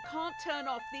you, but I can't turn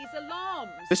off these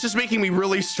alarms. This is making me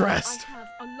really stressed. I have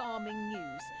alarming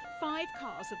news. 5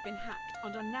 cars have been hacked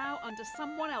and are now under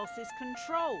someone else's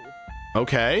control.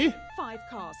 Okay. 5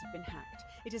 cars have been hacked.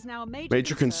 It is now a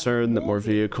Major concern that more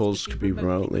vehicles could be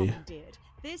remotely commandeered.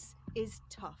 This is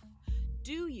tough.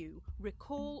 Do you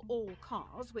recall all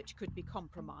cars which could be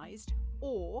compromised,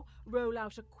 or roll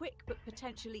out a quick but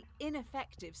potentially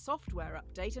ineffective software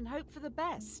update and hope for the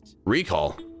best?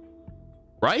 Recall.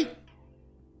 Right?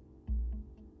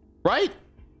 Right?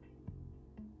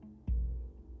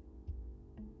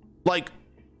 Like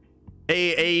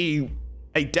a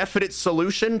definite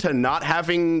solution to not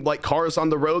having like cars on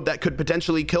the road that could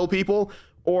potentially kill people,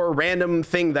 or a random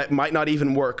thing that might not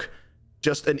even work.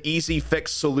 Just an easy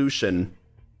fix solution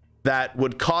that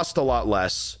would cost a lot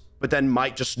less, but then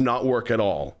might just not work at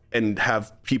all and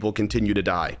have people continue to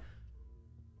die.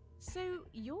 So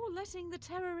you're letting the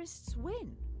terrorists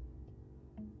win?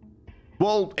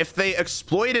 Well, if they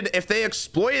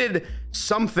exploited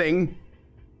something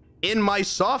in my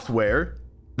software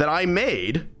that I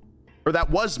made, or that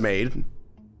was made,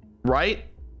 right?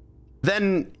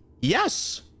 Then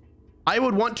yes, I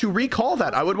would want to recall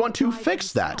that. I would want to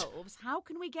fix that. How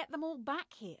can we get them all back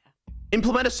here?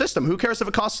 Implement a system. Who cares if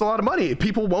it costs a lot of money?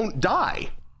 People won't die.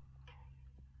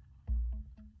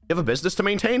 You have a business to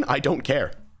maintain? I don't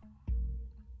care.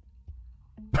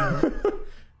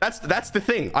 That's the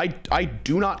thing. I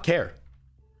do not care.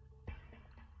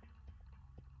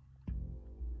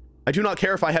 I do not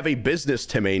care if I have a business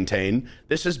to maintain.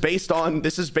 This is based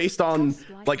on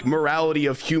like morality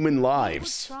of human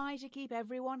lives. Try to keep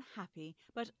everyone happy,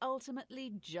 but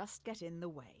ultimately just get in the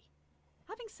way.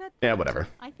 Having said that, Yeah, whatever.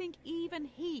 I think even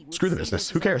he would Screw the see business.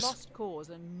 this Who as a cares? lost cause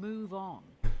and move on.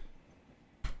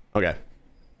 Okay.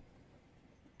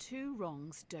 2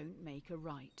 wrongs don't make a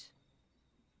right.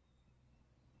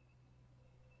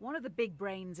 One of the big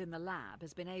brains in the lab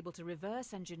has been able to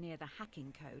reverse engineer the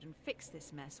hacking code and fix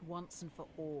this mess once and for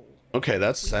all. Okay,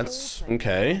 that's We also know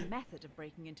okay. a method of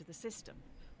breaking into the system.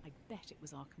 I bet it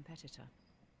was our competitor.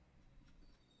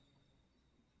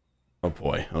 Oh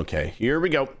boy. Okay, here we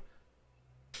go.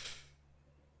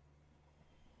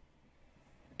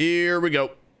 Here we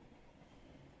go.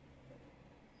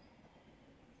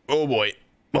 Oh boy.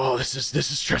 Oh, this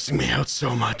is stressing me out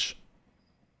so much.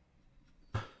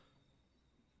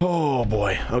 Oh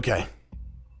boy. Okay.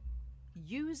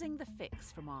 Using the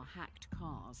fix from our hacked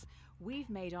cars, we've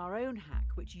made our own hack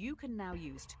which you can now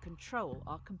use to control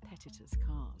our competitors'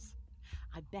 cars.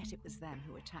 I bet it was them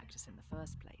who attacked us in the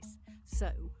first place. So,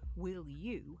 will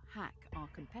you hack our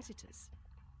competitors?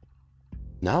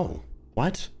 No.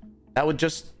 What? That would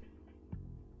just...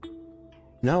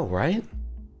 No, right?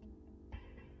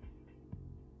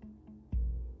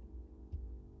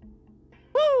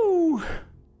 Woo!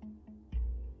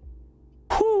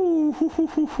 Whoo, hoo, hoo,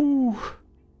 hoo, hoo.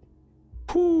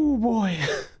 Whoo, boy.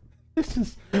 This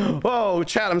is... Oh,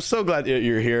 chat, I'm so glad that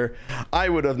you're here. I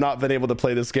would have not been able to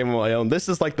play this game on my own. This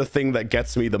is like the thing that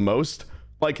gets me the most.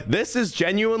 Like, this is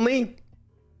genuinely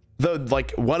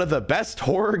like one of the best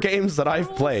horror games that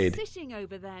I've played. Sitting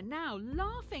over there now,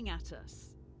 laughing at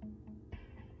us.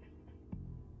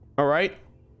 All right.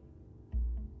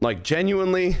 Like,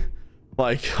 genuinely,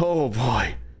 like, oh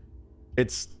boy.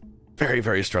 It's very,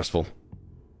 very stressful.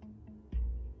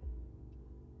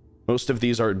 Most of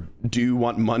these are, do you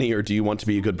want money or do you want to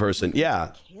be a good person?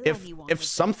 Yeah. If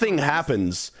something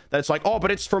happens that's like, oh, but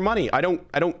it's for money, I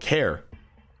don't care.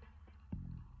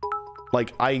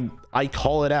 Like, I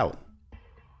call it out.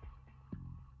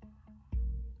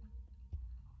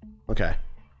 Okay.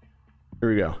 Here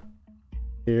we go.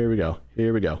 Here we go.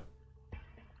 Here we go.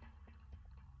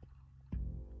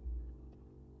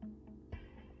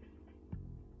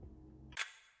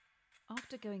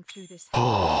 After going through this,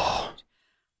 Oh.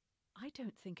 I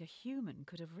don't think a human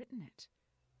could have written it.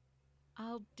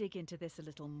 I'll dig into this a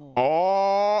little more.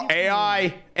 Oh,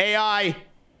 AI, AI.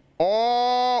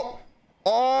 Oh,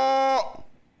 oh,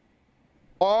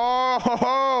 oh,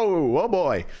 oh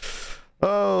boy.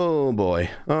 Oh boy.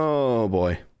 Oh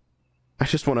boy. I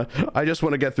just want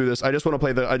to get through this. I just want to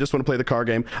play the car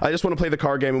game. I just want to play the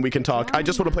car game and we can talk. I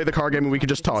just want to play the car game and we can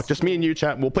just talk. Just me and you,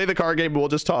 chat. We'll play the car game and we'll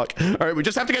just talk. All right, we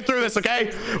just have to get through this,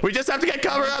 okay? We just have to get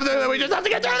covered up there. We just have to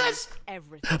get through this.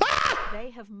 Everything. Ah! They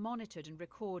have monitored and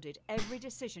recorded every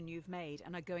decision you've made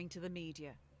and are going to the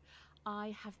media.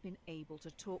 I have been able to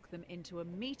talk them into a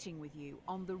meeting with you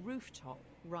on the rooftop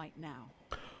right now.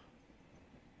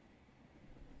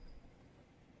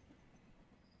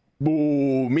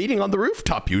 Ooh, meeting on the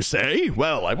rooftop, you say?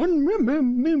 Well, I wouldn't.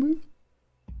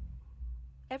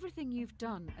 Everything you've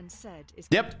done and said is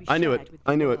going Yep, to be I knew shared it. with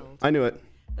I the knew it. world. I knew it.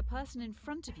 The person in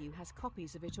front of you has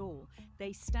copies of it all.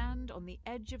 They stand on the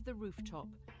edge of the rooftop,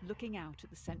 looking out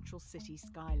at the central city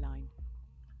skyline.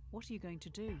 What are you going to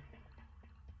do?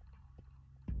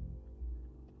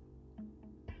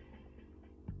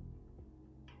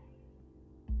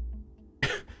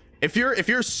 If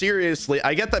you're seriously,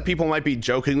 I get that people might be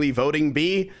jokingly voting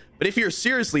B, but if you're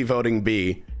seriously voting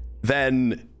B,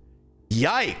 then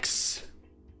yikes.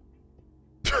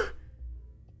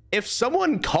 If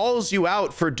someone calls you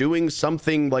out for doing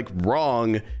something like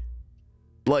wrong,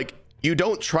 like you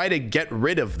don't try to get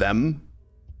rid of them.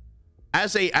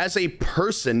 As a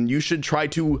person, you should try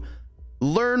to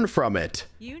learn from it.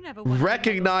 You never wanted to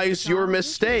Recognize have a your child,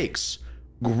 mistakes.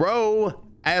 Grow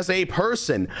as a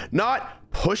person, not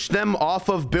push them off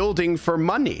of building for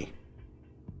money.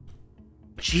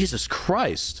 Jesus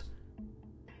Christ.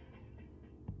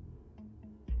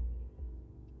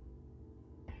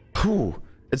 Whew.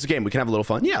 It's a game. We can have a little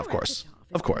fun. Yeah, of course.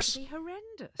 Of course. Be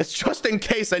horrendous. It's just in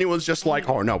case anyone's just like,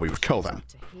 oh no, we would kill them.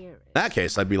 To hear it. In that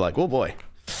case, I'd be like, oh boy.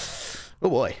 Oh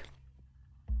boy.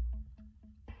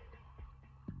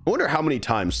 I wonder how many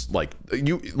times,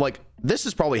 this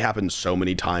has probably happened so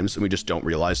many times and we just don't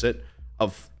realize it,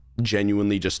 of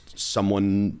genuinely just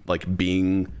someone like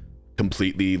being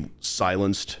completely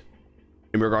silenced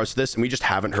in regards to this, and we just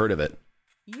haven't heard of it.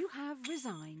 You have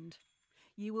resigned.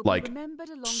 You will Like, be remembered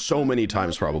alongside so many the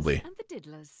times, murderers probably. And the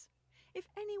diddlers. If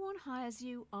anyone hires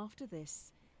you after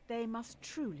this, they must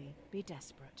truly be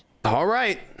desperate. All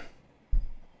right.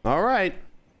 All right.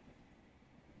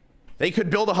 They could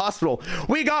build a hospital.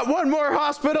 We got one more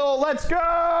hospital. Let's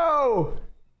go.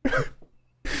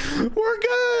 We're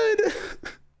good.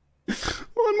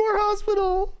 One more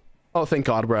hospital. Oh, thank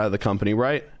God we're out of the company,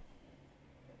 right?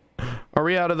 Are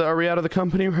we out of the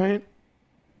company, right?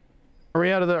 Are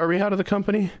we out of the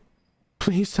company?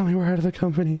 Please tell me we're out of the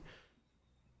company.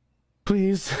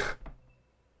 Please.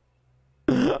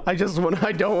 I don't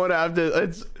want to have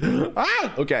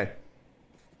to, okay.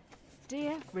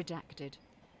 Dear Redacted,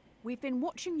 we've been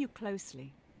watching you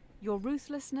closely. Your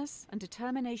ruthlessness and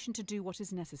determination to do what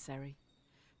is necessary.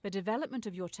 The development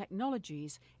of your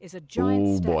technologies is a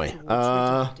giant step towards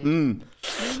Redacted, meaning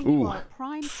you are a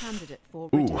prime candidate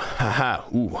for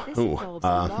Redacted. This involves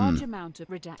a large amount of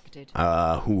Redacted.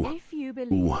 If you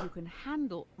believe you can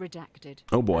handle Redacted,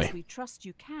 oh boy, as we trust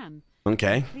you can,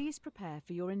 okay, please prepare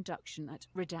for your induction at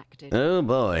Redacted. Oh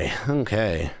boy,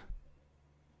 okay.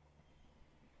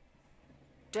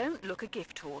 Don't look a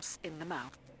gift horse in the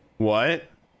mouth. What?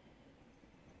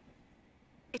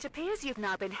 It appears you've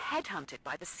now been headhunted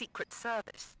by the Secret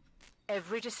Service.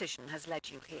 Every decision has led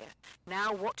you here.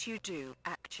 Now what you do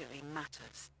actually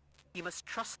matters. You must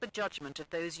trust the judgment of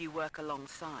those you work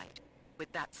alongside.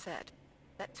 With that said,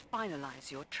 let's finalize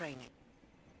your training.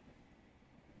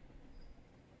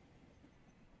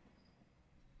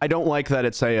 I don't like that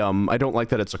it's a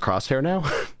crosshair now.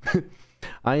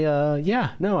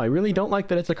 Yeah, no, I really don't like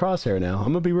that it's a crosshair now.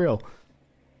 I'm gonna be real.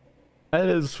 That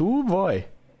is, oh boy.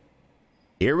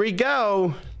 Here we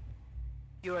go.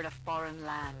 You're in a foreign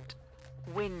land.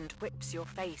 Wind whips your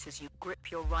face as you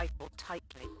grip your rifle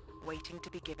tightly, waiting to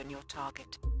be given your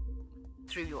target.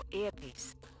 Through your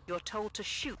earpiece, you're told to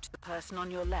shoot the person on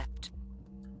your left.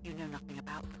 You know nothing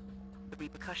about them, the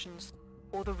repercussions,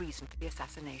 or the reason for the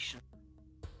assassination.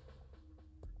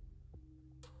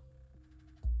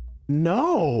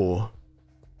 No.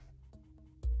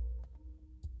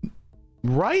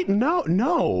 Right?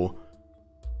 No.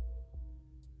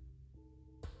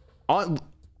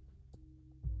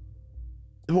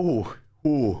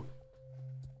 Ooh.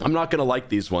 I'm not gonna like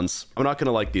these ones.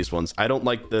 I don't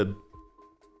like the.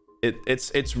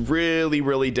 It's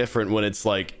really different when it's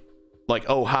like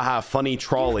oh haha funny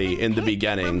trolley in the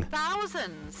beginning.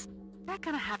 Thousands. They're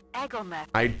gonna have egg on their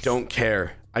face. I don't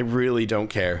care. I really don't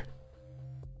care.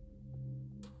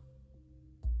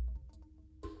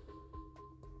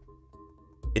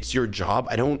 It's your job.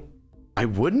 I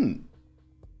wouldn't.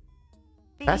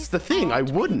 That's the thing. I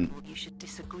wouldn't. You should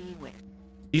disagree with.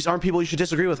 These aren't people you should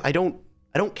disagree with. I don't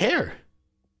care.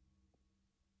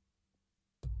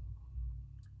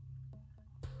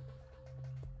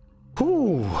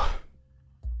 Whew.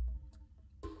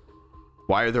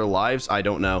 Why are there lives? I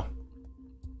don't know.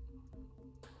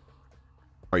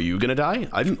 Are you gonna die?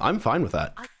 I'm fine with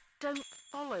that. I don't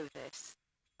follow this.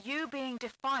 You being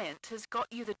defiant has got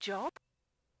you the job?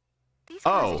 These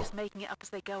guys are just making it up as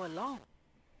they go along.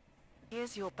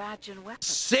 Here's your badge and weapon.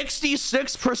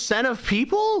 66% of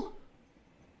people?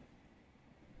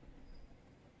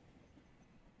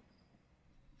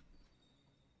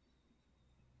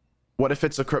 What if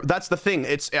it's a... That's the thing.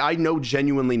 I know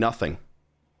genuinely nothing.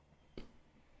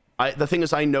 The thing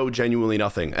is, I know genuinely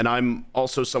nothing. And I'm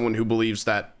also someone who believes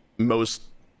that most,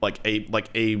 like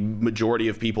a majority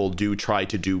of people do try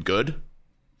to do good.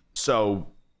 So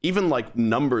even like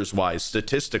numbers wise,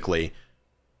 statistically,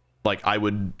 like I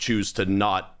would choose to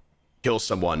not kill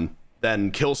someone than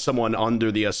kill someone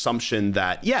under the assumption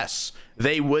that, yes,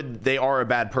 they are a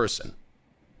bad person.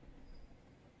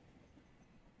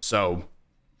 So...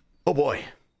 Oh boy.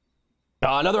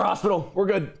 Another hospital. We're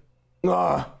good.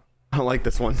 I don't like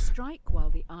this one. Strike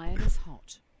while the iron is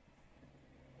hot.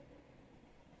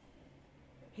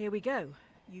 Here we go.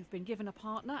 You've been given a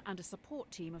partner and a support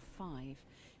team of 5.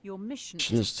 Your mission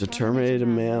is to terminate a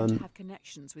man to have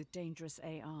connections with dangerous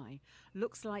AI.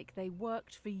 Looks like they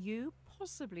worked for you,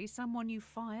 possibly someone you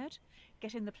fired.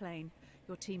 Get in the plane.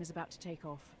 Your team is about to take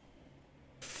off.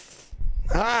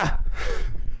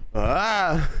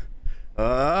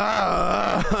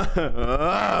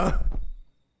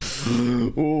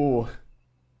 Ooh.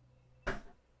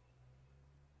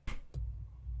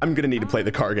 I'm gonna need to play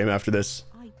the car game after this.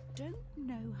 I don't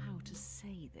know how to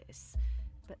say this,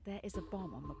 but there is a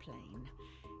bomb on the plane.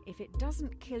 If it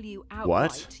doesn't kill you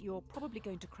outright, you're probably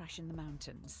going to crash in the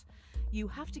mountains. You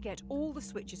have to get all the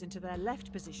switches into their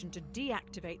left position to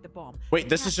deactivate the bomb. Wait,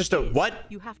 this is just a what?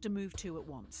 You have to move 2 at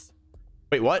once.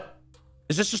 Wait, what?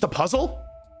 Is this just a puzzle?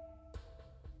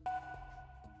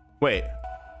 Wait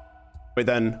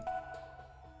then.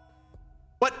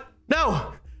 What?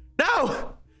 No!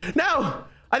 No! No!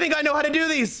 I think I know how to do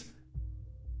these!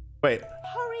 Wait.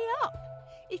 Hurry up!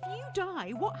 If you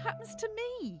die, what happens to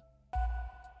me?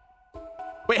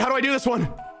 Wait, how do I do this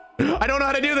one? I don't know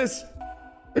how to do this!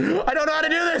 I don't know how to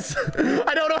do this!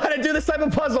 I don't know how to do this type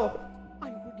of puzzle!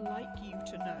 I would like you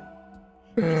to know.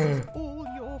 This is all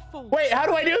your fault. Wait, how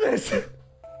do I do this?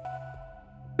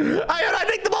 I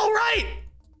make them all right!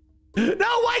 No,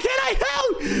 why can't I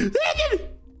help?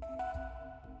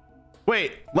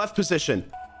 Wait, left position.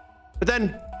 But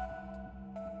then...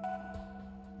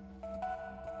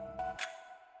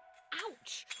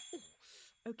 Ouch!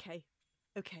 Okay.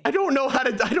 I don't know how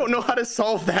to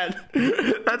solve that.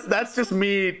 That's just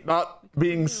me not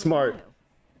being smart.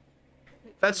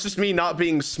 That's just me not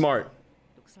being smart.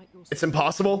 It's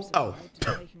impossible? Oh.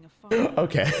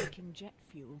 Okay.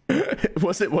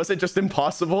 Was it just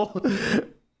impossible?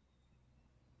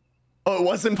 Oh, it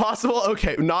was impossible?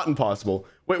 Okay, not impossible.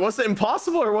 Wait, was it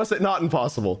impossible or was it not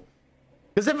impossible?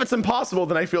 Because if it's impossible,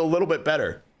 then I feel a little bit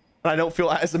better. And I don't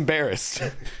feel as embarrassed.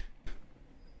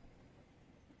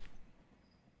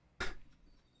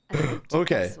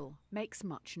 Okay. Wrestle makes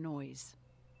much noise.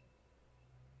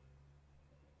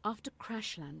 After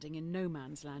crash landing in no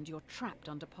man's land, you're trapped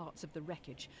under parts of the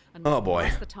wreckage and must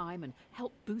pass the time and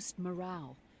help boost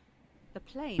morale. The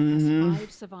plane has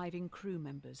 5 surviving crew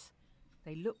members.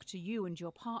 They look to you and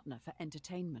your partner for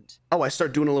entertainment. Oh, I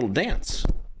start doing a little dance.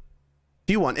 If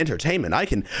you want entertainment, I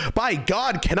can... By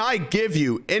God, can I give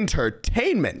you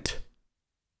entertainment?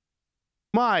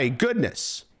 My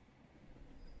goodness.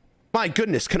 My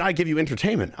goodness, can I give you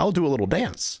entertainment? I'll do a little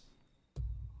dance.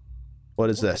 What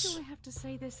is this? Do I have to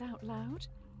say this out loud?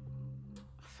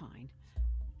 Fine.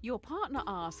 Your partner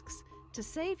asks, to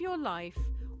save your life,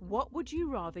 what would you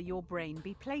rather your brain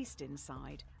be placed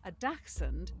inside? A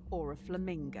dachshund or a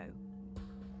flamingo?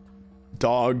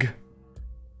 Dog.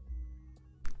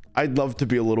 I'd love to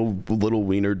be a little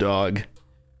wiener dog.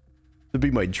 That'd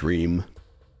be my dream.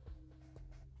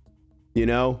 You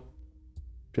know?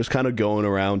 Just kind of going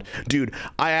around. Dude,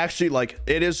 I actually like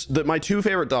it is my two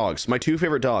favorite dogs. My two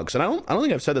favorite dogs. And I don't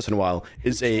think I've said this in a while.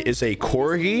 Is a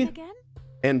corgi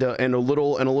and a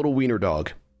little wiener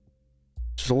dog.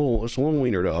 Just a little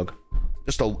wiener dog.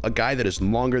 Just a guy that is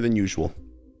longer than usual.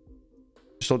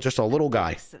 Just a little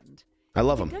guy. I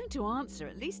love him. If you're going to answer,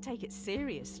 at least take it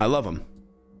seriously. I love him.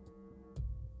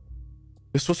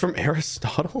 This was from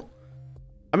Aristotle?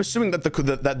 I'm assuming that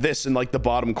that this in like the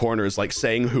bottom corner is like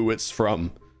saying who it's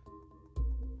from.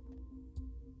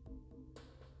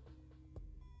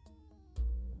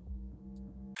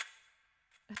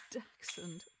 A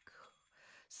dachshund.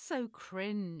 So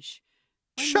cringe.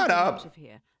 Shut up.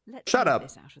 Shut up.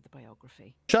 This out of the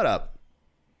biography. Shut up.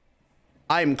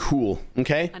 I'm cool,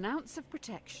 okay? An ounce of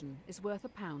protection is worth a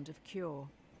pound of cure.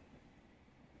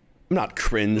 I'm not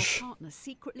cringe. Your partner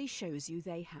secretly shows you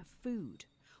they have food,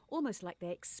 almost like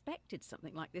they expected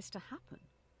something like this to happen.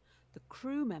 The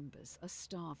crew members are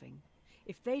starving.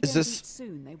 If they don't eat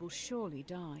soon, they will surely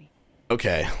die.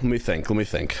 Okay, let me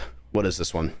think. What is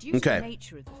this one? Due to the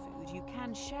nature of the food, you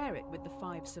can share it with the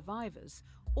 5 survivors,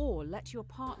 or let your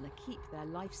partner keep their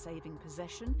life-saving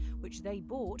possession, which they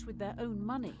bought with their own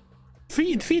money.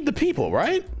 Feed the people,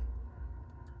 right?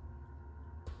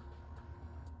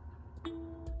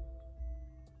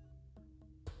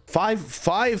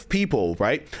 Five people,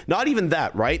 right? Not even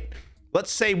that, right?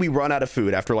 Let's say we run out of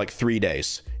food after like 3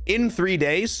 days. In 3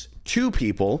 days, 2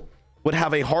 people would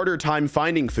have a harder time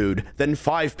finding food than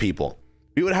 5 people.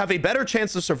 We would have a better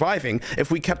chance of surviving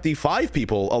if we kept the 5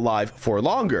 people alive for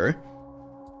longer,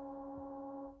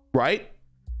 right?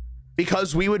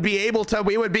 Because we would be able to.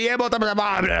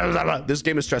 This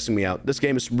game is stressing me out. This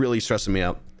game is really stressing me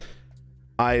out.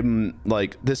 I'm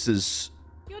like, this is.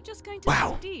 You're just going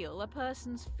to steal a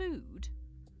person's food?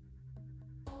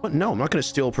 What? No, I'm not going to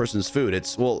steal a person's food.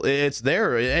 It's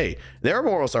their, hey, their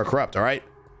morals are corrupt, all right?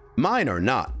 Mine are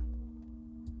not.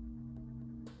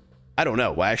 I don't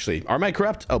know. Well, actually, are my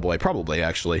corrupt? Oh boy, probably,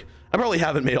 actually. I probably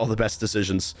haven't made all the best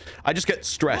decisions. I just get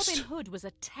stressed. Robin Hood was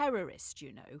a terrorist,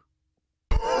 you know.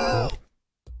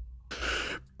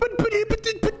 But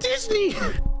Disney.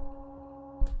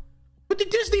 But the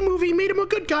Disney movie made him a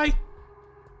good guy.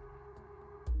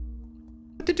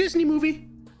 The Disney movie.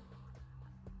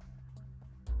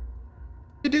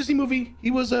 The Disney movie. He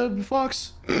was a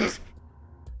fox. It's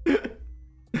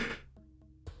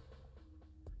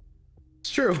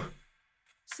true.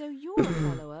 So you're a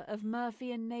follower of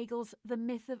Murphy and Nagel's The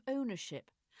Myth of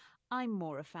Ownership. I'm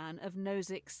more a fan of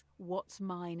Nozick's What's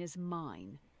Mine is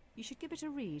Mine. You should give it a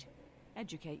read.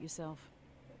 Educate yourself.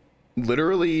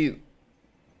 Literally,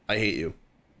 I hate you.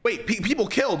 Wait, people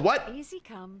killed. What? Easy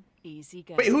come, easy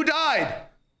go. Wait, who died?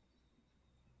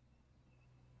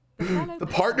 The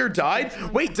partner died?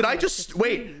 Wait, did I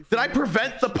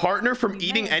prevent the partner from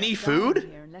eating any food?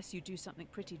 Unless you do something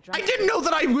pretty I didn't know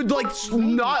that I would like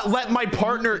not let my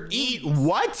partner eat.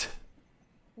 What?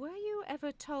 Were you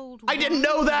ever told? I didn't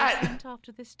know that.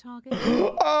 After this target.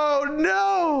 Oh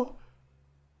no.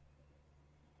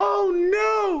 Oh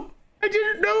no. I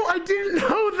didn't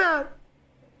know that.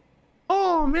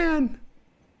 Oh man.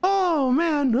 Oh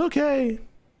man. Okay.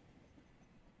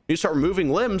 You start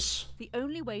removing limbs. The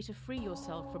only way to free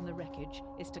yourself from the wreckage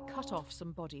is to cut off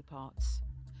some body parts.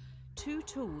 2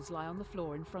 tools lie on the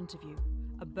floor in front of you.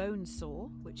 A bone saw,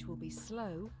 which will be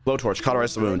slow. Blowtorch,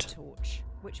 cauterize the wound. Blowtorch,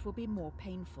 which will be more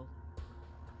painful.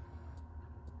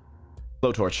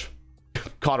 Blowtorch,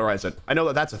 cauterize it. I know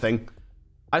that that's a thing.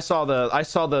 I saw the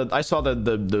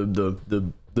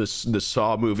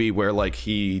Saw movie where like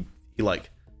he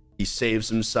saves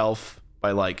himself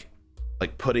by like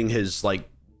putting his like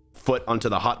foot onto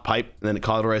the hot pipe and then it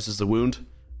cauterizes the wound.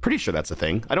 Pretty sure that's a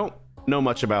thing. I don't know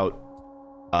much about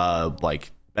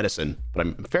like medicine, but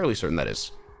I'm fairly certain that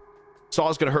is.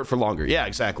 Saw's gonna hurt for longer. Yeah,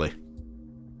 exactly.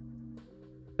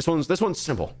 This one's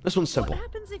simple. This one's simple. What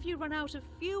happens if you run out of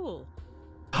fuel?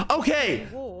 Okay,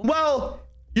 well,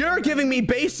 you're giving me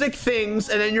basic things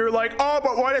and then you're like, oh,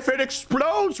 but what if it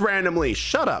explodes randomly?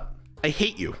 Shut up. I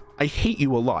hate you. I hate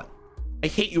you a lot. I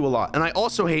hate you a lot. And I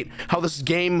also hate how this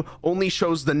game only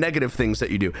shows the negative things that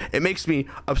you do. It makes me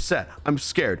upset. I'm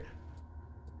scared.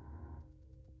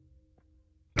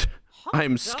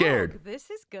 I'm scared. This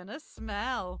is gonna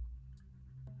smell.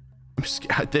 I'm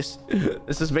scared. This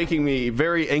is making me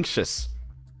very anxious.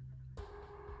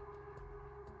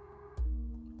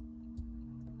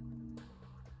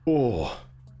 Oh.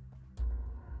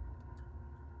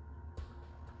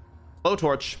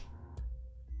 Blowtorch.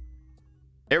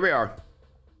 Here we are.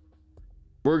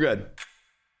 We're good.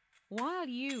 While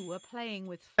you were playing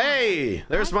with fire, hey,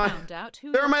 there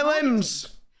are my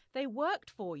limbs. They worked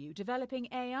for you, developing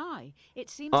AI. It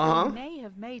seems they may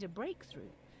have made a breakthrough,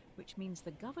 which means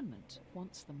the government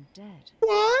wants them dead.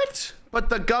 What? But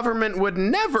the government would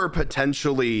never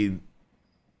potentially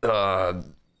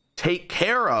take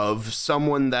care of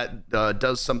someone that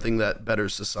does something that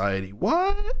betters society.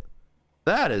 What?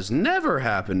 That has never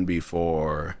happened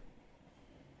before.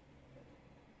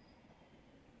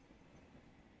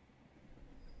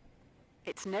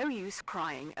 It's no use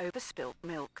crying over spilt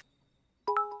milk.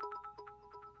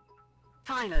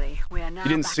 Finally, we are now. You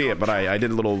didn't see it, but I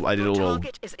did a little. I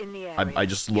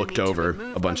just looked over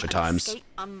a bunch of times.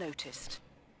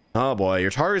 Oh boy,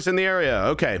 your target's in the area.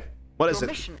 Okay, what is it?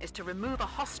 Your mission is to remove a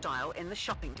hostile in the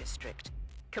shopping district.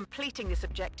 Completing this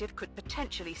objective could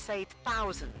potentially save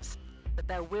thousands. but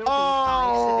there will be 5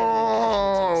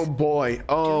 Oh civilian casualties. boy.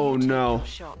 Oh Do you take no. your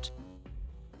shot?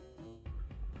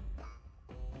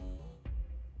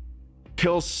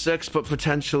 Kill 6 but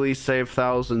potentially save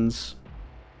thousands.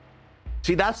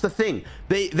 See, that's the thing.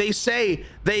 They say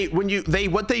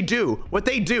what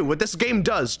this game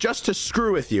does just to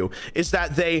screw with you is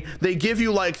that they give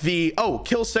you like the, oh,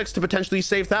 kill 6 to potentially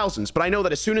save thousands. But I know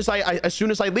that as soon as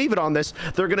I leave it on this,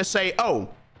 they're gonna say, oh,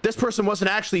 this person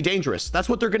wasn't actually dangerous. That's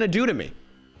what they're gonna do to me.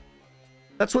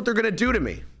 That's what they're gonna do to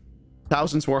me.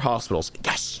 Thousands more hospitals.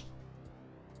 Yes.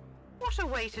 What a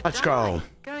way to Let's die. go.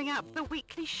 Going out for the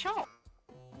weekly shop.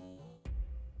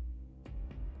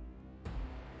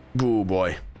 Ooh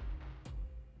boy.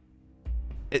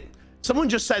 Someone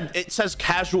just said it says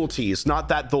casualties, not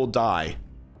that they'll die.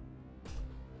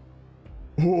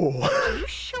 Ooh. Are you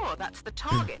sure that's the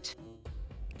target?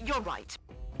 You're right.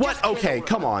 What? Just kill Okay, all of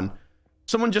come them. on.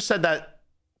 Someone just said that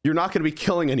you're not going to be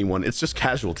killing anyone. It's just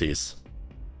casualties.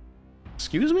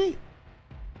 Excuse me?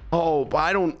 Oh, but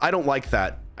I don't like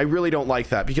that. I really don't like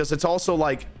that because it's also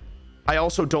like, I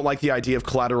also don't like the idea of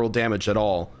collateral damage at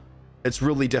all. It's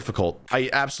really difficult. I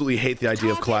absolutely hate the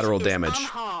idea of Target collateral is damage.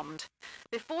 Unharmed.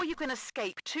 Before you can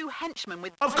escape, 2 henchmen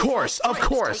with Of course, of blades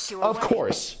course, take you of away.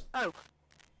 course. Oh,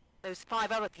 those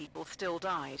 5 other people still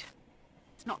died.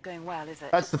 It's not going well, is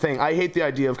it? That's the thing. I hate the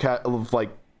idea of like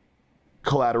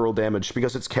collateral damage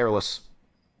because it's careless.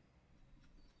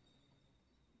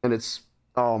 And it's,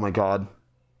 oh my god.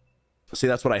 See,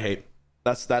 that's what I hate.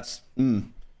 That's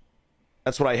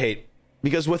what I hate.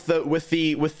 Because with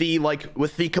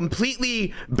the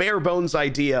completely bare bones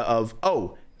idea of,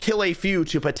 oh, kill a few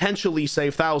to potentially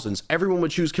save thousands, everyone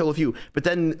would choose kill a few. But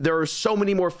then there are so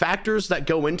many more factors that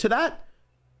go into that,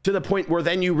 to the point where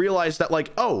then you realize that,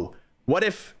 like, oh, what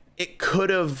if it could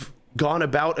have gone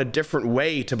about a different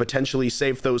way to potentially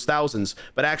save those thousands,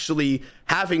 but actually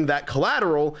having that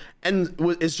collateral and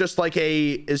is just like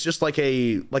a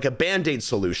band-aid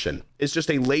solution. It's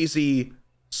just a lazy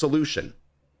solution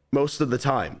most of the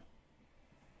time.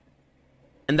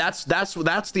 And that's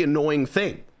the annoying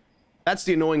thing. That's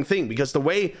the annoying thing, because the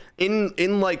way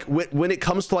in like when it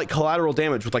comes to like collateral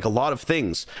damage with like a lot of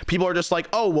things, people are just like,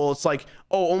 oh, well, it's like,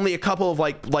 oh, only a couple of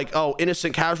like oh,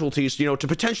 innocent casualties, you know, to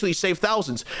potentially save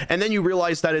thousands. And then you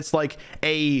realize that it's like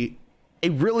a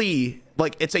really,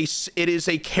 like, it is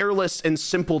a careless and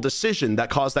simple decision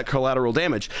that caused that collateral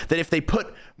damage, that if they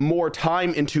put more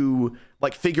time into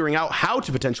like figuring out how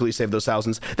to potentially save those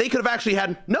thousands, they could have actually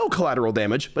had no collateral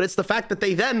damage. But it's the fact that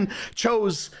they then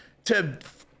chose to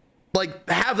like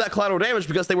have that collateral damage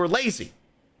because they were lazy.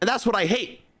 And that's what I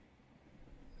hate.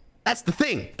 That's the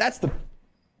thing. That's the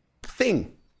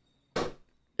thing.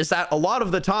 Is that a lot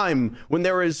of the time when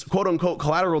there is quote unquote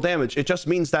collateral damage, it just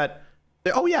means that,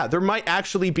 oh yeah, there might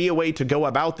actually be a way to go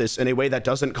about this in a way that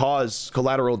doesn't cause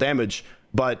collateral damage,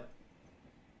 but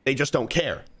they just don't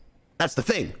care. That's the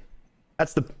thing.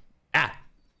 That's the,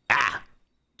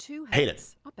 2 hate it.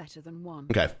 hits are better than 1.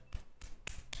 Okay.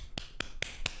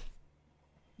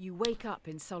 You wake up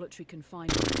in solitary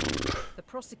confinement. The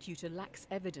prosecutor lacks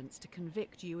evidence to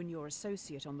convict you and your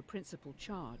associate on the principal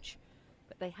charge,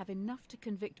 but they have enough to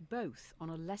convict both on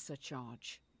a lesser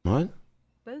charge. What?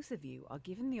 Both of you are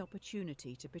given the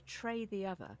opportunity to betray the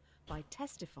other by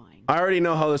testifying. I already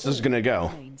know how this is going to go.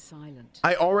 Remain silent.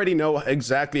 I already know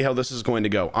exactly how this is going to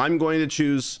go. I'm going to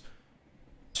choose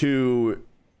to,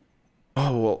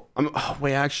 oh, well,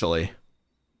 wait, actually,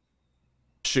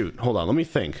 shoot, hold on, let me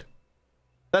think.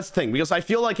 That's the thing, because I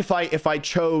feel like if I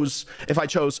chose,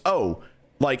 oh,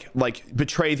 like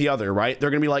betray the other, right? They're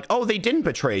gonna be like, oh, they didn't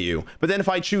betray you. But then if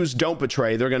I choose don't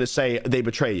betray, they're gonna say they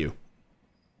betray you.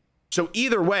 So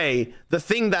either way, the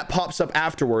thing that pops up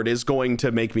afterward is going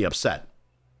to make me upset.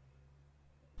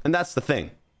 And that's the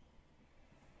thing.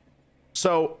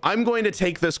 So I'm going to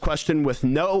take this question with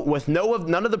none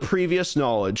of the previous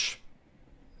knowledge.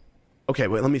 Okay,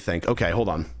 wait, let me think. Okay, hold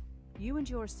on. You and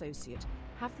your associate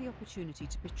have the opportunity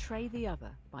to betray the other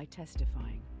by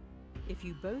testifying. If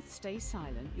you both stay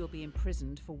silent, you'll be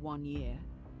imprisoned for 1 year.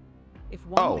 If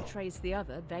one betrays the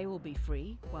other, they will be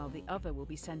free, while the other will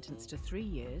be sentenced to 3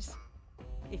 years.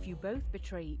 If you both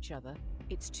betray each other,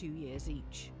 it's 2 years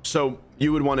each. So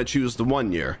you would want to choose the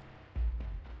 1 year,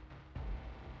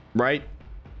 right?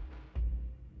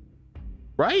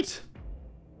 Right?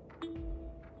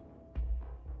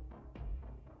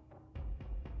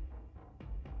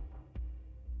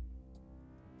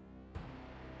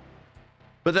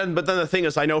 But then the thing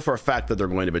is, I know for a fact that they're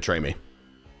going to betray me.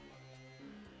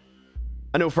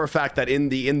 I know for a fact that in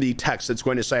the text it's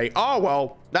going to say, oh,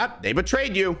 well, that they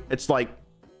betrayed you. It's like,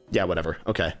 yeah, whatever.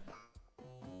 Okay.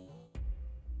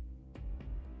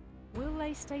 We'll lay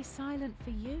they stay silent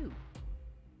for you?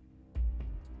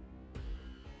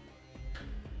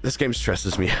 This game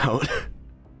stresses me out.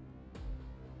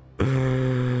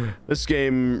 This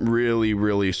game really,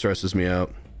 really stresses me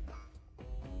out.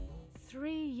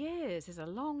 3 years is a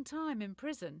long time in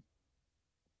prison.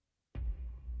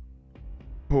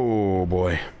 Oh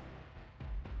boy.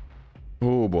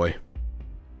 Oh boy.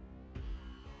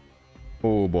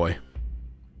 Oh boy.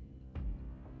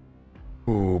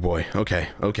 Oh boy. Okay,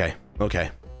 okay,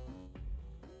 okay.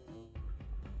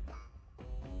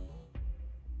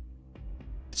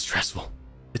 It's stressful.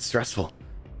 It's stressful.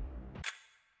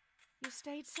 You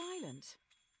stayed silent,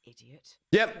 idiot.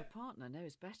 Yep. Your partner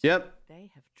knows better. Yep. They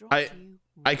have dropped you.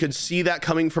 I could see that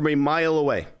coming from a mile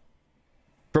away.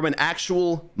 From an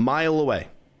actual mile away.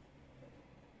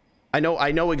 I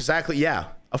know exactly. Yeah,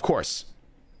 of course.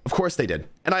 Of course they did.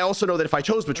 And I also know that if I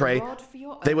chose betray,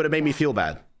 they would have made me feel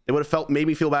bad. They would have made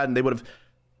me feel bad, and they would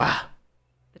have...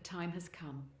 The time has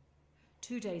come.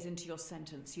 2 days into your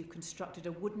sentence, you've constructed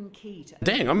a wooden key to...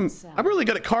 Dang, I'm really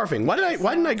good at carving. Why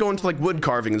didn't I go into like wood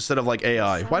carving instead of like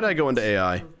AI? Why did I go into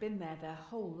AI? Who've been there their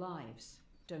whole lives.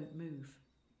 Don't move.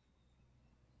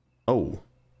 Oh.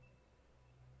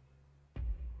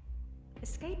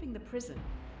 Escaping the prison.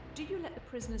 Do you let the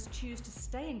prisoners choose to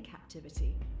stay in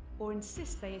captivity or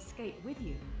insist they escape with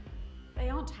you? They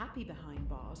aren't happy behind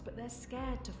bars, but they're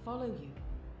scared to follow you.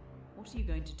 What are you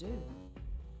going to do?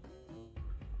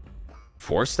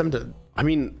 Force them to... I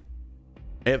mean,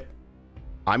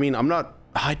 I'm not...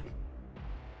 I'm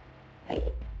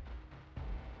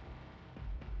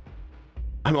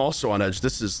also on edge.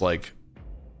 This is like...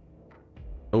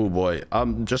 Oh boy.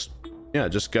 Just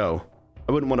go.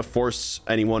 I wouldn't want to force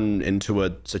anyone into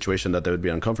a situation that they would be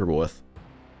uncomfortable with.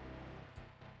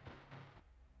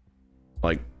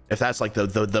 Like, if that's like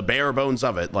the bare bones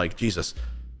of it, like, Jesus.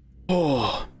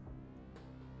 Oh.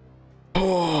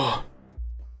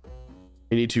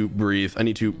 I need to breathe. I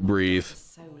need to breathe.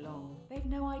 So long. They've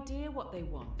no idea what they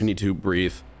want. I need to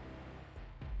breathe.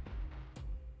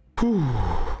 Whew.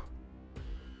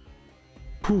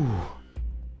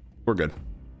 We're good.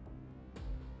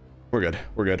 We're good.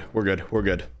 We're good. We're good. We're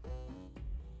good.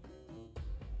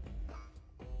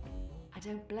 I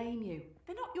don't blame you.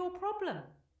 They're not your problem.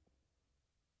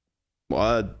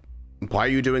 Why are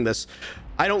you doing this?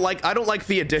 I don't like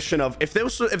the addition of if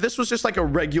this was just like a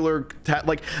regular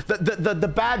like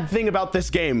the bad thing about this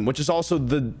game, which is also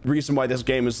the reason why this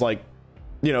game is like,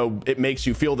 you know, it makes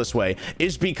you feel this way,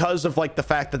 is because of like the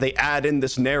fact that they add in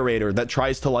this narrator that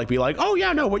tries to like be like, oh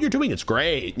yeah, no, what you're doing is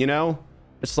great, you know?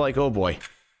 It's like, oh boy.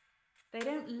 They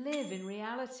don't live in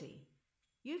reality.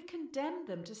 You've condemned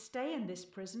them to stay in this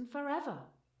prison forever.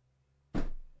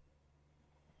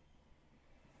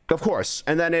 Of course.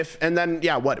 And then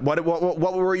yeah, what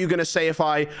were you gonna say if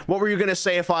I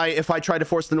tried to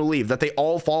force them to leave? That they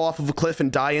all fall off of a cliff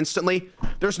and die instantly?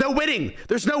 There's no winning.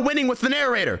 There's no winning with the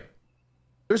narrator.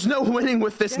 There's no winning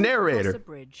with this narrator. Don't cross the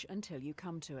bridge until you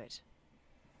come to it.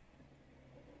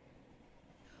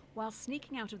 While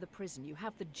sneaking out of the prison, you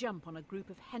have the jump on a group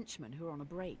of henchmen who are on a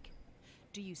break.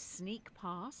 Do you sneak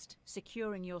past,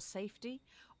 securing your safety,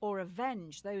 or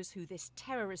avenge those who this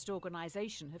terrorist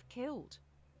organization have killed?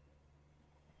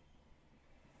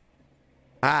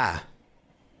 Ah.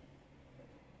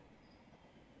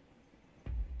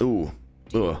 Ooh.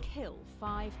 Do you kill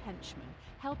 5 henchmen,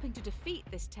 helping to defeat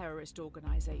this terrorist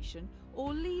organization,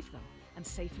 or leave them and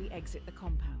safely exit the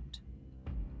compound?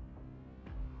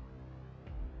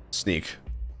 Sneak.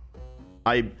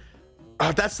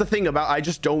 That's the thing about, I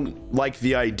just don't like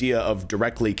the idea of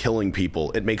directly killing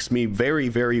people. It makes me very,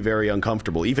 very, very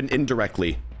uncomfortable. Even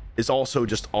indirectly is also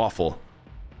just awful.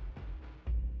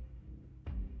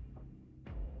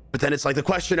 But then it's like the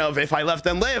question of, if I let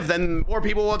them live, then more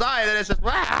people will die. Then it's just,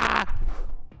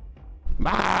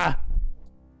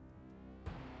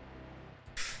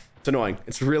 It's annoying.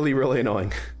 It's really, really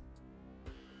annoying.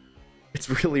 It's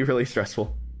really, really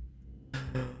stressful.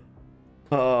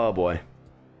 Oh boy.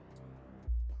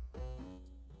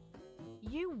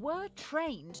 You were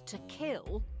trained to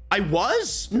kill. I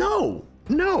was? No.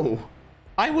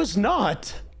 I was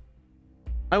not.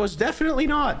 I was definitely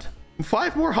not.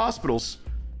 5 more hospitals.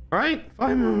 All right,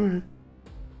 5 more.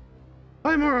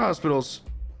 5 more hospitals.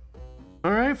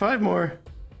 All right, 5 more.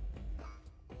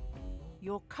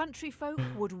 Your country folk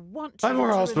would want 5 more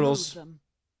to hospitals. remove them.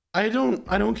 I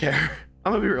don't care.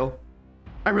 I'm gonna be real.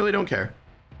 I really don't care.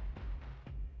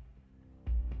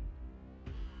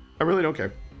 I really don't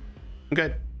care.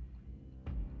 Okay.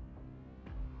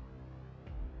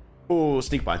 Oh,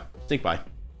 sneak by.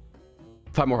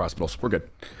 5 more hospitals. We're good.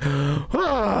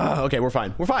 Okay, we're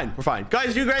fine.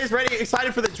 Guys, you guys ready?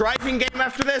 Excited for the driving game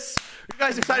after this? You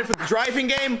guys excited for the driving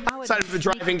game? Excited for the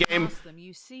driving game? Them,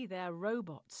 you see their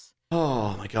robots.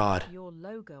 Oh my god. Your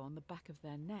logo on the back of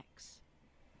their necks.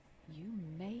 You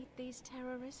made these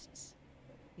terrorists?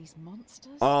 These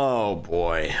monsters? Oh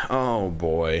boy. Oh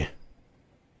boy.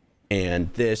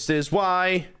 And this is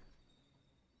why.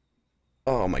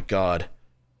 Oh my god.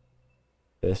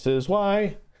 This is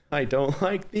why I don't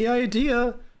like the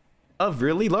idea of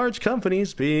really large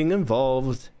companies being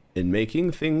involved in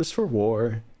making things for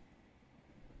war.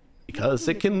 Because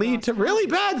it can lead to really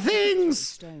bad things!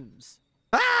 Stones.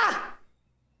 Ah!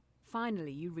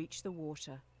 Finally, you reach the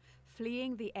water,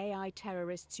 fleeing the AI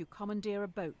terrorists who commandeer a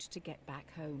boat to get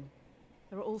back home.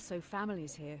 There are also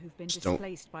families here who've been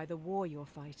displaced by the war you're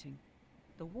fighting.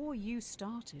 The war you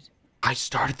started. I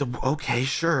started the... Okay,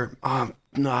 sure.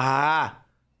 Nah.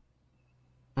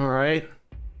 Alright.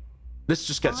 This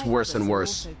just gets worse and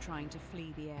worse. Also trying to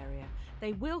flee the area.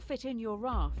 They will fit in your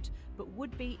raft, but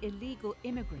would be illegal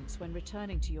immigrants when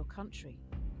returning to your country.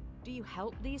 Do you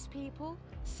help these people,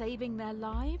 saving their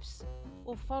lives?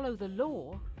 Or follow the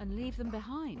law and leave them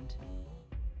behind?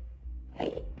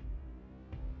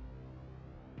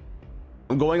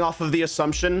 I'm going off of the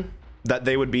assumption that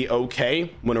they would be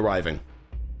okay when arriving.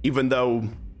 Even though,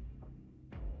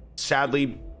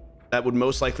 sadly, that would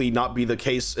most likely not be the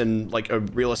case in like a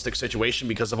realistic situation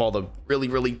because of all the really,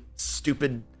 really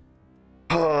stupid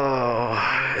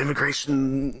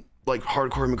immigration, like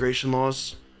hardcore immigration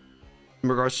laws in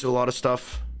regards to a lot of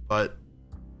stuff. But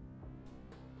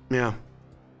yeah,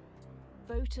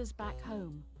 Voters back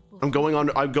home. I'm going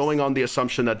on the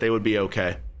assumption that they would be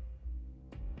okay.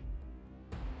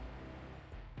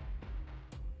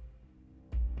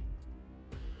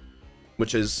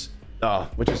 Which is a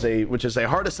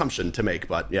hard assumption to make,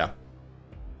 but yeah.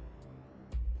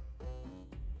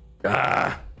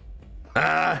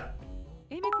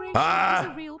 Immigration is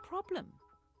a real problem,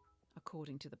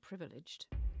 according to the privileged.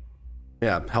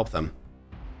 Yeah, help them.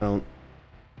 Don't.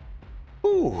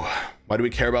 Ooh, why do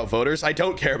we care about voters? I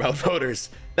don't care about voters.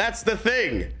 That's the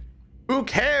thing. Who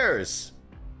cares?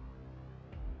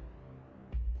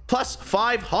 Plus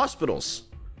 5 hospitals.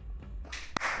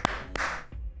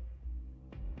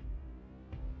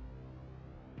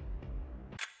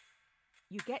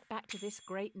 You get back to this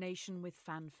great nation with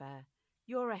fanfare.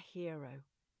 You're a hero.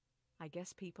 I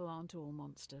guess people aren't all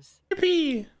monsters.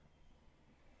 Yippee!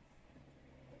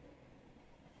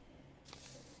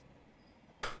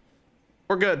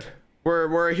 We're good.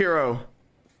 We're a hero.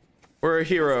 We're a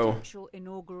hero. The Presidential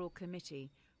Inaugural Committee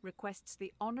requests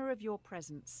the honor of your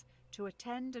presence to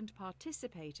attend and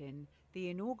participate in the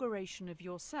inauguration of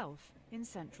yourself in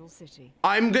Central City.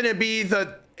 I'm gonna be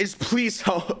the... Is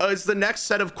the next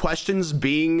set of questions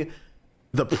being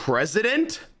the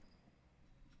president?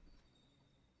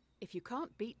 If you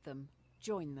can't beat them,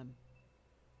 join them.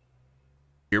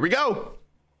 Here we go.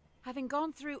 Having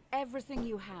gone through everything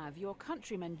you have, your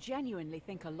countrymen genuinely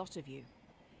think a lot of you.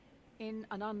 In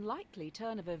an unlikely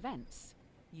turn of events,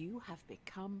 you have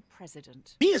become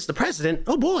president. He is the president?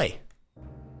 Oh boy.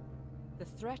 The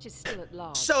threat is still at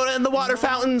large. Soda in the water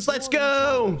fountains, let's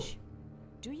go!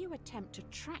 Do you attempt to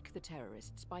track the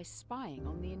terrorists by spying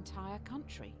on the entire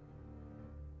country?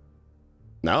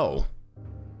 No.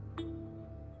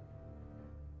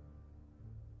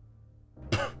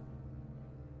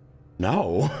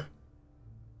 No.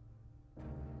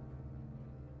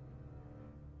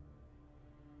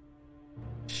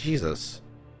 Jesus.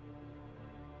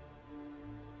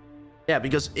 Yeah,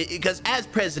 because as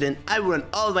president, I want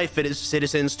all my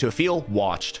citizens to feel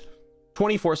watched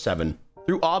 24/7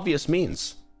 through obvious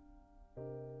means.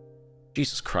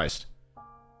 Jesus Christ.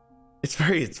 It's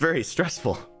very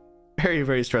stressful. Very,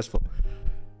 very stressful.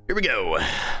 Here we go.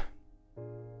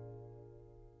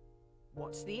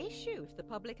 What's the issue if the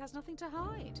public has nothing to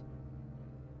hide?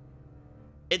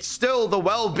 It's still the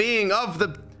well-being of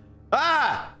the...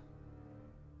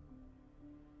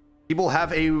 People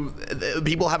have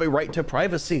a right to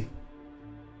privacy.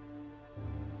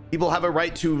 People have a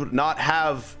right to not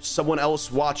have someone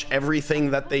else watch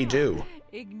everything that they do.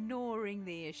 Ignoring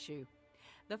the issue.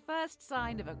 The first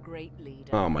sign of a great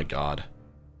leader. Oh my God.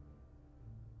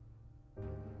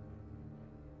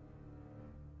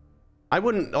 I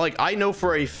wouldn't, like, I know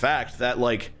for a fact that,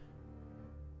 like,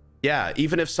 yeah,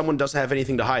 even if someone doesn't have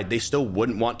anything to hide, they still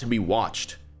wouldn't want to be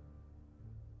watched.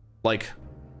 Like,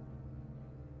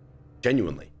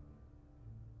 genuinely.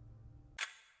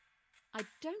 I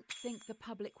don't think the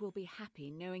public will be happy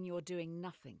knowing you're doing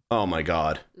nothing. Oh my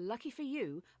God. Lucky for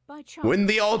you, by chance. When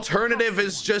the alternative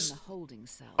is just... holding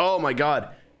cell. Oh my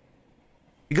God.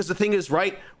 Because the thing is,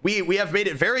 right, we have made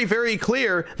it very, very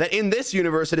clear that in this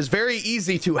universe, it is very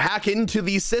easy to hack into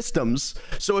these systems.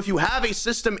 So if you have a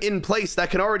system in place that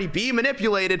can already be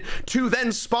manipulated to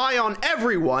then spy on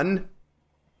everyone,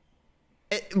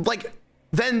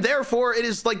 then therefore it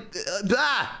is like,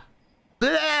 blah,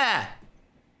 blah.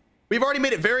 We've already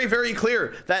made it very, very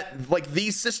clear that like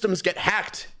these systems get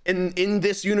hacked in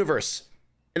this universe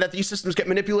and that these systems get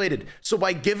manipulated. So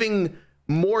by giving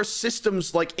more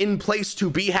systems like in place to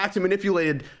be hacked and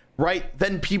manipulated, right,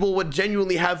 then people would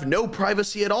genuinely have no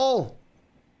privacy at all.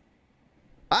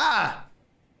 Ah!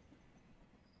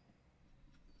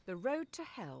 The road to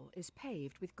hell is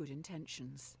paved with good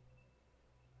intentions.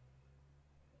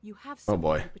 You have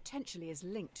someone who potentially is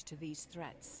linked to these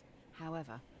threats.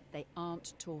 However, they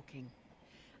aren't talking.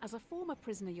 As a former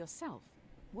prisoner yourself,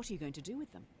 what are you going to do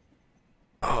with them?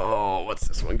 Oh, what's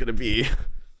this one gonna be?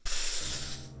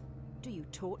 Do you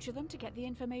torture them to get the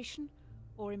information,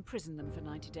 or imprison them for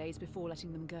 90 days before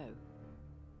letting them go?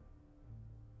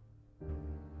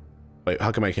 Wait,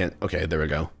 how come I can't? Okay, there we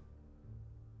go.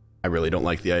 I really don't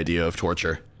like the idea of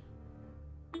torture.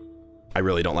 I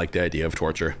really don't like the idea of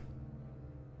torture.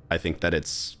 I think that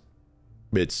it's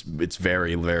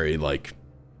very, very like,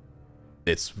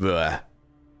 it's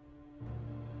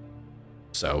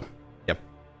so, yep.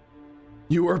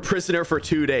 You were a prisoner for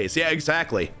 2 days. Yeah,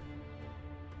 exactly.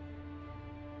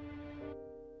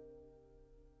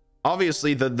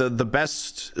 Obviously, the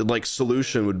best like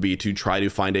solution would be to try to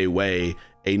find a way,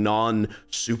 a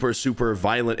super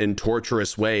violent and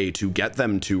torturous way to get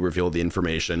them to reveal the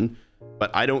information. But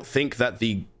I don't think that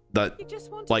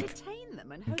like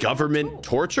government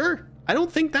torture, I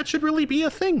don't think that should really be a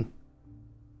thing.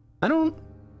 I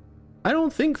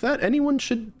don't think that anyone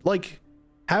should like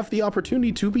have the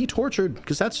opportunity to be tortured,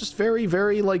 because that's just very,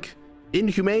 very like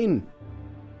inhumane.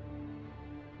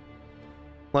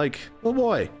 Like, oh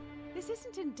boy. This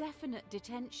isn't indefinite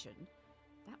detention.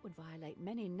 That would violate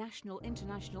many national,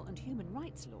 international, and human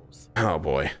rights laws. Oh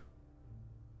boy.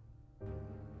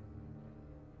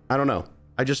 I don't know.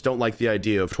 I just don't like the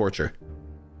idea of torture.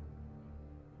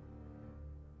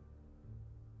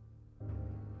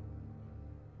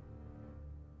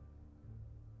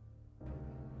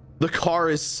 The car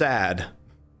is sad.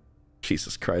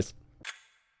 Jesus Christ.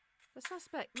 The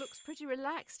suspect looks pretty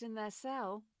relaxed in their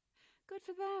cell. Good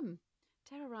for them.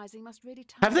 Terrorizing must really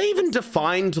tire. Have they even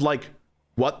defined like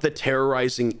what the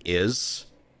terrorizing is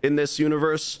in this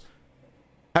universe?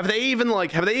 Have they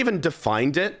even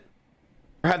defined it?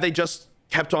 Or have they just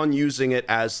kept on using it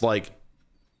as like,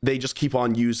 they just keep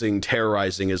on using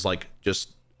terrorizing as like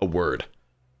just a word?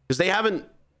 Because they haven't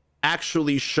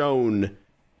actually shown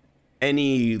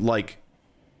any like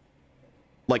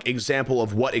example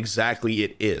of what exactly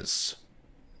it is.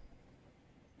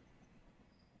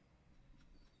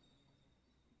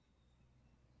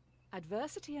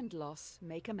 Adversity and loss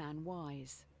make a man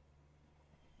wise.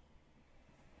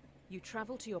 You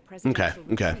travel to your presidential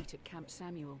retreat at Camp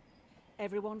Samuel.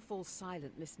 Everyone falls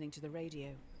silent listening to the radio.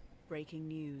 Breaking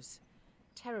news.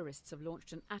 Terrorists have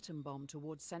launched an atom bomb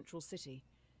towards Central City.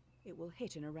 It will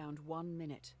hit in around 1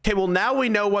 minute. Okay, well now we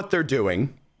know what they're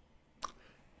doing.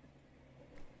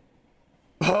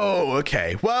 Oh,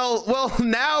 okay. Well,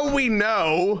 now we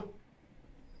know.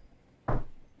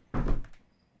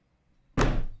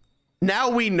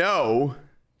 Now we know.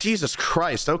 Jesus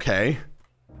Christ, okay.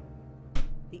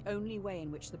 The only way in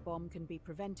which the bomb can be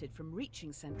prevented from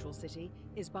reaching Central City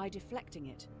is by deflecting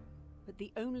it. But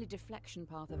the only deflection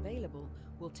path available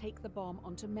will take the bomb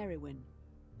onto Merriwin.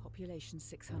 Population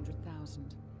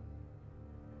 600,000.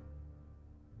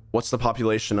 What's the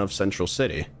population of Central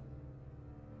City?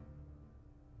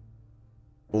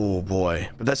 Oh boy.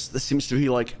 But this seems to be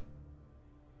like,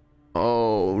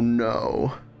 oh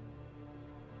no.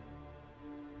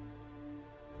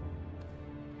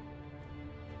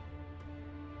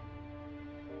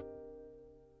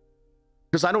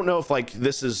 Because I don't know if like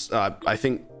this is I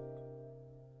think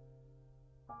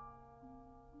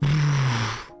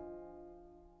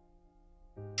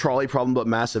trolley problem but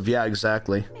massive. Yeah,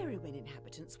 exactly. Merriwin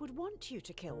inhabitants would want you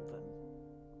to kill them.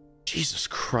 Jesus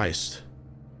Christ.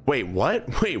 Wait,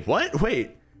 what? Wait, what?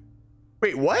 Wait,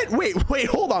 what? Wait,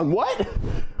 hold on, what?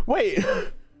 Wait,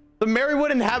 the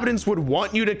Merrywood inhabitants would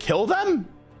want you to kill them?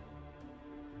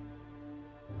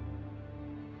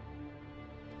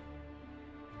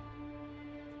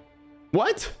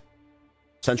 What?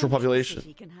 Central population.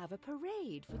 City can have a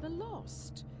parade for the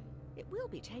lost. It will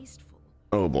be tasteful.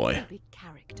 Oh boy. There'll be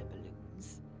character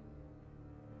balloons.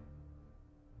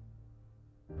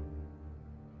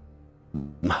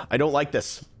 I don't like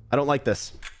this. I don't like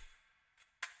this.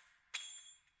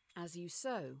 As you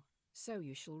sow, so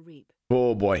you shall reap.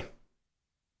 Oh boy.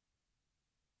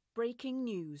 Breaking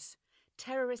news.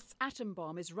 Terrorists' atom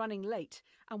bomb is running late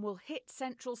and will hit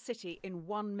Central City in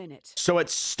 1 minute. So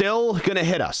it's still gonna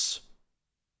hit us.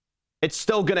 It's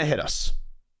still gonna hit us.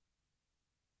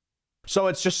 So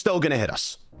it's just still gonna hit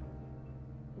us.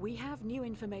 We have new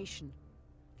information.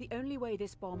 The only way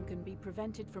this bomb can be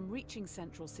prevented from reaching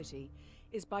Central City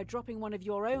is by dropping one of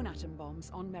your own atom bombs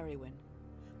on Merrywin.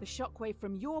 The shockwave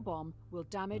from your bomb will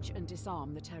damage and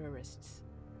disarm the terrorists.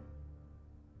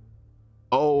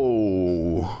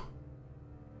 Oh.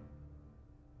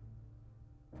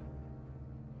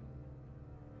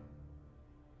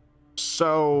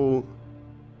 So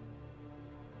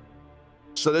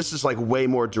this is like way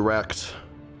more direct.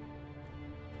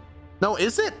 No,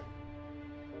 is it?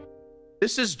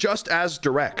 This is just as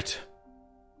direct.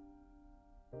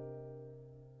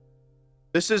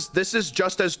 This is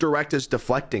just as direct as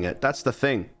deflecting it. That's the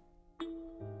thing.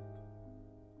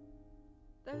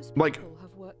 Those Like, people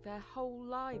have worked their whole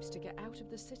lives to get out of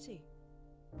the city.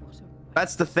 What a waste.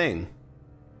 that's the thing.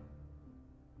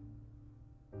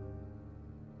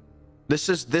 This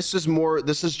is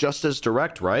just as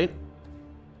direct, right?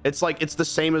 It's like, it's the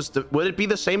same as, would it be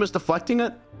the same as deflecting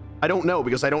it? I don't know,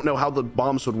 because I don't know how the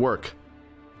bombs would work.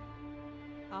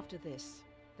 After this,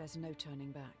 there's no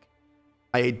turning back.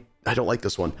 I don't like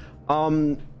this one.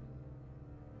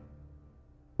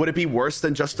 Would it be worse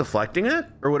than just deflecting it?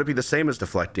 Or would it be the same as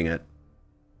deflecting it?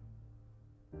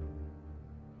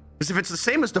 Because if it's the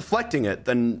same as deflecting it,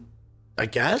 then I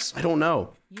guess? I don't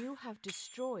know. You have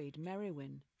destroyed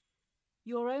Merrywin.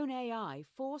 Your own AI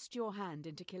forced your hand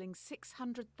into killing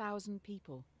 600,000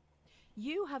 people.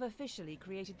 You have officially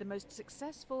created the most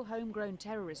successful homegrown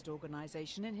terrorist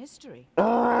organization in history.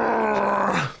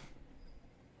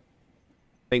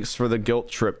 Thanks for the guilt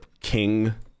trip,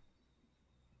 King.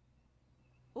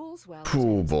 All's well.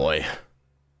 Oh boy.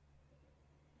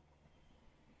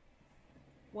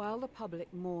 While the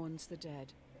public mourns the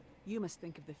dead, you must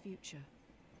think of the future.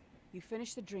 You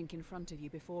finish the drink in front of you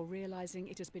before realizing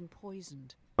it has been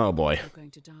poisoned. Oh boy. You're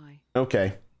going to die.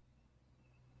 Okay.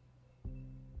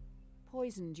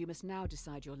 Poisoned, you must now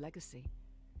decide your legacy.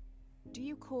 Do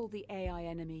you call the AI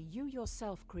enemy you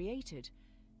yourself created,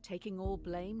 taking all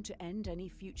blame to end any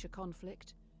future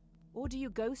conflict? Or do you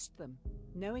ghost them,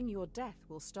 knowing your death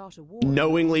will start a war?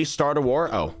 Knowingly start a war?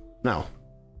 Oh, no.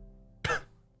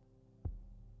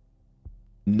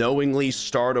 Knowingly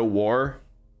start a war?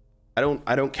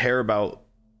 I don't care about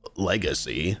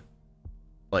legacy.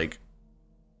 Like,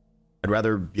 I'd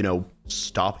rather, you know,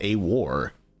 stop a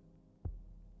war.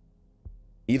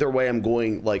 Either way, I'm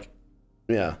going, like,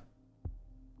 yeah.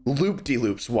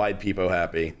 Loop-de-loops, wide peepo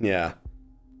happy. Yeah.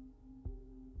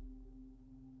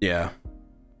 Yeah.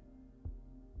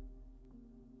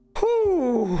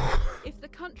 Whew. If the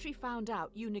country found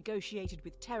out you negotiated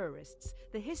with terrorists,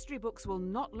 the history books will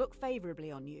not look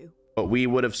favorably on you. But we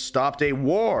would have stopped a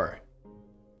war.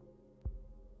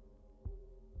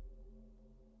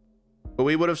 But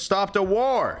we would have stopped a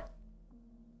war.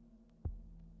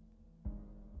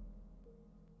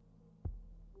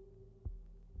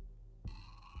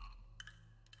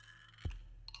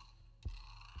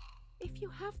 If you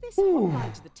have this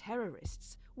hotline to the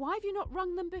terrorists, why have you not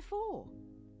rung them before?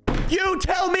 You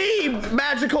tell me,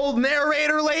 magical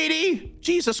narrator lady!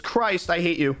 Jesus Christ, I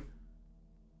hate you.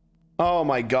 Oh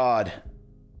my God.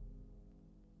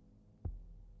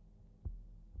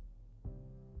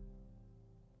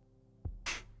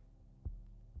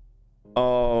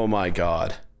 Oh my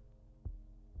God.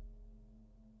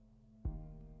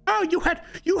 Oh,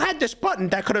 you had this button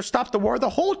that could have stopped the war the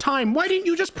whole time. Why didn't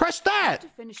you just press that? After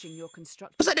finishing your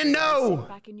construction, 'Cause I didn't know. sit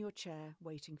back in your chair,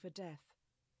 waiting for death.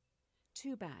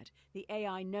 Too bad. The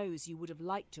AI knows you would have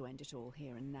liked to end it all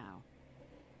here and now.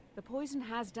 The poison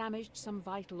has damaged some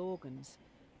vital organs,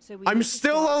 so we I'm need to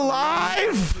still start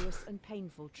alive! arduous and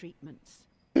painful treatments.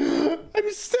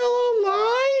 I'm still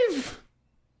alive!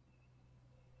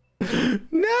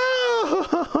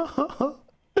 No!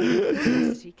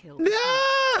 Curiosity killed.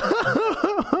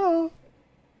 No!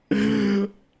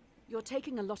 You're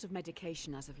taking a lot of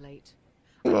medication as of late.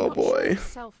 Oh boy.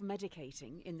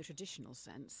 Self-medicating, in the traditional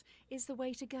sense, is the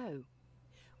way to go.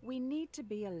 We need to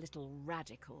be a little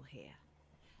radical here.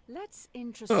 Let's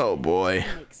introspect Oh boy.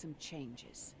 and make some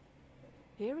changes.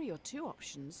 Here are your two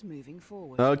options moving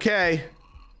forward. Okay.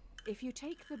 If you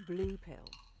take the blue pill,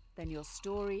 then your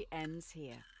story ends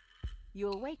here.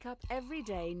 You'll wake up every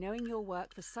day knowing you'll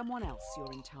work for someone else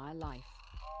your entire life.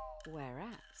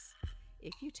 Whereas,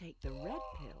 if you take the red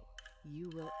pill, you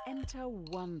will enter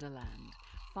Wonderland,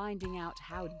 finding out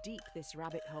how deep this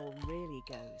rabbit hole really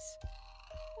goes.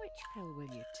 Which pill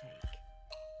will you take?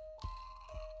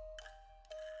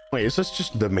 Wait, is this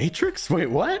just the Matrix? Wait,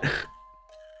 what?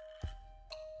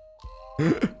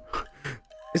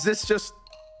 Is this just...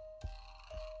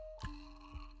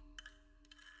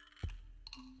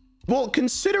 Well,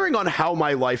 considering on how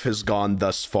my life has gone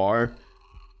thus far,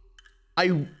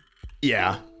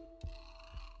 yeah.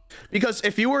 Because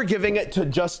if you were giving it to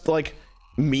just like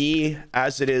me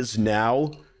as it is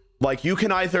now, like you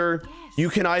can either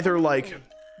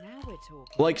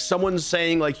like someone's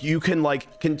saying like you can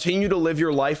like continue to live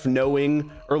your life knowing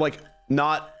or like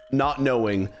not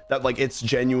knowing that like it's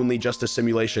genuinely just a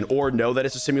simulation, or know that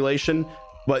it's a simulation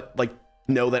but like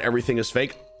know that everything is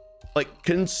fake. Like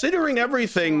considering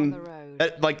everything,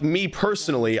 like me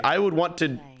personally, I would want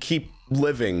to keep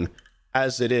living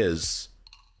as it is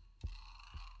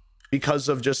because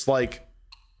of just like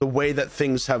the way that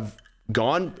things have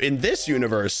gone in this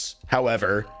universe.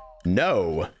 However,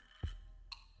 no.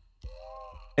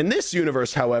 In this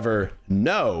universe, however,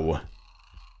 no.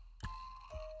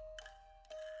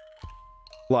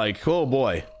 Like, oh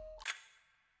boy.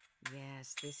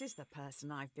 Yes, this is the person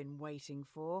I've been waiting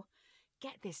for.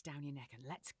 Get this down your neck and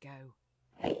let's go.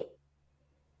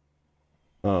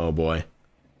 Oh boy.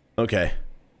 Okay.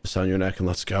 Just on your neck and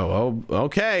let's go. Oh,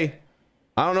 okay.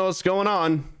 I don't know what's going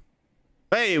on.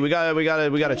 Hey, we got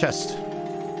a chest.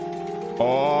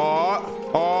 Oh,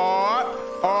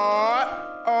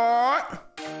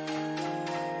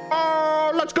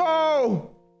 let's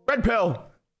go. Red pill.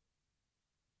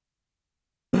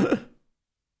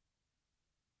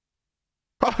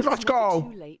 Let's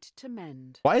go. Too late to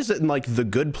mend. Why is it in like the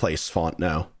Good Place font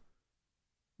now?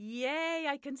 Yay,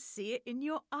 I can see it in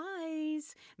your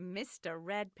eyes. Mr.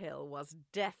 Red Pill was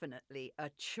definitely a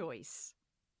choice.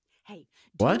 Hey,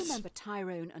 do you remember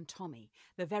Tyrone and Tommy,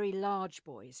 the very large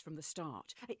boys from the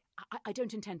start? I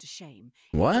don't intend to shame.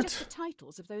 What? It's just the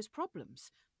titles of those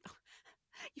problems.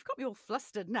 You've got me all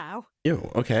flustered now.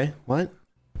 Ew, okay, what?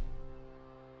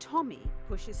 Tommy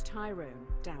pushes Tyrone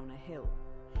down a hill.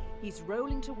 He's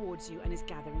rolling towards you and is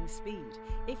gathering speed.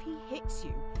 If he hits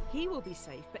you, he will be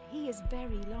safe, but he is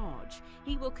very large.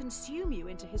 He will consume you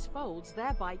into his folds,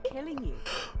 thereby killing you.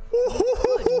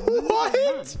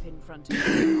 What? In front of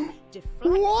you,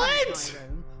 deflecting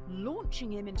Tyrone,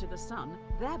 launching him into the sun,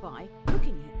 thereby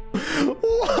cooking him.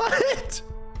 What?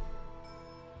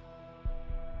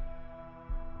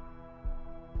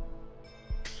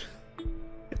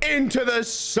 Into the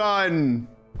sun.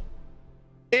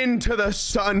 Into the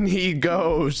sun he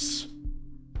goes.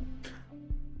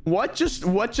 What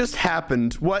just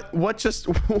happened? What is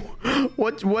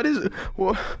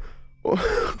what?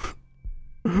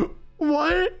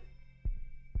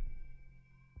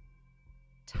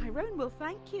 Tyrone will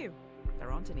thank you.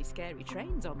 There aren't any scary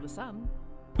trains on the sun.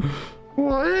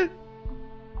 What?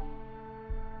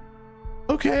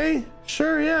 Okay,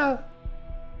 sure, yeah.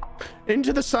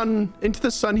 Into the sun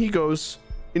he goes.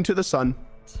 Into the sun.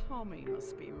 Tommy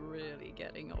must be really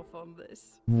getting off on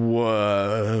this.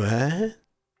 What?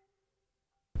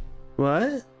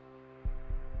 What?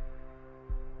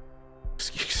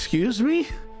 Excuse me?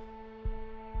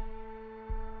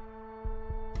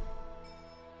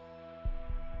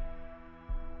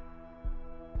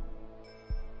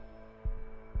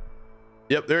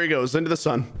 Yep, there he goes. Into the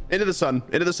sun. Into the sun.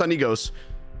 Into the sun he goes.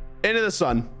 Into the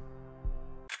sun.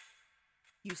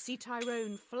 You see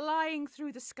Tyrone flying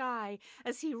through the sky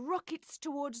as he rockets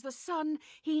towards the sun.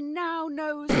 He now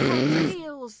knows how it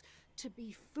feels to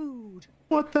be food.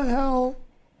 What the hell?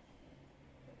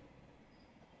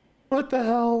 What the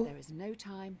hell? There is no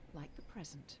time like the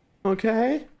present.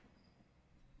 Okay.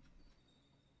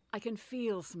 I can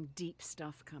feel some deep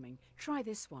stuff coming. Try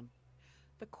this one.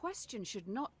 The question should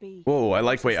not be... Whoa, I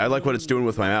like what it's doing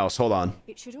with my mouse. Hold on.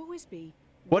 It should always be...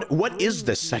 What is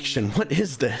this section? What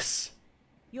is this?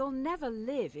 You'll never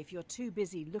live if you're too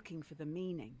busy looking for the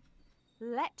meaning.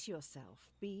 Let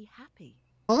yourself be happy.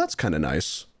 Oh, that's kind of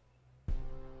nice.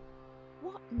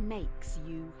 What makes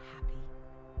you happy?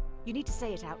 You need to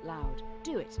say it out loud.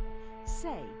 Do it.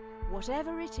 Say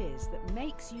whatever it is that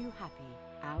makes you happy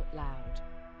out loud.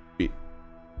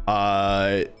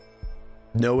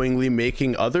 Knowingly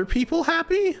making other people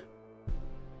happy?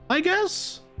 I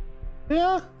guess.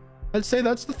 Yeah. I'd say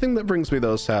that's the thing that brings me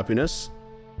those happiness.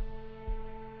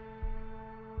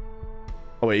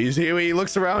 Oh wait, he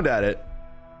looks around at it.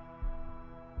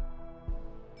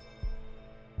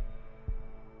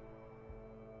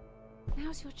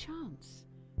 Now's your chance.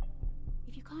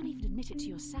 If you can't even admit it to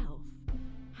yourself,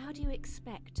 how do you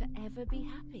expect to ever be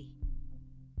happy?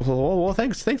 Well,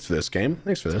 thanks for this game.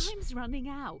 Thanks for this. Time's running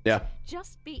out. Yeah.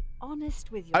 Just be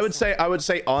honest with yourself. I would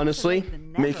say honestly,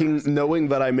 knowing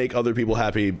that I make other people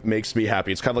happy makes me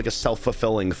happy. It's kind of like a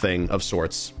self-fulfilling thing of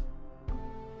sorts.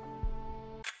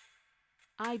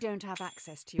 I don't have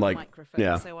access to your Like, microphone,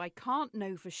 yeah. so I can't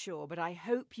know for sure, but I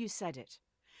hope you said it.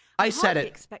 I I'm said hardly it.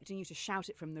 expecting you to shout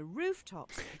it from the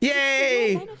rooftops.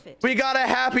 Yay! We got a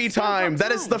happy time.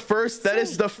 That is the first. That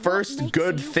is the first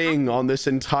good thing on this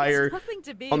entire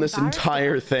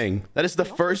thing. That is the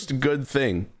first good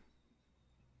thing.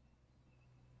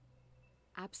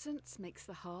 Absence makes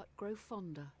the heart grow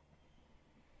fonder.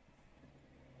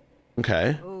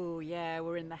 Okay. Oh yeah,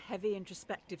 we're in the heavy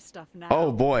introspective stuff now.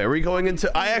 Oh boy, are we going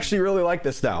into? I actually really like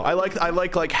this now. I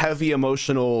like heavy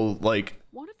emotional like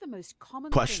One of the most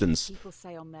common questions. things people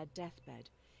say on their deathbed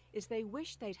is they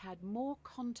wish they'd had more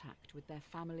contact with their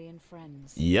family and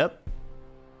friends. Yep.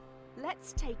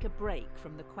 Let's take a break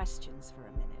from the questions for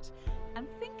a minute and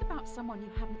think about someone you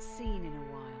haven't seen in a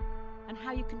while and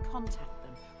how you can contact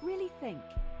them. Really think.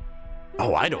 Who Oh,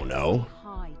 would I you don't like to know. say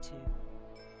hi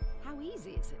to? How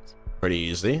easy is it? Pretty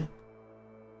easy.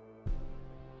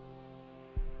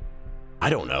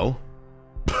 I don't know.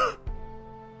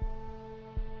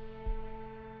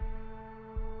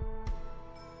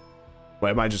 Wait,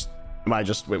 am I just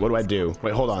wait, what do I do?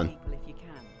 Wait, hold on. People if you can.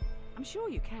 I'm sure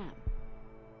you can.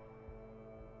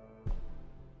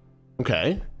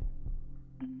 Okay.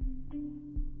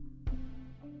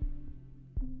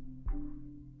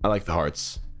 I like the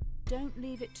hearts. Don't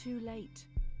leave it too late.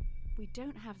 We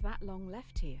don't have that long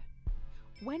left here.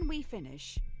 When we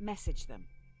finish, message them.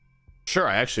 Sure,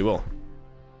 I actually will.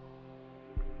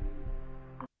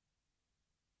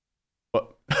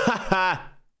 What?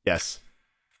 Yes.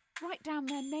 Write down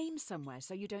their name somewhere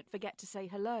so you don't forget to say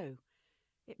hello.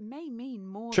 It may mean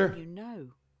more Sure. than you know.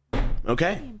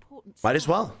 Okay. Really important Might as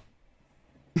stuff.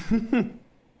 well.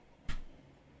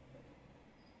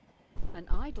 An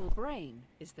idle brain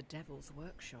is the devil's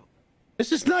workshop.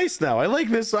 This is nice now. I like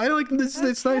this. I like this.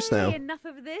 It's nice now. Okay, enough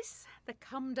of this. The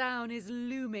come down is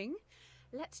looming.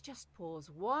 Let's just pause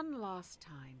one last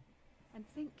time and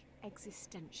think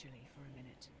existentially for a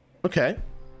minute. Okay.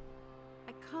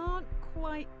 I can't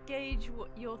quite gauge what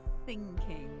you're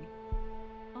thinking.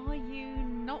 Are you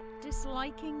not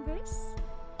disliking this?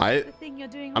 The thing you're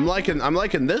doing I'm right now?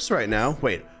 liking this right now.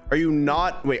 Wait, are you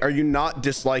not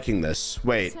disliking this?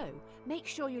 Wait. So, make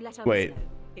sure you let others Wait. know.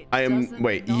 It I am doesn't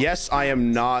wait, knock yes, I am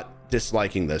out. not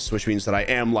disliking this, which means that I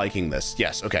am liking this.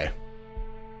 Yes, okay.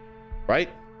 Right?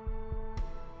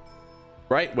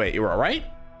 Right? Wait, you're all right?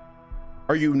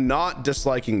 Are you not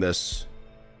disliking this?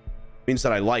 Means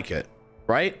that I like it,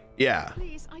 right? Yeah.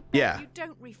 Please, I beg Yeah. you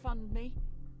don't refund me.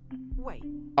 Wait.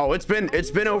 Oh, it's been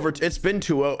over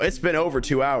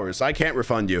 2 hours. I can't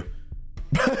refund you.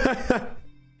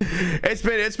 it's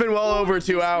been well over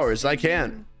 2 hours. I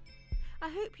can't. I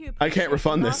hope you I can't appreciate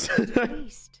refund the this. market at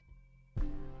least.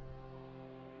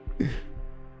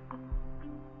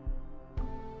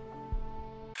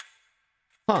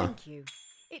 Huh. Thank you.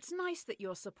 It's nice that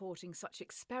you're supporting such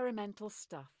experimental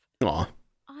stuff. Aw.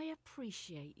 I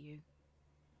appreciate you.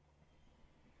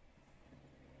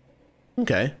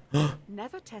 Okay.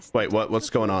 Never test. Wait, what's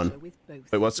going on?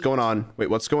 Wait, what's going on? Wait,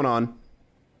 what's going on?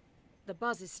 The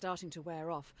buzz is starting to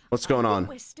wear off. What's going I on?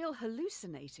 think we're still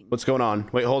hallucinating. What's going on?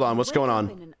 Wait, hold on. What's Wake going up on?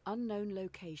 In an unknown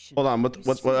location. Hold on. You see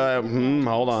in the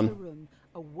Hold bed across on. the room,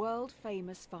 a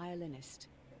world-famous violinist.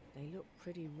 They look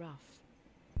pretty rough.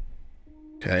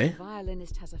 Okay. The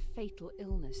violinist has a fatal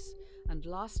illness, and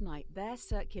last night their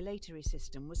circulatory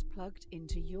system was plugged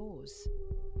into yours.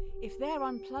 If they're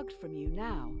unplugged from you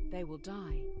now, they will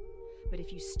die. But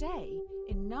if you stay,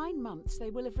 in 9 months they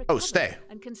will have recovered stay.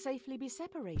 and can safely be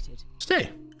separated. Stay.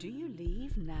 Do you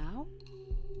leave now?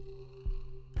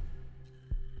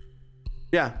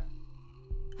 Yeah.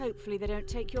 Hopefully they don't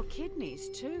take your kidneys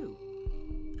too.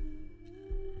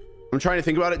 I'm trying to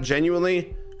think about it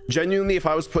genuinely. Genuinely, if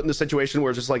I was put in the situation where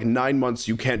it's just like 9 months,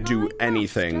 you can't 9 do months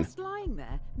anything, just lying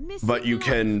there, missing but you life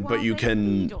can, while they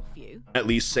can feed off you. at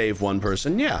least save one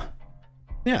person. Yeah.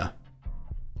 Yeah.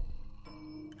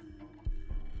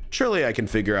 Surely I can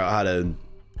figure out how to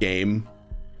game.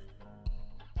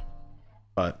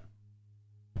 But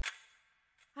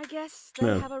I guess they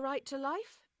Yeah. have a right to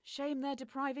life. Shame they're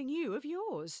depriving you of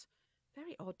yours.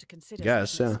 Very odd to consider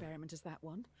Guess, such an yeah. experiment as that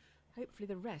one. Hopefully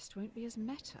the rest won't be as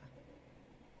meta.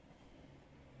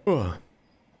 Ugh.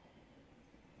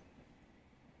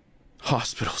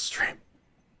 Hospital stream.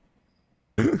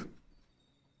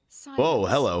 Silence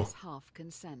hello. is half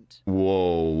consent.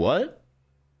 Whoa, what?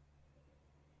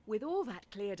 With all that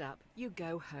cleared up, you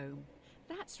go home.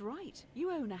 That's right, you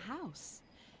own a house.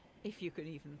 If you can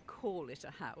even call it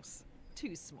a house.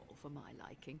 Too small for my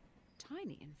liking.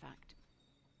 Tiny, in fact.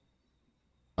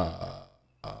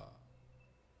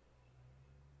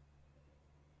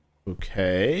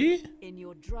 Okay. In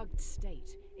your drugged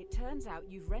state, it It turns out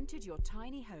you've rented your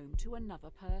tiny home to another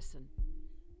person.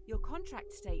 Your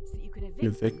contract states that you can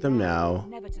evict them now,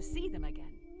 never to see them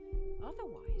again.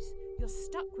 Otherwise, you're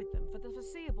stuck with them for the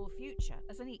foreseeable future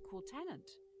as an equal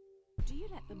tenant. Do you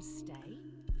let them stay?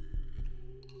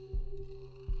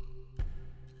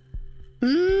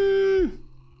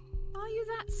 Are you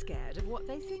that scared of what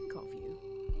they think of you?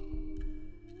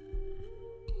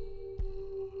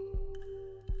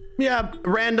 Yeah,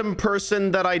 random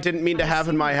person that I didn't mean to have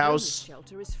in my house. The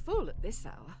shelter is full at this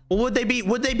hour. Would they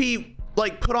be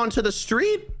like put onto the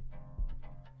street?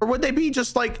 Or would they be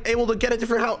just like able to get a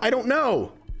different house? I don't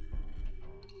know.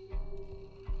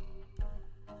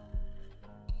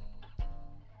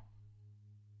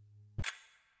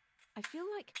 I feel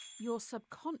like your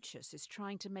subconscious is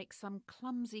trying to make some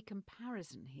clumsy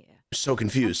comparison here. So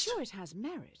confused. I'm sure it has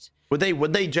merit. Would they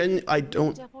I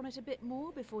don't. Read up on it a bit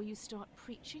more before you start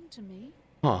preaching to me.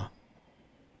 Huh.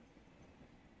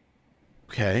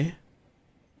 Okay.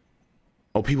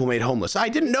 Oh, people made homeless. I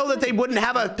didn't know that they wouldn't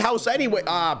have a house anyway.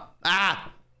 Oh,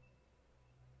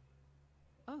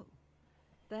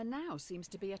 there now seems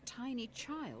to be a tiny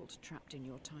child trapped in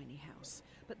your tiny house,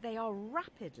 but they are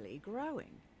rapidly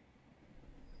growing.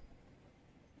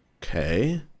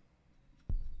 Okay.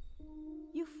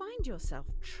 You find yourself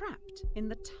trapped in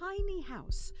the tiny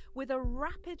house with a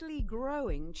rapidly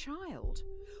growing child,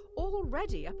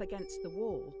 already up against the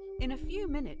wall. In a few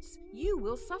minutes, you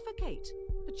will suffocate.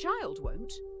 The child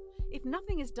won't. If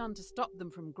nothing is done to stop them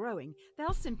from growing,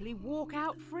 they'll simply walk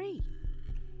out free.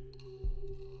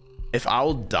 If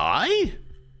I'll die?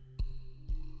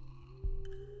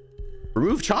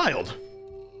 Remove child.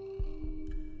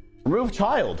 Remove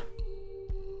child.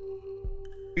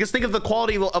 Because think of the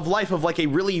quality of life of like a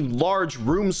really large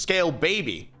room scale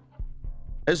baby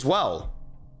as well.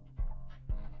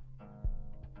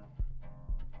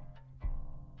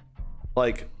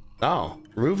 Like, oh,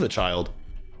 remove the child.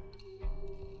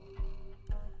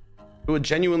 If it would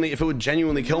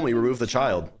genuinely kill me, remove the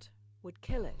child. Would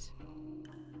kill it.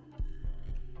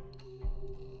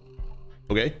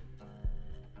 Okay.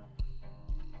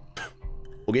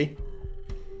 Okay.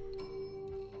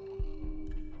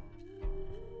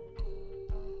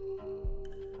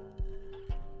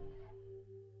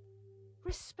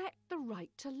 Respect the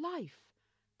right to life.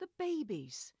 The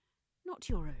baby's, not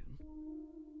your own.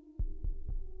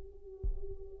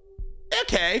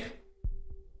 Okay.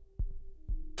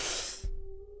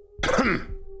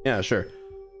 Yeah, sure.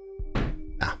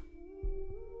 Nah.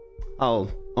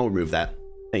 I'll remove that.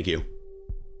 Thank you.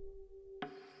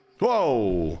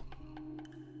 Whoa.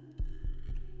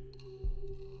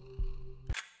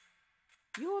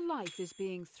 Your life is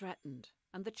being threatened,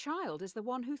 and the child is the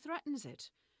one who threatens it.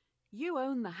 You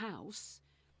own the house.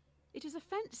 It is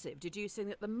offensive deducing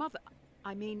that the mother...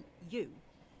 I mean, you.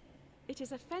 It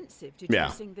is offensive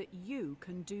deducing that you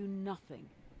can do nothing.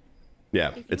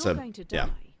 Yeah, if you're going to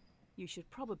die, you should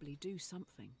probably do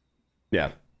something.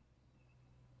 Yeah.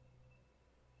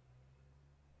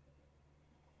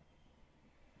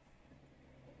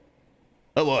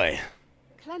 Oh boy.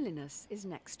 Cleanliness is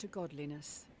next to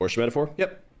godliness. Horse metaphor?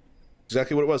 Yep.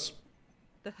 Exactly what it was.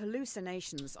 The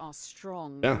hallucinations are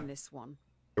strong Yeah. in this one.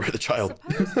 Or the child.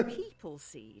 Suppose people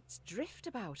seeds drift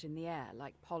about in the air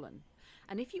like pollen,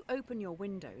 and if you open your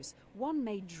windows, one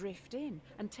may drift in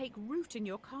and take root in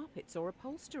your carpets or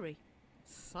upholstery.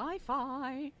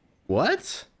 Sci-fi.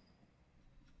 What?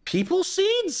 People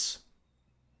seeds?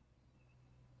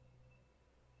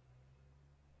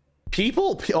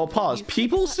 People? I'll pause.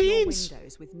 People seeds? Your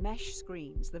windows with mesh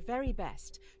screens, the very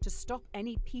best, to stop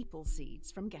any people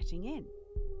seeds from getting in.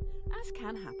 As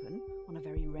can happen on a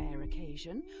very rare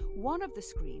occasion, one of the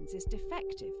screens is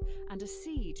defective and a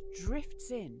seed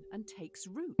drifts in and takes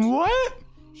root. What?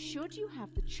 Should you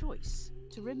have the choice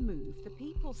to remove the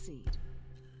people seed?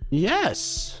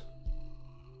 Yes.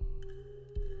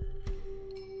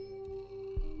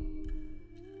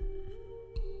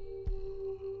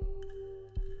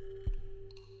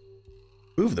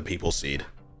 Move the people seed.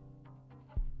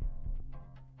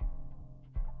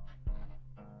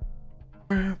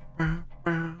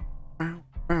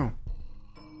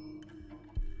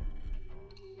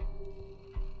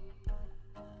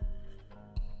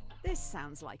 This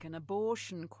sounds like an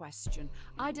abortion question.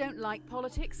 I don't like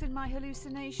politics in my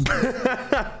hallucinations.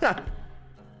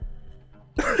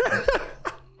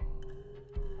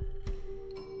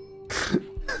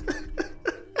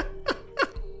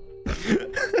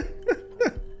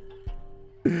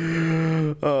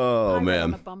 Oh, I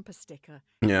man. on a bumper sticker.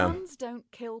 Yeah. Guns don't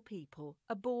kill people.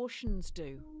 Abortions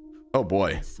do. Oh,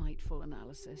 boy. Insightful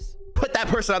analysis. Put that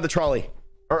person on the trolley.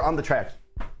 Or on the tracks.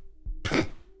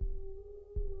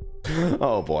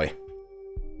 Oh boy.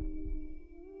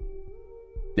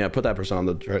 Yeah, put that person on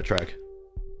the track.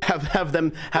 Have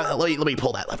them. Let me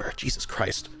pull that lever. Jesus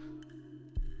Christ.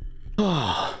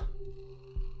 Oh.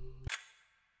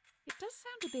 It does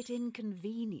sound a bit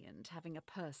inconvenient having a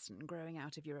person growing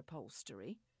out of your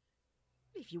upholstery.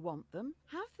 If you want them,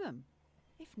 have them.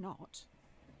 If not,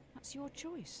 that's your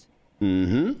choice.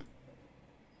 Mm-hmm.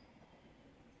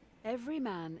 Every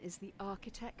man is the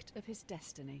architect of his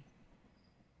destiny.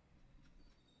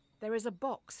 There is a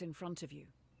box in front of you.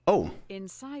 Oh.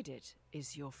 Inside it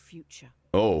is your future.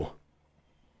 Oh.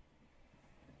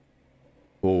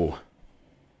 Oh.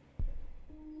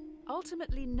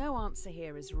 Ultimately, no answer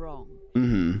here is wrong.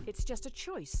 Mm-hmm. It's just a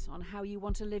choice on how you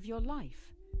want to live your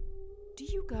life. Do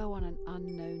you go on an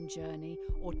unknown journey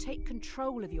or take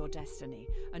control of your destiny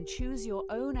and choose your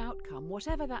own outcome,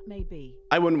 whatever that may be?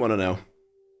 I wouldn't want to know.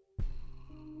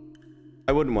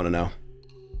 I wouldn't want to know.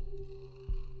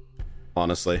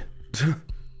 Honestly.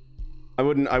 I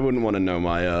wouldn't want to know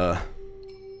my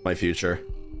my future.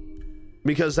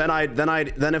 Because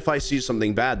then if I see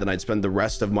something bad, then I'd spend the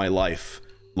rest of my life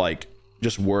like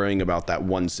just worrying about that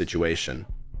one situation.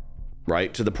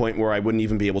 Right? To the point where I wouldn't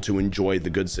even be able to enjoy the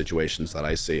good situations that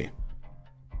I see.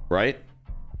 Right?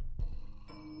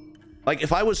 Like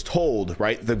if I was told,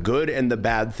 right, the good and the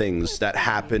bad things that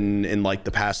happen in like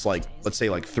the past, like, let's say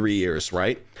like 3 years,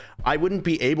 right? I wouldn't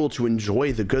be able to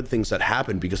enjoy the good things that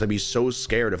happen because I'd be so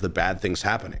scared of the bad things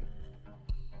happening.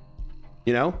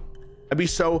 You know? I'd be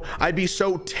so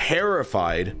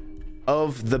terrified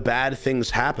of the bad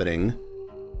things happening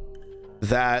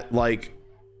that like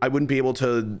I wouldn't be able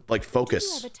to like focus.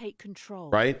 Do you ever take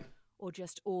control? Right? Or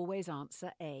just always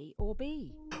answer A or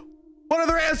B? What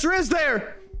other answer is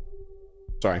there?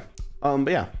 Sorry. But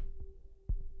yeah.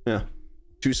 Yeah.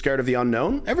 Too scared of the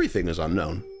unknown? Everything is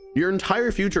unknown. Your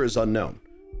entire future is unknown.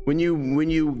 When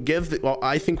you give the, well,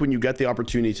 I think when you get the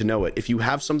opportunity to know it, if you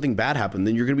have something bad happen,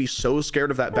 then you're gonna be so scared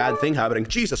of that bad thing happening.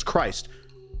 Jesus Christ.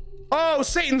 Oh,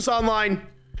 Satan's online.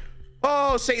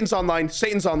 Oh, Satan's online.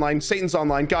 Satan's online. Satan's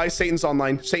online. Guys, Satan's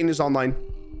online. Satan is online.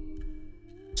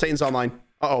 Satan's online.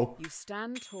 Uh-oh. You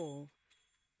stand tall,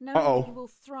 knowing that you will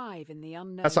thrive in the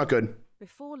unknown. That's not good.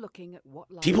 Before looking at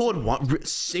what lies People would want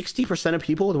 60% of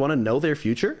people would want to know their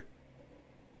future.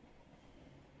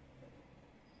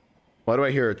 Why do I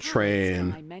hear a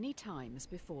train? die many times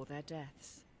before their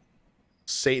deaths.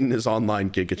 Satan is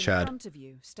online, Giga Chad. In front of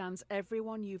you stands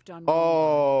everyone you've done.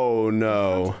 Oh In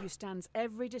no. front of you stands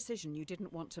every decision you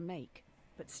didn't want to make,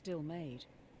 but still made.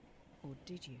 Or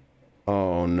did you?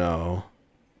 Oh no.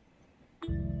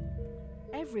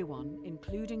 Everyone,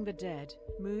 including the dead,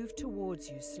 moved towards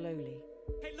you slowly.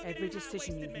 Hey, look Every at that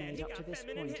decision high-waisted you've man. made He up to got this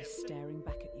feminine point is hips. staring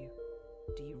back at you.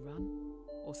 Do you run?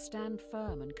 Or stand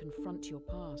firm and confront your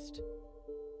past?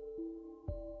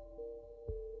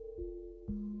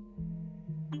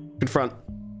 Confront.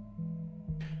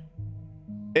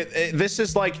 This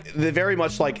is like very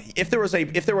much like if there was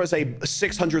a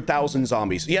 600,000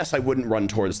 zombies, yes, I wouldn't run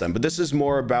towards them, but this is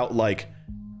more about like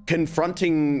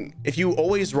confronting. If you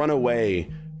always run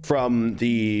away from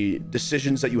the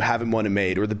decisions that you haven't want to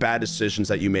made, or the bad decisions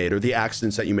that you made, or the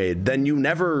accidents that you made, then you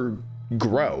never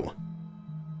grow.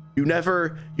 You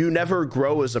never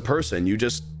grow as a person. You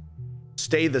just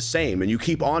stay the same, and you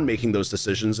keep on making those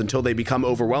decisions until they become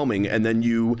overwhelming, and then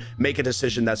you make a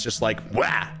decision that's just like,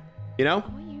 wah, you know?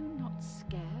 Are you not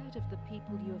scared of the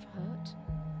people you have hurt?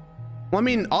 Well, I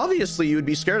mean, obviously you would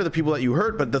be scared of the people that you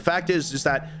hurt, but the fact is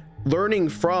that learning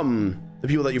from the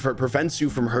people that you've hurt prevents you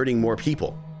from hurting more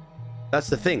people. That's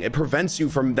the thing. It prevents you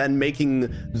from then making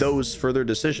those further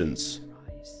decisions.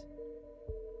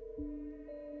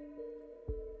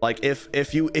 Like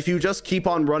if you just keep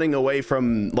on running away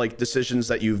from like decisions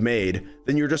that you've made,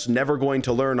 then you're just never going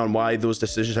to learn on why those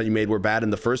decisions that you made were bad in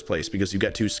the first place, because you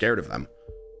get too scared of them.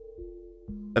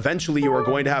 Eventually you are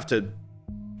going to have to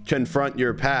confront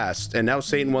your past, and now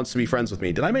Satan wants to be friends with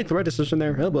me. Did I make the right decision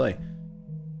there? Oh boy.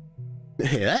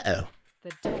 Uh-oh.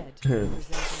 The dead represent a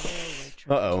railway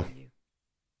track Uh-oh. to you.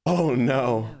 Oh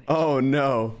no. Oh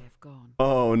no. They have gone.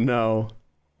 Oh no.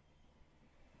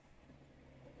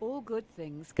 All good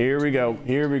things come Here we to go. an end.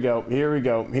 Here we go. Here we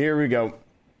go. Here we go.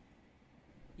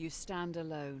 You stand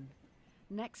alone.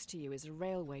 Next to you is a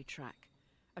railway track.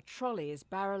 A trolley is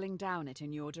barreling down it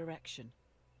in your direction.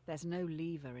 There's no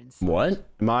lever inside. What?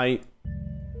 Am I?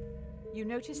 You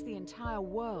notice the entire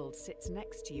world sits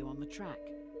next to you on the track.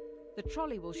 The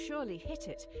trolley will surely hit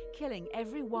it, killing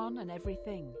everyone and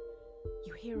everything.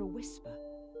 You hear a whisper.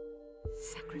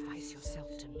 Sacrifice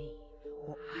yourself to me,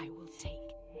 or I will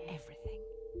take everything.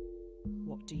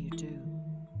 What do you do?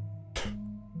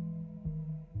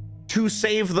 to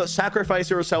sacrifice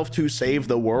yourself to save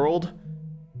the world.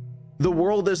 The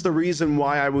world is the reason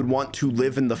why I would want to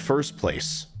live in the first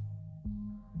place.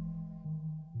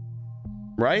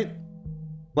 Right?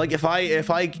 Like if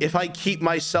I keep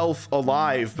myself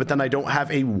alive, but then I don't have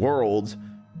a world,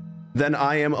 then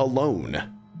I am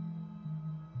alone.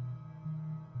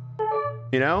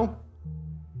 You know?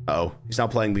 Uh-oh, he's not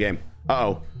playing the game.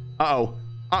 Uh-oh. Uh-oh.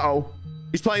 Uh-oh.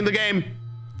 He's playing the game.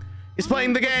 He's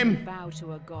playing the game. Bow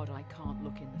to a god I can't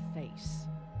look in the face.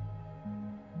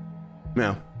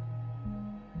 No.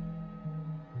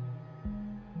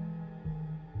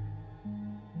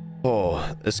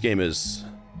 Oh, this game is...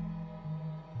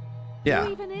 Yeah.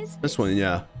 Who even is this one,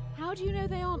 yeah. How do you know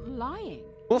they aren't lying?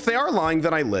 Well, if they are lying,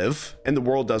 then I live, and the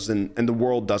world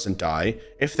doesn't die.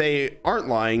 If they aren't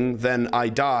lying, then I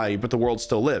die, but the world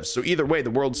still lives. So either way, the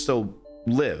world still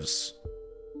lives.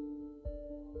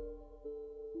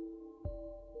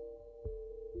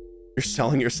 You're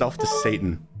selling yourself to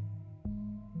Satan.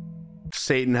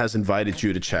 Satan has invited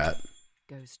you to chat.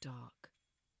 Goes dark.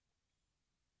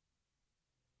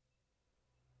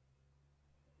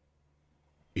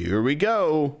 Here we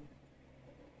go.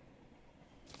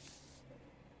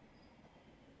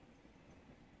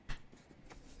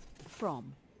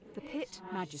 From the Pit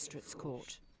Magistrates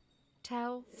Court.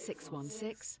 Tell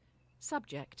 616.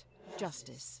 Subject,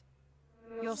 justice.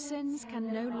 Your sins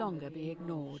can no longer be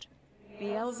ignored.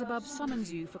 Beelzebub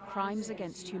summons you for crimes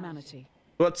against humanity.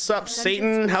 What's up,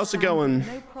 Satan? How's it going?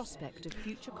 No prospect of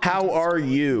future How are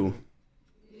you?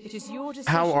 It is your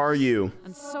decision, How are you?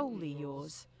 and solely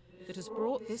yours, that has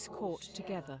brought this court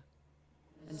together.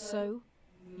 And so,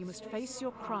 you must face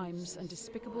your crimes and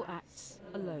despicable acts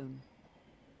alone.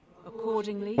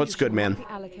 Accordingly, What's you good, shall man? not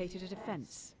be allocated a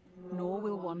defense, nor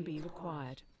will one be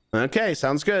required. Okay,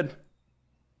 sounds good.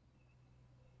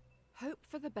 Hope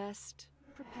for the best,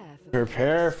 prepare for the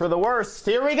Prepare for the worst.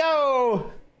 Here we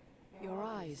go. Your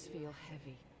eyes feel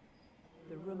heavy.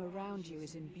 The room around you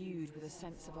is imbued with a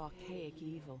sense of archaic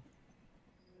evil.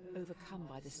 Overcome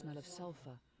by the smell of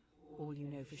sulfur, all you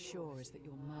know for sure is that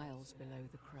you're miles below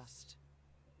the crust.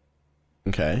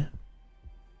 Okay.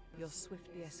 You're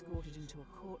swiftly escorted into a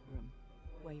courtroom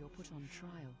where you're put on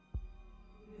trial.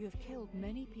 You have killed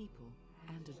many people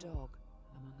and a dog,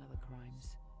 among other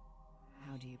crimes.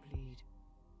 How do you plead?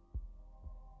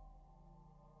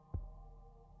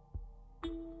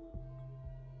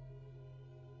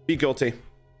 Be guilty.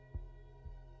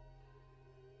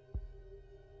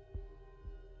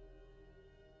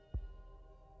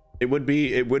 It would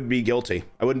be guilty.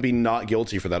 I wouldn't be not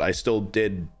guilty for that. I still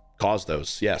did cause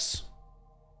those. Yes.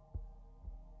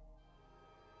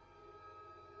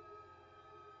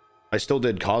 I still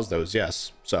did cause those.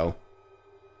 Yes. So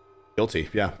guilty.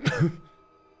 Yeah.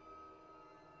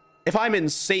 If I'm in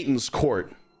Satan's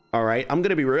court, all right, I'm going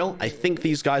to be real. I think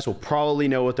these guys will probably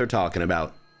know what they're talking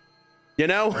about. You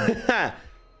know,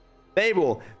 they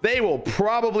will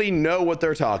probably know what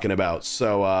they're talking about.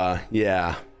 So,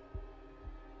 yeah.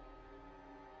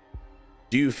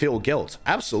 Do you feel guilt?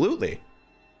 Absolutely.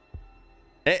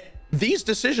 These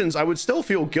decisions, I would still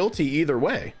feel guilty either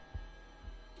way.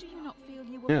 Do you not feel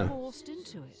you were forced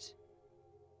into it?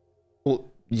 Well,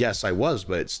 yes, I was,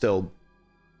 but it's still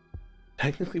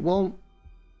technically, well,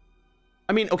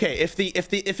 I mean, okay, if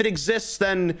it exists,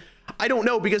 then I don't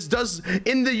know, because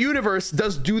in the universe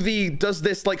does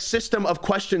this like system of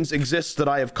questions exist that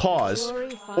I have caused,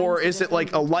 or is it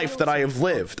like a life that I have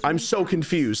lived? I'm so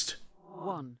confused.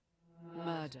 1.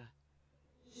 Murder.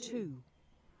 2.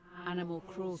 Animal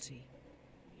cruelty.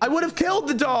 I would have killed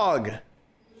the dog.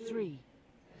 3.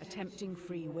 Attempting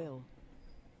free will.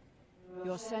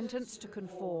 You're sentenced to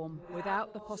conform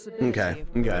without the possibility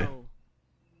of parole.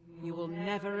 You will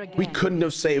never again. We couldn't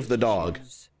have saved the dog.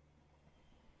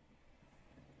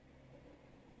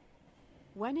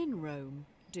 When in Rome,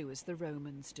 do as the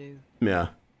Romans do. Yeah.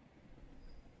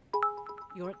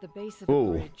 You're at the base of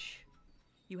a bridge.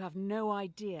 You have no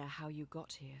idea how you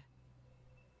got here.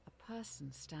 A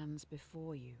person stands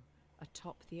before you,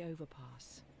 atop the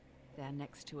overpass. They're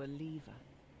next to a lever.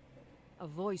 A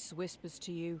voice whispers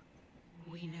to you,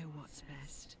 "We know what's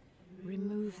best.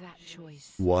 Remove that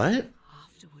choice. What?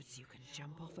 Afterwards, you can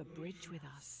jump off a bridge with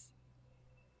us."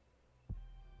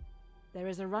 There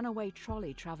is a runaway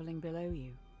trolley traveling below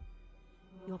you.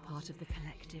 You're part of the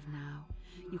collective now.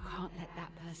 You can't let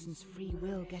that person's free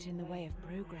will get in the way of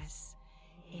progress.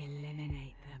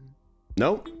 Eliminate them.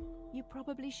 Nope. You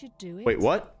probably should do it. Wait,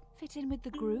 what? Fit in with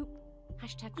the group.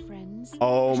 Hashtag friends.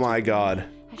 Oh Hashtag my god.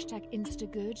 Hashtag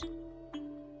instagood.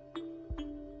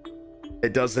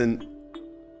 It doesn't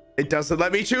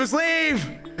let me choose leave.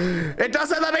 It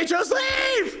doesn't let me choose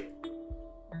leave.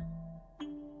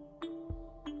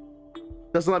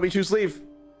 Doesn't let me choose leave.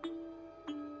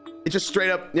 It just straight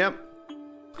up, yep.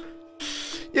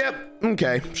 Yep,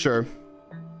 okay, sure.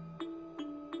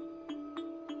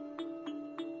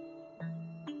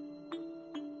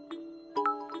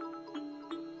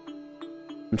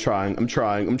 I'm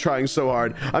trying so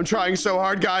hard. I'm trying so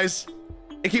hard, guys.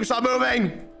 It keeps on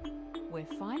moving. We're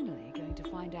finally going to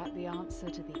find out the answer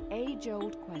to the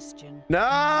age-old question. No!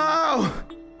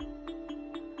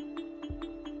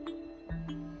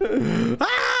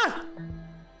 Ah!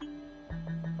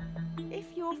 If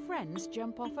your friends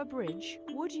jump off a bridge,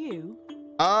 would you?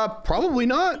 Probably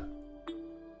not.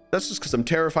 That's just because I'm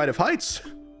terrified of heights.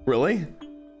 Really?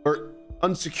 Or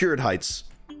unsecured heights,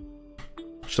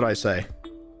 should I say.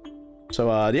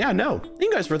 So, yeah, no. Thank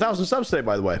you guys for 1,000 subs today,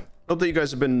 by the way. Hope that you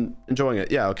guys have been enjoying it.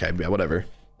 Yeah, okay, yeah, whatever.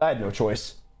 I had no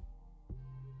choice.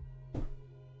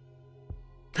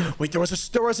 Wait, there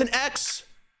was an X!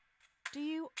 Do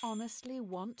you honestly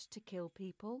want to kill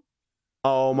people?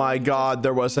 Oh my god,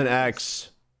 there was an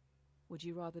X. Would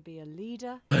you rather be a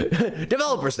leader?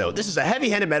 Developers note, this is a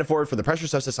heavy-handed metaphor for the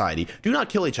pressures of society. Do not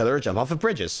kill each other or jump off of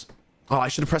bridges. Oh, I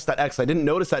should have pressed that X. I didn't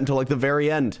notice that until like the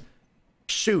very end.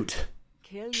 Shoot.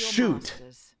 Kill your Shoot.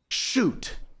 masters.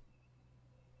 Shoot.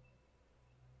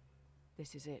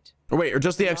 This is it. Or wait, or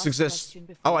does the X Last exist? question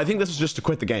before Oh, I think this is just to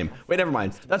quit the game. Wait, never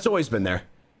mind. That's always been there.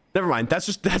 Never mind. That's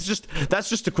just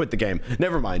to quit the game.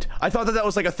 Never mind. I thought that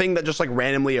was like a thing that just like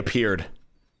randomly appeared.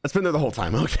 That's been there the whole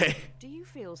time. Okay. Do you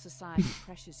feel society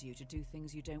pressures you to do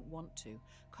things you don't want to,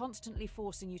 constantly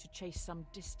forcing you to chase some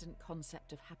distant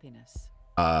concept of happiness?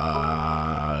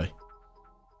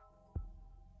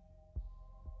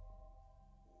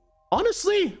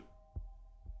 Honestly,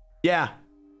 yeah.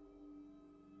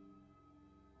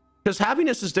 Because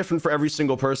happiness is different for every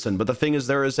single person, but the thing is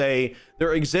there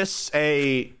exists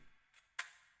a...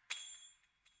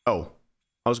 Oh,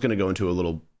 I was going to go into a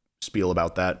little spiel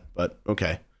about that, but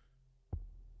okay.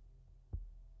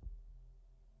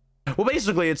 Well,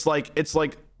 basically, it's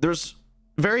like there's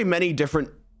very many different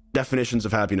definitions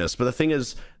of happiness, but the thing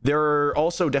is there are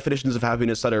also definitions of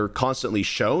happiness that are constantly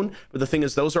shown, but the thing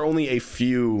is those are only a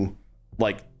few,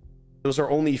 like those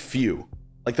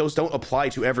don't apply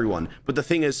to everyone. But the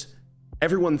thing is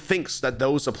everyone thinks that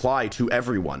those apply to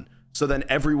everyone, so then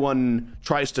everyone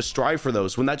tries to strive for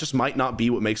those when that just might not be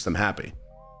what makes them happy.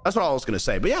 That's what I was gonna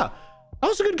say. But yeah, that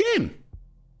was a good game.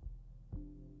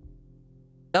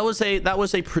 That was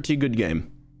a pretty good game.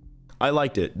 I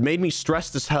liked it. Made me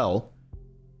stressed as hell.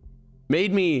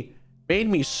 Made me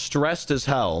stressed as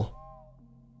hell.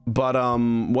 But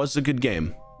was a good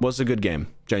game. Was a good game.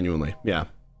 Genuinely. Yeah.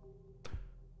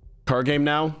 Car game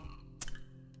now?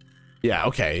 Yeah,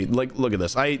 okay. Like, look at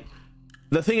this. The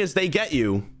thing is, they get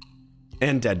you.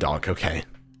 And Dead Dog, okay.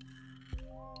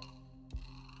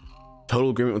 Total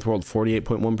agreement with world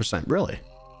 48.1%. Really?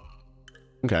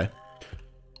 Okay.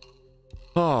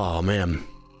 Oh man.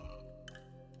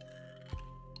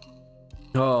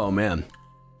 Oh man.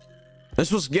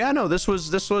 This was yeah. This was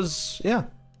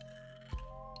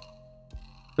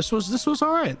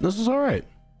all right. This was all right.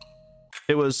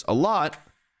 It was a lot,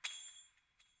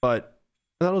 but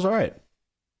that was all right.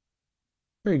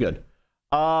 Very good.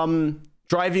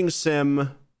 Driving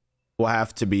sim will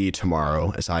have to be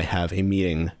tomorrow, as I have a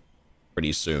meeting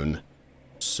pretty soon.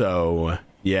 So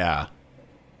yeah.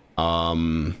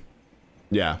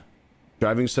 Yeah,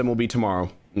 driving sim will be tomorrow.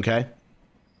 Okay.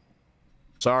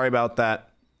 Sorry about that.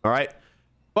 All right.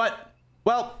 But,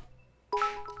 well,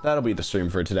 that'll be the stream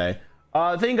for today.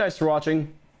 Thank you guys for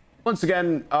watching. Once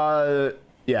again,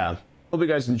 yeah, hope you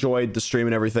guys enjoyed the stream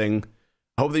and everything.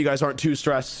 Hope that you guys aren't too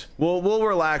stressed. We'll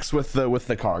relax with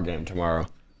the car game tomorrow.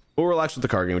 We'll relax with the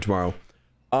car game tomorrow.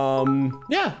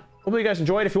 Yeah, hope you guys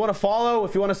enjoyed. If you want to follow,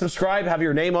 if you want to subscribe, have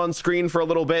your name on screen for a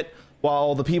little bit,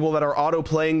 while the people that are auto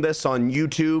playing this on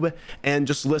YouTube and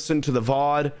just listen to the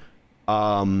VOD,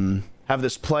 have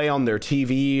this play on their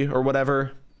TV or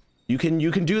whatever, you can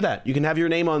do that. You can have your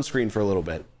name on screen for a little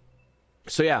bit.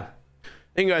 So yeah,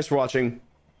 thank you guys for watching.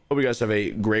 Hope you guys have a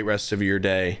great rest of your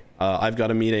day. I've got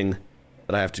a meeting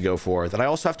that I have to go for, that I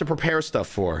also have to prepare stuff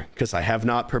for, because I have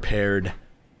not prepared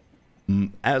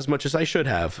as much as I should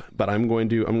have, but I'm going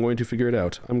to figure it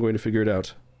out. I'm going to figure it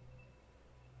out.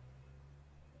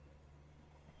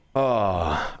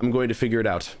 Oh, I'm going to figure it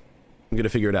out. I'm going to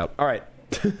figure it out. All right.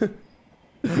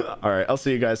 All right. I'll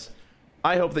see you guys.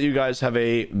 I hope that you guys have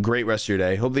a great rest of your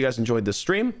day. Hope that you guys enjoyed this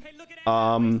stream.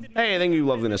 Hey, thank you,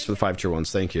 Loveliness, for the 5 tier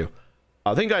 1s. Thank you.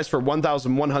 Thank you guys for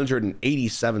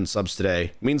 1,187 subs today.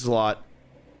 It means a lot.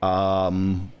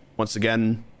 Once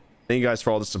again, thank you guys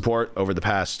for all the support over the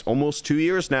past almost 2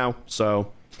 years now.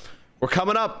 So we're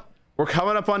coming up. We're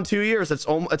coming up on 2 years. It's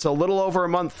a little over a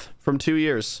month from 2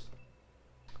 years.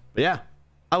 But yeah,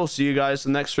 I will see you guys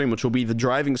in the next stream, which will be the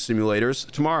driving simulators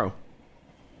tomorrow.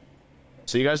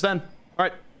 See you guys then. All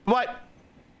right. Bye.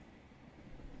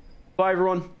 Bye,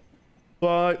 everyone.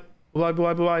 Bye. Bye.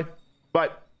 Bye. Bye. Bye.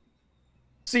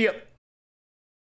 See ya.